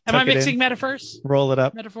 Sure. Am I Tuck it in, mixing metaphors? roll it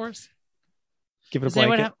up, Metaphors? give it a Does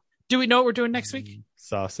anyone blanket. do we know what we're doing next week?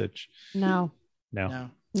 Sausage. No, No,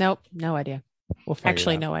 nope, no idea. we'll figure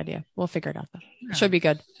Actually, it out. no idea. We'll figure it out though. Yeah. Should be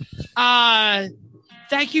good.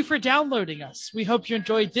 Thank you for downloading us. We hope you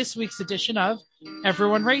enjoyed this week's edition of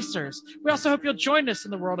Everyone Racers. We also hope you'll join us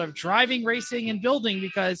in the world of driving, racing, and building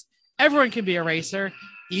because everyone can be a racer,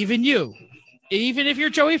 even you. Even if you're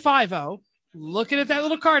Joey 5.0, looking at that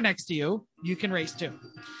little car next to you, you can race too.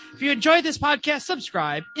 If you enjoyed this podcast,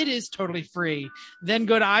 subscribe. It is totally free. Then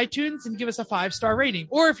go to iTunes and give us a 5-star rating.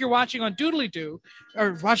 Or if you're watching on Doodly Doo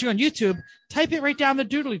or watching on YouTube, type it right down the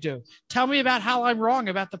Doodly Doo. Tell me about how I'm wrong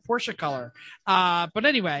about the Porsche color. But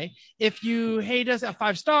anyway, if you hate us at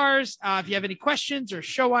 5 stars, if you have any questions or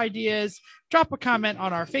show ideas, drop a comment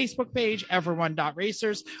on our Facebook page,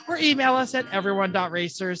 everyone.racers, or email us at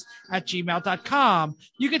everyone.racers@gmail.com.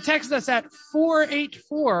 You can text us at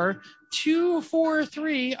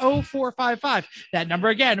 484-243-0455. That number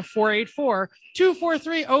again,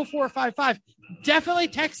 484-243-0455. Definitely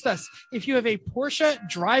text us if you have a Porsche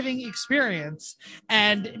driving experience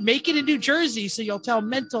and make it in New Jersey. So you'll tell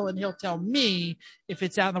Mental and he'll tell me. If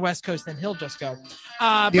it's out on the West Coast, then he'll just go.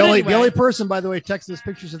 The only person, by the way, texting us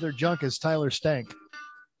pictures of their junk is Tyler Stank.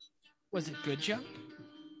 Was it good junk?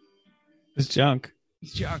 It's junk.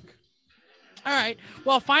 It's junk. All right.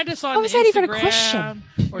 Well, find us on How is that even a Instagram question?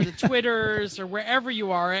 or the Twitters or wherever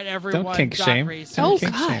you are at everyone. Don't kink shame. Racers. Kink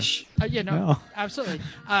shame. Gosh. No. Absolutely.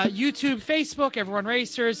 YouTube, Facebook, Everyone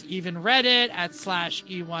Racers, even Reddit at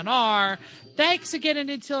 /E1R. Thanks again,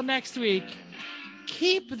 and until next week,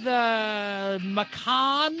 keep the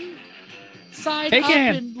Macan side Take up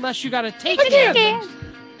in. unless you got to take Take it. in.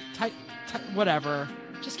 Whatever.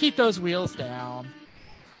 Just keep those wheels down.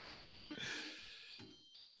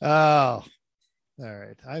 Oh, all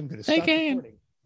right. I'm going to stop Take in. recording.